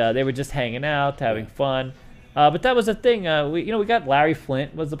 and they were just hanging out, having fun. But that was the thing. We got Larry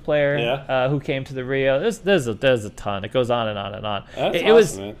Flint was the player who came to the Rio. There's a ton. It goes on and on and on.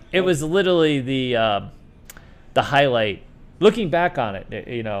 It was literally the highlight. Looking back on it,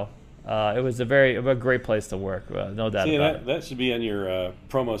 it was a great place to work. No doubt about it. That should be on your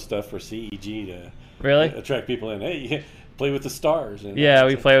promo stuff for CEG to really attract people in. Hey, play with the stars. And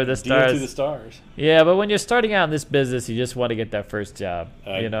we play with the stars. To the stars. Yeah, but when you're starting out in this business, you just want to get that first job,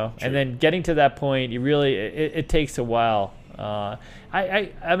 True. And then getting to that point, you really it takes a while.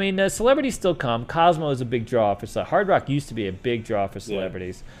 I mean, celebrities still come. Cosmo is a big draw for Hard Rock used to be a big draw for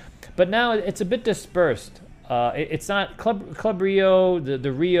celebrities, but now it's a bit dispersed. It's not Club Rio.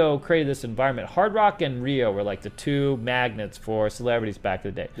 The Rio created this environment. Hard Rock and Rio were like the two magnets for celebrities back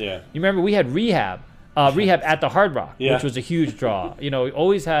in the day. Yeah, you remember we had Rehab. Rehab at the Hard Rock, which was a huge draw. We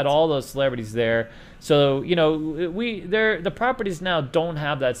always had all those celebrities there. So, the properties now don't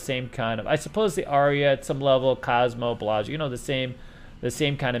have that same kind of. I suppose the Aria at some level, Cosmo, Bellagio, the same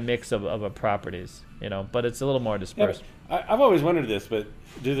kind of mix of properties. But it's a little more dispersed. Yeah, I've always wondered this, but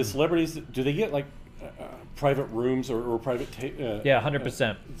do the celebrities get like private rooms or private?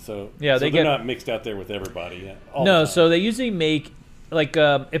 100%. They're not mixed out there with everybody. No, so they usually make like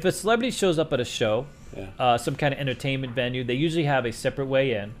if a celebrity shows up at a show. Some kind of entertainment venue, they usually have a separate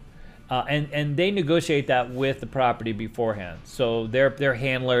way in, and they negotiate that with the property beforehand. So their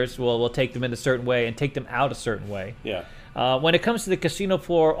handlers will take them in a certain way and take them out a certain way. Yeah. When it comes to the casino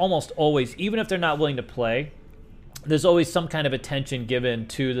floor, almost always, even if they're not willing to play, there's always some kind of attention given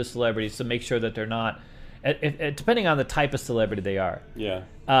to the celebrities to make sure that they're not depending on the type of celebrity they are. Yeah.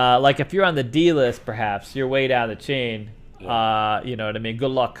 Like if you're on the D list, perhaps you're way down the chain. Yeah. You know what I mean?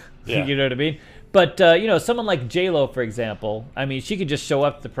 Good luck. Yeah. You know what I mean? But you know, someone like J-Lo, for example, I mean, she could just show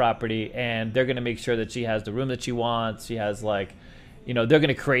up to the property, and they're gonna make sure that she has the room that she wants. She has like, you know, they're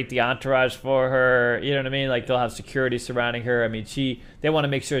gonna create the entourage for her. You know what I mean? Like they'll have security surrounding her. I mean, they want to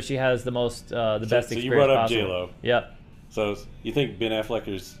make sure she has the most, the best experience possible. So you brought up J-Lo. Yep. So you think Ben Affleck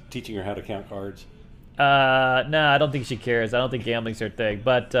is teaching her how to count cards? No, I don't think she cares. I don't think gambling's her thing.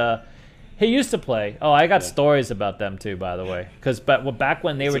 But he used to play. Oh, I got stories about them too, by the way. Because back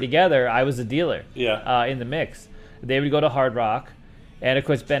when they were together, I was a dealer. Yeah. In the mix, they would go to Hard Rock, and of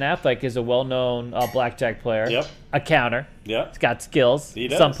course Ben Affleck is a well-known blackjack player. Yep. A counter. Yeah. He's got skills. He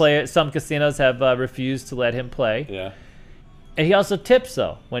does. Some casinos have refused to let him play. Yeah. And he also tips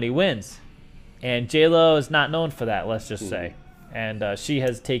though when he wins, and J-Lo is not known for that. Let's just say, and she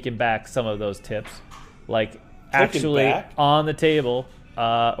has taken back some of those tips, like actually on the table.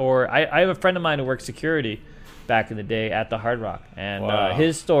 Or I have a friend of mine who worked security back in the day at the Hard Rock, and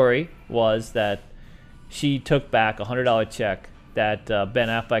his story was that she took back a $100 check that Ben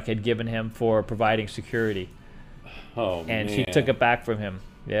Affleck had given him for providing security. Oh, and man. she took it back from him.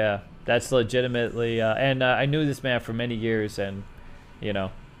 Yeah, that's legitimately. And I knew this man for many years, and you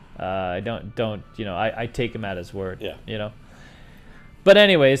know, I don't you know, I take him at his word. Yeah. You know. But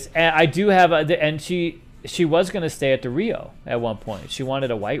anyways, I do have and she was going to stay at the Rio at one point. She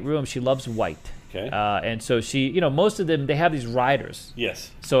wanted a white room. She loves white. Okay. And so she, you know, most of them, they have these riders. Yes.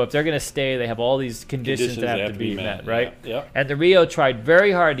 So if they're going to stay, they have all these conditions that have to be met, right? Yeah. And the Rio tried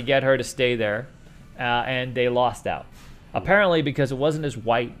very hard to get her to stay there, and they lost out. Apparently because it wasn't as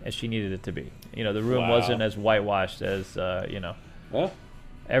white as she needed it to be. You know, the room wasn't as whitewashed as, you know. Well.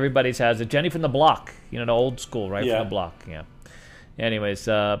 Everybody's has it. Jenny from the Block, you know, the old school, right? Yeah. From the Block, yeah. Anyways,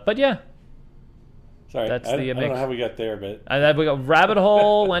 but yeah. Sorry, that's I don't know how we got there, but... And then we got rabbit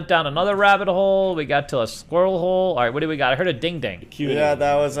hole, went down another rabbit hole, we got to a squirrel hole. All right, what do we got? I heard a ding-ding. Yeah,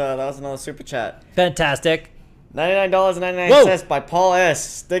 that was another super chat. Fantastic. $99.99 by Paul S.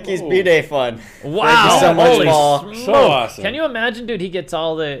 Sticky's B-Day Fund. Wow. Thank you so much, Paul. So awesome. Can you imagine, dude? He gets just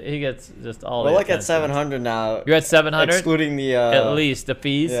all the We're like at 700 now. You're at 700? Excluding the... at least the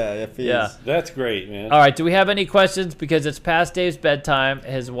fees? Yeah, fees. Yeah. That's great, man. All right, do we have any questions? Because it's past Dave's bedtime.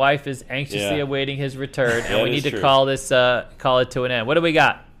 His wife is anxiously awaiting his return, and we need to call it to an end. What do we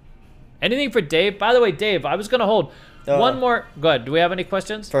got? Anything for Dave? By the way, Dave, I was going to hold... one more. Go ahead. Do we have any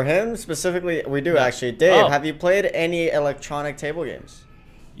questions? For him specifically, we do actually. Dave, have you played any electronic table games?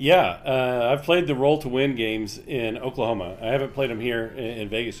 Yeah, I've played the Roll to Win games in Oklahoma. I haven't played them here in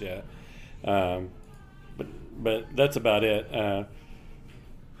Vegas yet, but that's about it.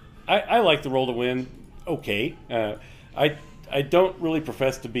 I like the Roll to Win. Okay, I don't really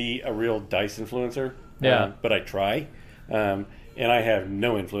profess to be a real dice influencer. But I try, and I have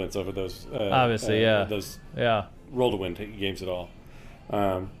no influence over those. Obviously, those. Roll to Win games at all.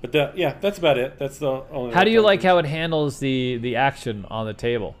 But that's about it. That's the only. How do you like how it handles the action on the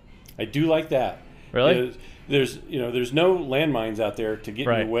table? I do like that. Really? There's no landmines out there to get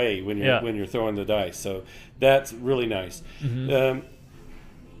in your way when you're throwing the dice. So that's really nice. Mm-hmm.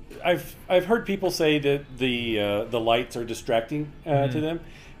 I've heard people say that the lights are distracting to them.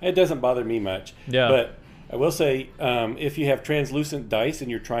 It doesn't bother me much. Yeah. But I will say, if you have translucent dice and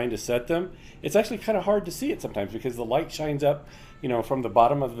you're trying to set them, it's actually kind of hard to see it sometimes because the light shines up, from the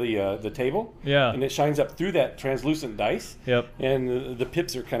bottom of the table. Yeah. And it shines up through that translucent dice. Yep. And the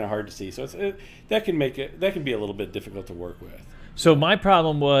pips are kind of hard to see, so that can be a little bit difficult to work with. So my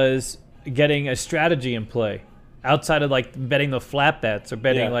problem was getting a strategy in play outside of like betting the flat bets or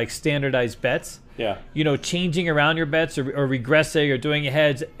betting like standardized bets. Yeah. Changing around your bets or regressing or doing your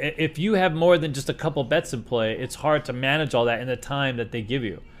heads. If you have more than just a couple bets in play, it's hard to manage all that in the time that they give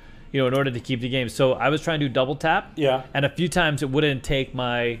you, in order to keep the game. So I was trying to do double tap. Yeah. And a few times it wouldn't take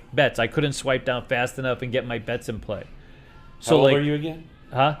my bets. I couldn't swipe down fast enough and get my bets in play. So How old are you again?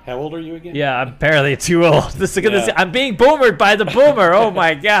 Huh? How old are you again? Yeah, I'm apparently too old. I'm being boomered by the boomer. Oh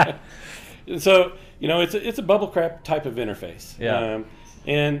my God. So, it's a bubble crap type of interface. Yeah.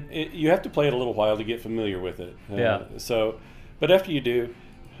 You have to play it a little while to get familiar with it. But after you do,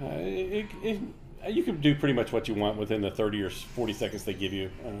 you can do pretty much what you want within the 30 or 40 seconds they give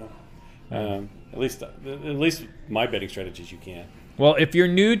you. At least my betting strategies, you can. Well, if you're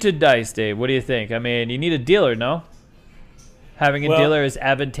new to dice, Dave, what do you think? I mean, you need a dealer, no? Having a dealer is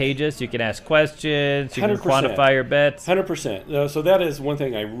advantageous. You can ask questions. You 100%. Can quantify your bets. 100%. So that is one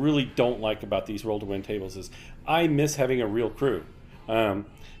thing I really don't like about these roll-to-win tables is I miss having a real crew.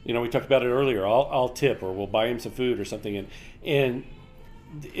 We talked about it earlier. I'll tip or we'll buy him some food or something, and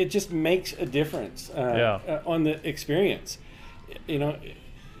it just makes a difference on the experience. You know,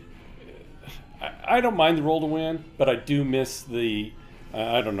 I don't mind the roll to win, but I do miss the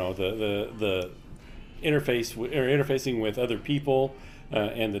the interfacing with other people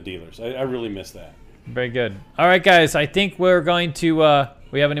and the dealers. I really miss that. Very good. All right, guys. I think we're going to.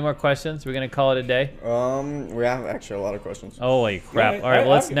 We have any more questions? We're going to call it a day. We have actually a lot of questions. Holy crap! Yeah, all right,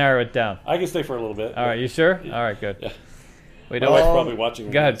 let's narrow it down. I can stay for a little bit. All right, you sure? All right, good. Yeah. My wife's probably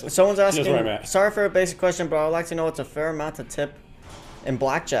watching. Go ahead. Someone's asking. Sorry for a basic question, but I would like to know what's a fair amount to tip in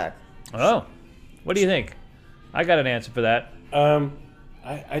blackjack. Oh, what do you think? I got an answer for that.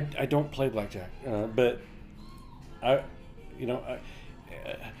 I don't play blackjack, but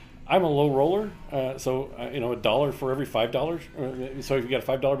I'm a low roller, so $1 for every $5. So if you got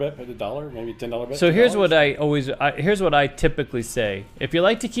a $5 bet, put $1, maybe $10 bet. So here's what here's what I typically say. If you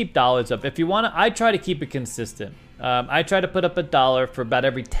like to keep dollars up, if you want to, I try to keep it consistent. I try to put up $1 for about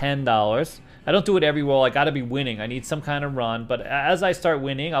every $10. I don't do it every roll. I got to be winning. I need some kind of run. But as I start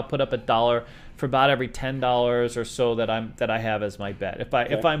winning, I'll put up $1 for about every $10 or so that I have as my bet.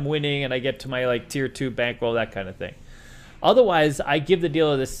 If I'm winning and I get to my like tier 2 bankroll, that kind of thing. Otherwise, I give the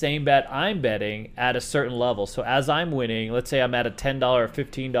dealer the same bet I'm betting at a certain level. So as I'm winning, let's say I'm at a $10 or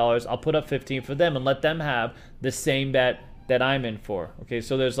 $15, I'll put up 15 for them and let them have the same bet that I'm in for. Okay,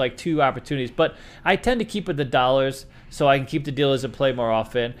 so there's like 2 opportunities. But I tend to keep with the dollars so I can keep the dealers in play more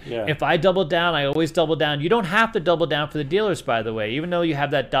often. Yeah. If I double down, I always double down. You don't have to double down for the dealers, by the way. Even though you have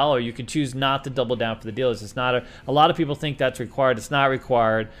that $1, you can choose not to double down for the dealers. It's not a lot of people think that's required. It's not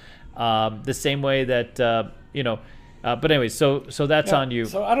required. The same way that, but anyway, so that's on you.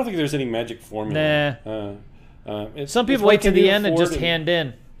 So I don't think there's any magic formula. Nah. Some people wait to the end and just hand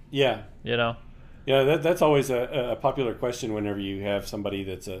in. Yeah. Yeah, that's always a popular question whenever you have somebody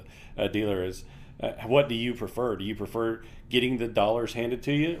that's a dealer is, what do you prefer? Do you prefer getting the dollars handed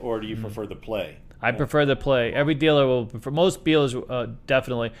to you, or do you prefer the play? I prefer the play. Every dealer will prefer. Most dealers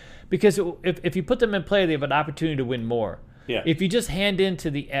definitely, because if you put them in play, they have an opportunity to win more. Yeah. If you just hand in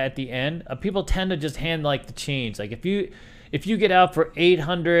at the end, people tend to just hand like the change. Like if you get out for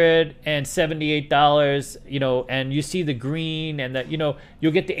 $878, and you see the green and that,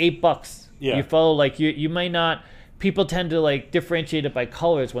 you'll get the $8. Yeah. You follow, like you might not. People tend to like differentiate it by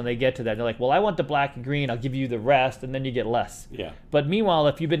colors when they get to that. They're like, well, I want the black and green. I'll give you the rest, and then you get less. Yeah. But meanwhile,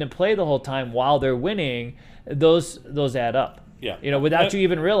 if you've been in play the whole time while they're winning, those add up. Yeah. Without you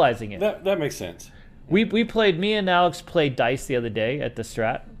even realizing it. That makes sense. Me and Alex played dice the other day at the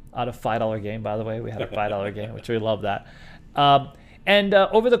Strat out of $5 game, by the way. We had a $5 game, which we love that. And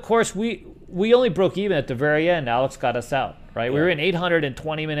over the course, we only broke even at the very end. Alex got us out, right? Yeah. We were in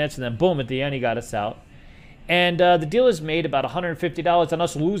 820 minutes, and then boom, at the end, he got us out. And the dealers made about $150 on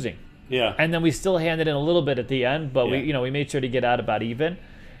us losing. Yeah. And then we still handed in a little bit at the end, but we made sure to get out about even.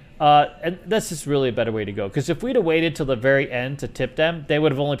 And that's just really a better way to go. Because if we'd have waited till the very end to tip them, they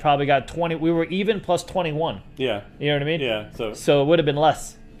would have only probably got 20. We were even plus 21. Yeah. You know what I mean? Yeah. So it would have been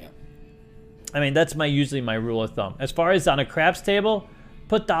less. Yeah. I mean, that's usually my rule of thumb. As far as on a craps table,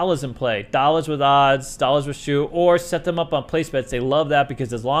 put dollars in play. Dollars with odds, dollars with shoe, or set them up on place bets. They love that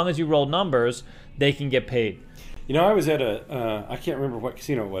because as long as you roll numbers, they can get paid. I was at I can't remember what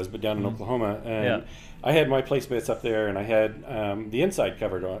casino it was, but down in Oklahoma, and I had my place bets up there, and I had the inside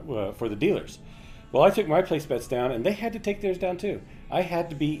covered for the dealers. Well, I took my place bets down, and they had to take theirs down too. I had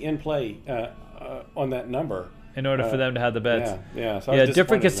to be in play on that number in order for them to have the bets. Yeah. So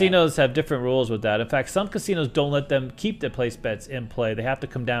different casinos have different rules with that. In fact, some casinos don't let them keep their place bets in play. They have to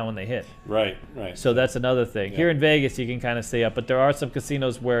come down when they hit. Right. So that's another thing. Yeah. Here in Vegas, you can kind of stay up, but there are some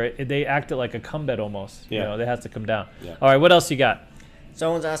casinos where they act it like a come bet almost. Yeah. They have to come down. Yeah. All right, what else you got?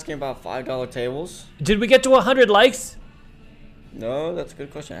 Someone's asking about $5 tables. Did we get to 100 likes? No, that's a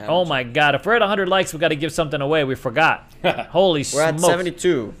good question. Oh my God! If we're at 100 likes, we got to give something away. We forgot. Holy smokes! We're at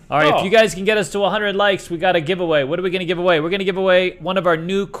 72. All right, if you guys can get us to 100 likes, we got a giveaway. What are we going to give away? We're going to give away one of our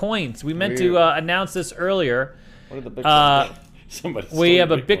new coins. We meant to announce this earlier. What are the Bitcoin? We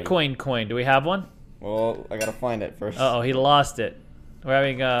have a Bitcoin coin. Do we have one? Well, I gotta find it first. Uh-oh, he lost it. We're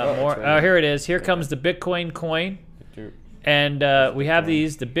having more. Oh, here it is. Here comes the Bitcoin coin. And we have the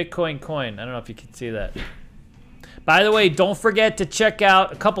Bitcoin coin. I don't know if you can see that. By the way, don't forget to check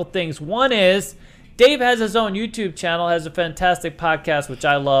out a couple things. One is Dave has his own YouTube channel, has a fantastic podcast, which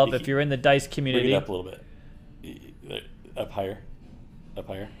I love if you're in the dice community. Bring it up a little bit. Up higher.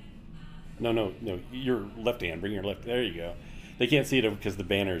 No. Your left hand. Bring your left. There you go. They can't see it because the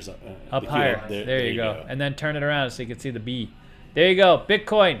banner's up higher. There you go. And then turn it around so you can see the B. There you go.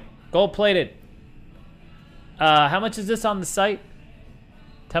 Bitcoin. Gold plated. How much is this on the site?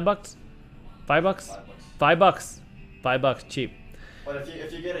 $10? $5? $5. $5, cheap. But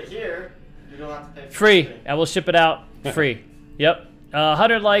if you get it here, you don't have to pay for free, shipping. and we'll ship it out free. Yep.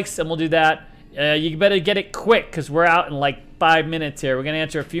 100 likes, and we'll do that. You better get it quick because we're out in like 5 minutes here. We're going to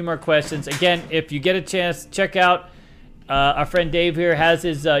answer a few more questions. Again, if you get a chance, check out our friend Dave here has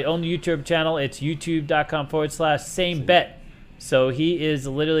his own YouTube channel. It's youtube.com/samebet. So he is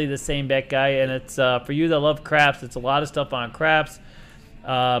literally the Same Bet guy, and it's for you that love craps. It's a lot of stuff on craps.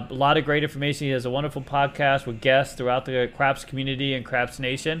 A lot of great information. He has a wonderful podcast with guests throughout the craps community and craps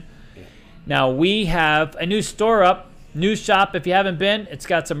nation. Yeah. Now, we have a new store up. New shop, if you haven't been, it's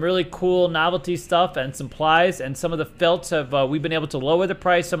got some really cool novelty stuff and some plies, and some of the felts have, we've been able to lower the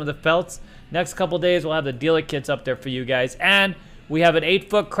price, some of the felts. Next couple days, we'll have the dealer kits up there for you guys. And we have an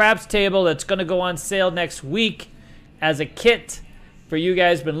 8-foot craps table that's going to go on sale next week as a kit for you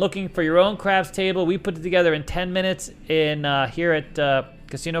guys. Been looking for your own craps table. We put it together in 10 minutes in here at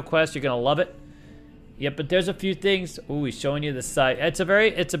Casino Quest. You're going to love it. Yep, but there's a few things. Ooh, he's showing you the site. It's a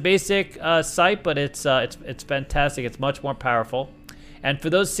basic site, but it's fantastic. It's much more powerful. And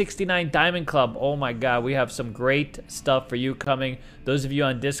for those 69 Diamond Club, oh my God, we have some great stuff for you coming. Those of you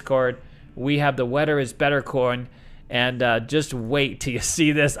on Discord, we have the Wetter is Better coin, and just wait till you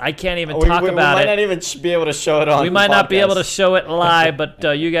see this. I can't even talk about it. We might not even be able to show it on. We might not be able to show it live, but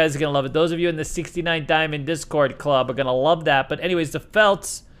you guys are gonna love it. Those of you in the 69 Diamond Discord club are gonna love that. But anyways, the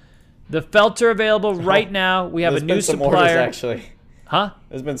felts. The felts are available right now. We have a new supplier. Orders, actually. Huh?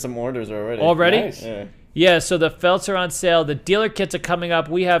 There's been some orders already. Already? Nice. Yeah, so the felts are on sale. The dealer kits are coming up.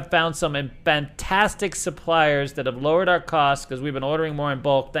 We have found some fantastic suppliers that have lowered our costs because we've been ordering more in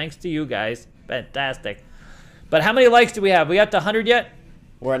bulk. Thanks to you guys. Fantastic. But how many likes do we have? We got to 100 yet?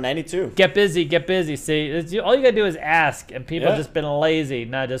 We're at 92. Get busy, get busy. See, all you got to do is ask, and people have just been lazy.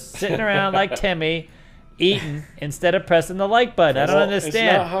 Now just sitting around like Timmy, eating instead of pressing the like button. I don't understand.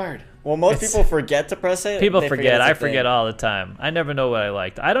 It's not hard. Well, most people forget to press it. People forget. I forget all the time. I never know what I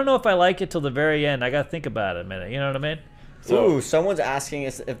liked. I don't know if I like it till the very end. I got to think about it a minute. You know what I mean? Ooh, someone's asking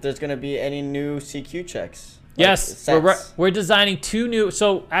us if there's going to be any new CQ checks. Yes, we're designing 2 new,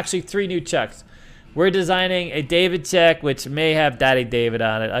 so actually 3 new checks. We're designing a David check, which may have Daddy David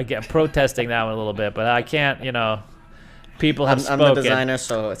on it. I'm protesting that one a little bit, but I can't, people have spoken. I'm the designer,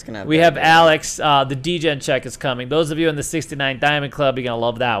 so it's going to have We have Alex. The D-Gen check is coming. Those of you in the 69 Diamond Club, you're going to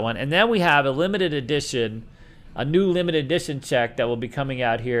love that one. And then we have a new limited edition check that will be coming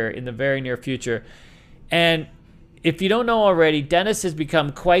out here in the very near future. And if you don't know already, Dennis has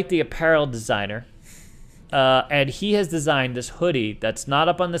become quite the apparel designer. And he has designed this hoodie that's not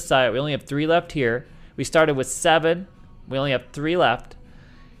up on the site. We only have 3 left here. We started with 7. We only have 3 left.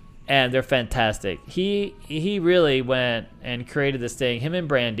 And they're fantastic. He really went and created this thing. Him and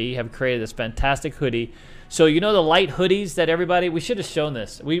Brandy have created this fantastic hoodie. So the light hoodies that we should have shown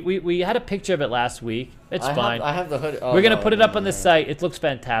this. We had a picture of it last week. It's fine. I have the hoodie. Oh, We're going to put it up on the site. It looks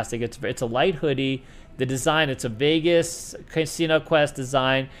fantastic. It's a light hoodie. The design, it's a Vegas Casino Quest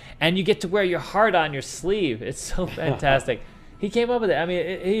design. And you get to wear your heart on your sleeve. It's so fantastic. He came up with it. I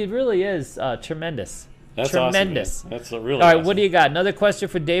mean, he really is tremendous. That's tremendous. Awesome, That's really all right. Awesome. What do you got? Another question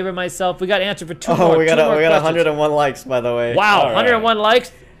for Dave or myself? We got answer for 2 more. We got 101 likes, by the way. Wow, 101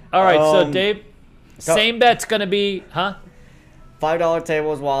 likes. All right, so Dave, same bet's gonna be, $5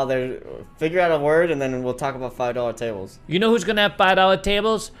 tables while they're figure out a word, and then we'll talk about $5 tables. You know who's gonna have $5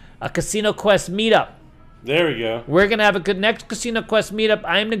 tables? A Casino Quest meetup. There we go. We're gonna have a good next Casino Quest meetup.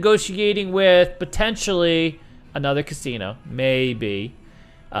 I'm negotiating with potentially another casino, maybe.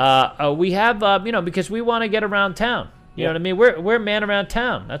 We have, because we want to get around town. You know what I mean? We're man around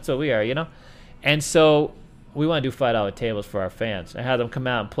town. That's what we are, And so we want to do $5 tables for our fans and have them come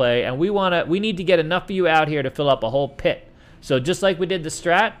out and play. And we need to get enough of you out here to fill up a whole pit. So just like we did the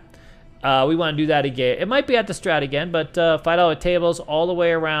Strat, we want to do that again. It might be at the Strat again, but $5 tables all the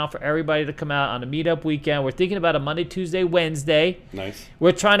way around for everybody to come out on a meetup weekend. We're thinking about a Monday, Tuesday, Wednesday. Nice.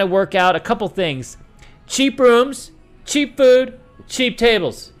 We're trying to work out a couple things. Cheap rooms, cheap food, cheap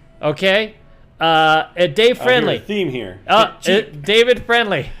tables, okay? Dave Friendly. Theme here. David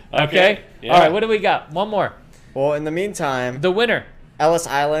Friendly, okay? Yeah. All right, what do we got? One more. Well, in the meantime, the winner. Ellis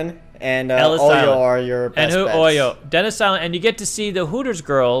Island and Ellis Oyo Island. are your best bets. Oyo. Dennis Island, and you get to see the Hooters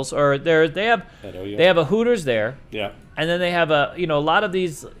girls, or they have a Hooters there. Yeah. And then they have a lot of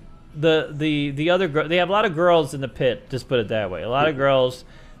these, the other they have a lot of girls in the pit. Just put it that way. A lot of girls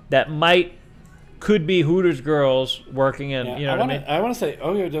that could be Hooters girls working in. You know what I mean? I want to say,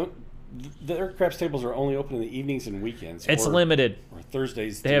 their craps tables are only open in the evenings and weekends. It's limited. Or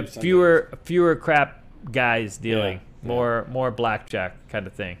Thursdays. They have Sundays. fewer crap guys dealing. More blackjack kind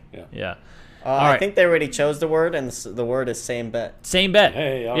of thing. Yeah. I think they already chose the word, and the word is same bet. Same bet.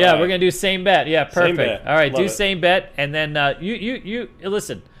 Hey, all yeah, right. we're gonna do same bet. Yeah, perfect. Same bet. All right, Love do it. same bet, and then you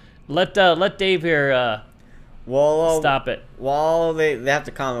listen. Let Dave here stop it. While they have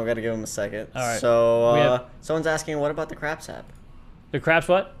to comment, we got to give them a second. All right. So someone's asking, what about the Craps app? The Craps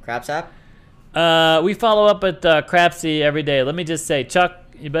what? Craps app? We follow up with Crapsy every day. Let me just say, Chuck,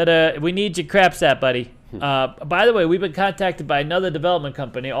 we need your Craps app, buddy. By the way, we've been contacted by another development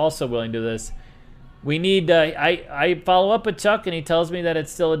company also willing to do this. We need, I follow up with Chuck, and he tells me that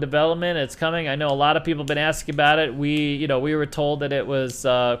it's still in development. It's coming. I know a lot of people have been asking about it. We were told that it was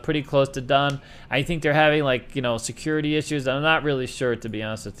pretty close to done. I think they're having security issues. I'm not really sure, to be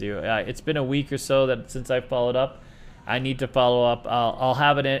honest with you. It's been a week or so since I followed up. I need to follow up. I'll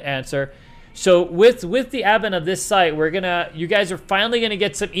have an answer. So with the advent of this site, you guys are finally gonna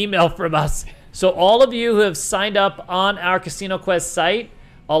get some email from us. So all of you who have signed up on our Casino Quest site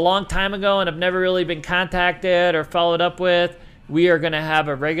a long time ago and have never really been contacted or followed up with, we are going to have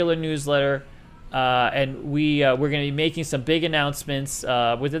a regular newsletter, and we're going to be making some big announcements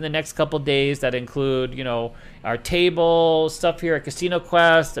within the next couple days that include, our table, stuff here at Casino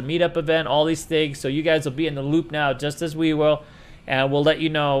Quest, a meetup event, all these things. So you guys will be in the loop now, just as we will, and we'll let you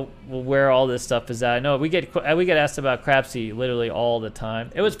know where all this stuff is at. I know we get asked about Crapsy literally all the time.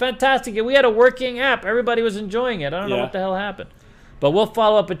 It was fantastic, and we had a working app. Everybody was enjoying it. I don't know what the hell happened. But we'll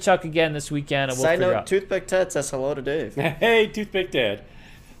follow up with Chuck again this weekend, and we'll figure out. Toothpick Ted says hello to Dave. Hey, Toothpick Dad.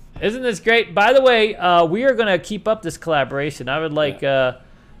 Isn't this great? By the way, we are going to keep up this collaboration. I would like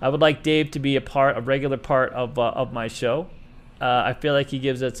Dave to be a regular part of my show. I feel like he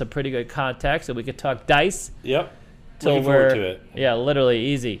gives us a pretty good context, so we could talk dice. Yep. Looking forward to it. Yeah, literally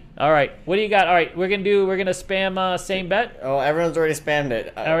easy. All right, what do you got? All right, we're gonna spam same bet. Oh, everyone's already spammed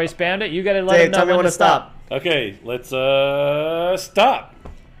it. Already spammed it. You gotta let Dave, them know tell me when when to stop. Okay, let's stop.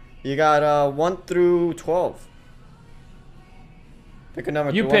 You got 1 through 12. Pick a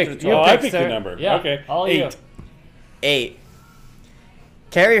number. You 1 pick. through 12. I picked the number. Yeah. Okay. All 8. you. 8.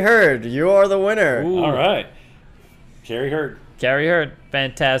 Carrie Hurd, you are the winner. Ooh. All right. Carrie Hurd. Carrie Hurd,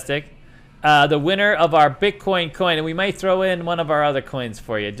 fantastic. The winner of our Bitcoin coin, and we might throw in one of our other coins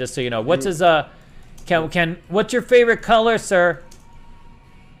for you, just so you know. What's his what's your favorite color, sir?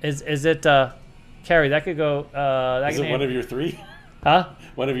 Is it Carrie? That could go. Is it one of your 3? Huh?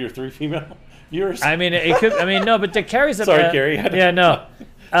 One of your 3 female viewers? I mean, it could. I mean, no, but the Carrie's a. Sorry, Carrie. Yeah, no.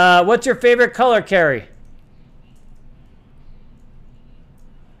 What's your favorite color, Carrie?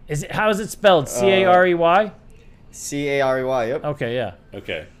 How is it spelled? C-A-R-E-Y? C-A-R-E-Y. Yep. Okay, yeah.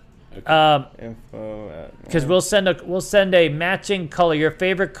 Okay. Because we'll send a matching color, your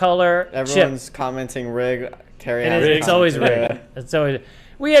favorite color. Everyone's chip. Commenting rig. Carrie. It's always rigged. It's always.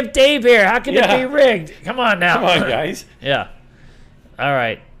 We have Dave here. How can it be rigged? Come on now. Come on, guys. Yeah. All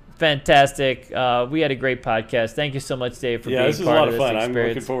right. Fantastic. We had a great podcast. Thank you so much, Dave, for being part of this experience. Yeah, this is a lot of fun. I'm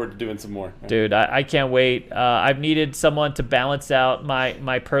looking forward to doing some more. Dude, I can't wait. I've needed someone to balance out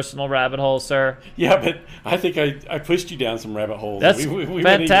my personal rabbit hole, sir. Yeah, but I think I pushed you down some rabbit holes. That's we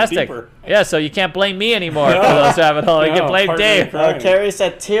fantastic. Yeah, so you can't blame me anymore for those rabbit holes. You can blame Dave. Carrie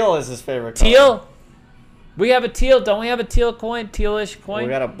said teal is his favorite color. Teal? We have a teal. Don't we have a teal coin? Tealish coin? We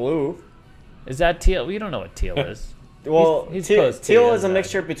got a blue. Is that teal? We don't know what teal is. Well, he's teal is a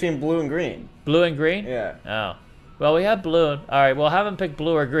mixture between blue and green. Blue and green? Yeah. Oh. Well, we have blue. All right, well, have him pick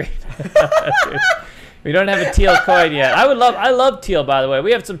blue or green. We don't have a teal coin yet. I love teal, by the way.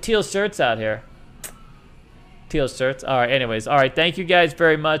 We have some teal shirts out here. Teal shirts. All right, anyways. All right, thank you guys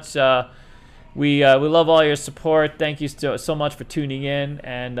very much. We love all your support. Thank you so much for tuning in,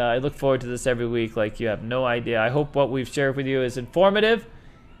 and I look forward to this every week like you have no idea. I hope what we've shared with you is informative.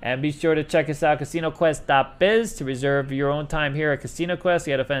 And be sure to check us out, CasinoQuest.biz, to reserve your own time here at Casino Quest.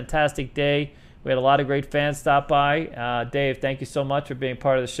 We had a fantastic day. We had a lot of great fans stop by. Dave, thank you so much for being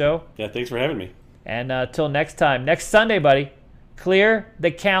part of the show. Yeah, thanks for having me. And till next time. Next Sunday, buddy. Clear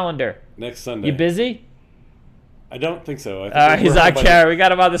the calendar. Next Sunday. You busy? I don't think so. I think he's not care. We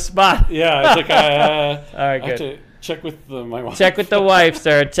got him on the spot. Yeah, it's like all right, good. I have to check with my wife. Check with the wife,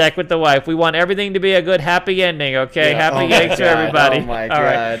 sir. Check with the wife. We want everything to be a good happy ending, okay? Yeah. Happy ending to everybody. Oh, my all God.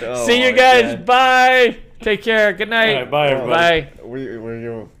 right. Oh, see you guys. God. Bye. Take care. Good night. All right, bye, everybody.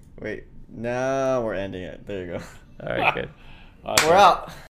 Bye. Wait. Now we're ending it. There you go. All right, good. Awesome. We're out.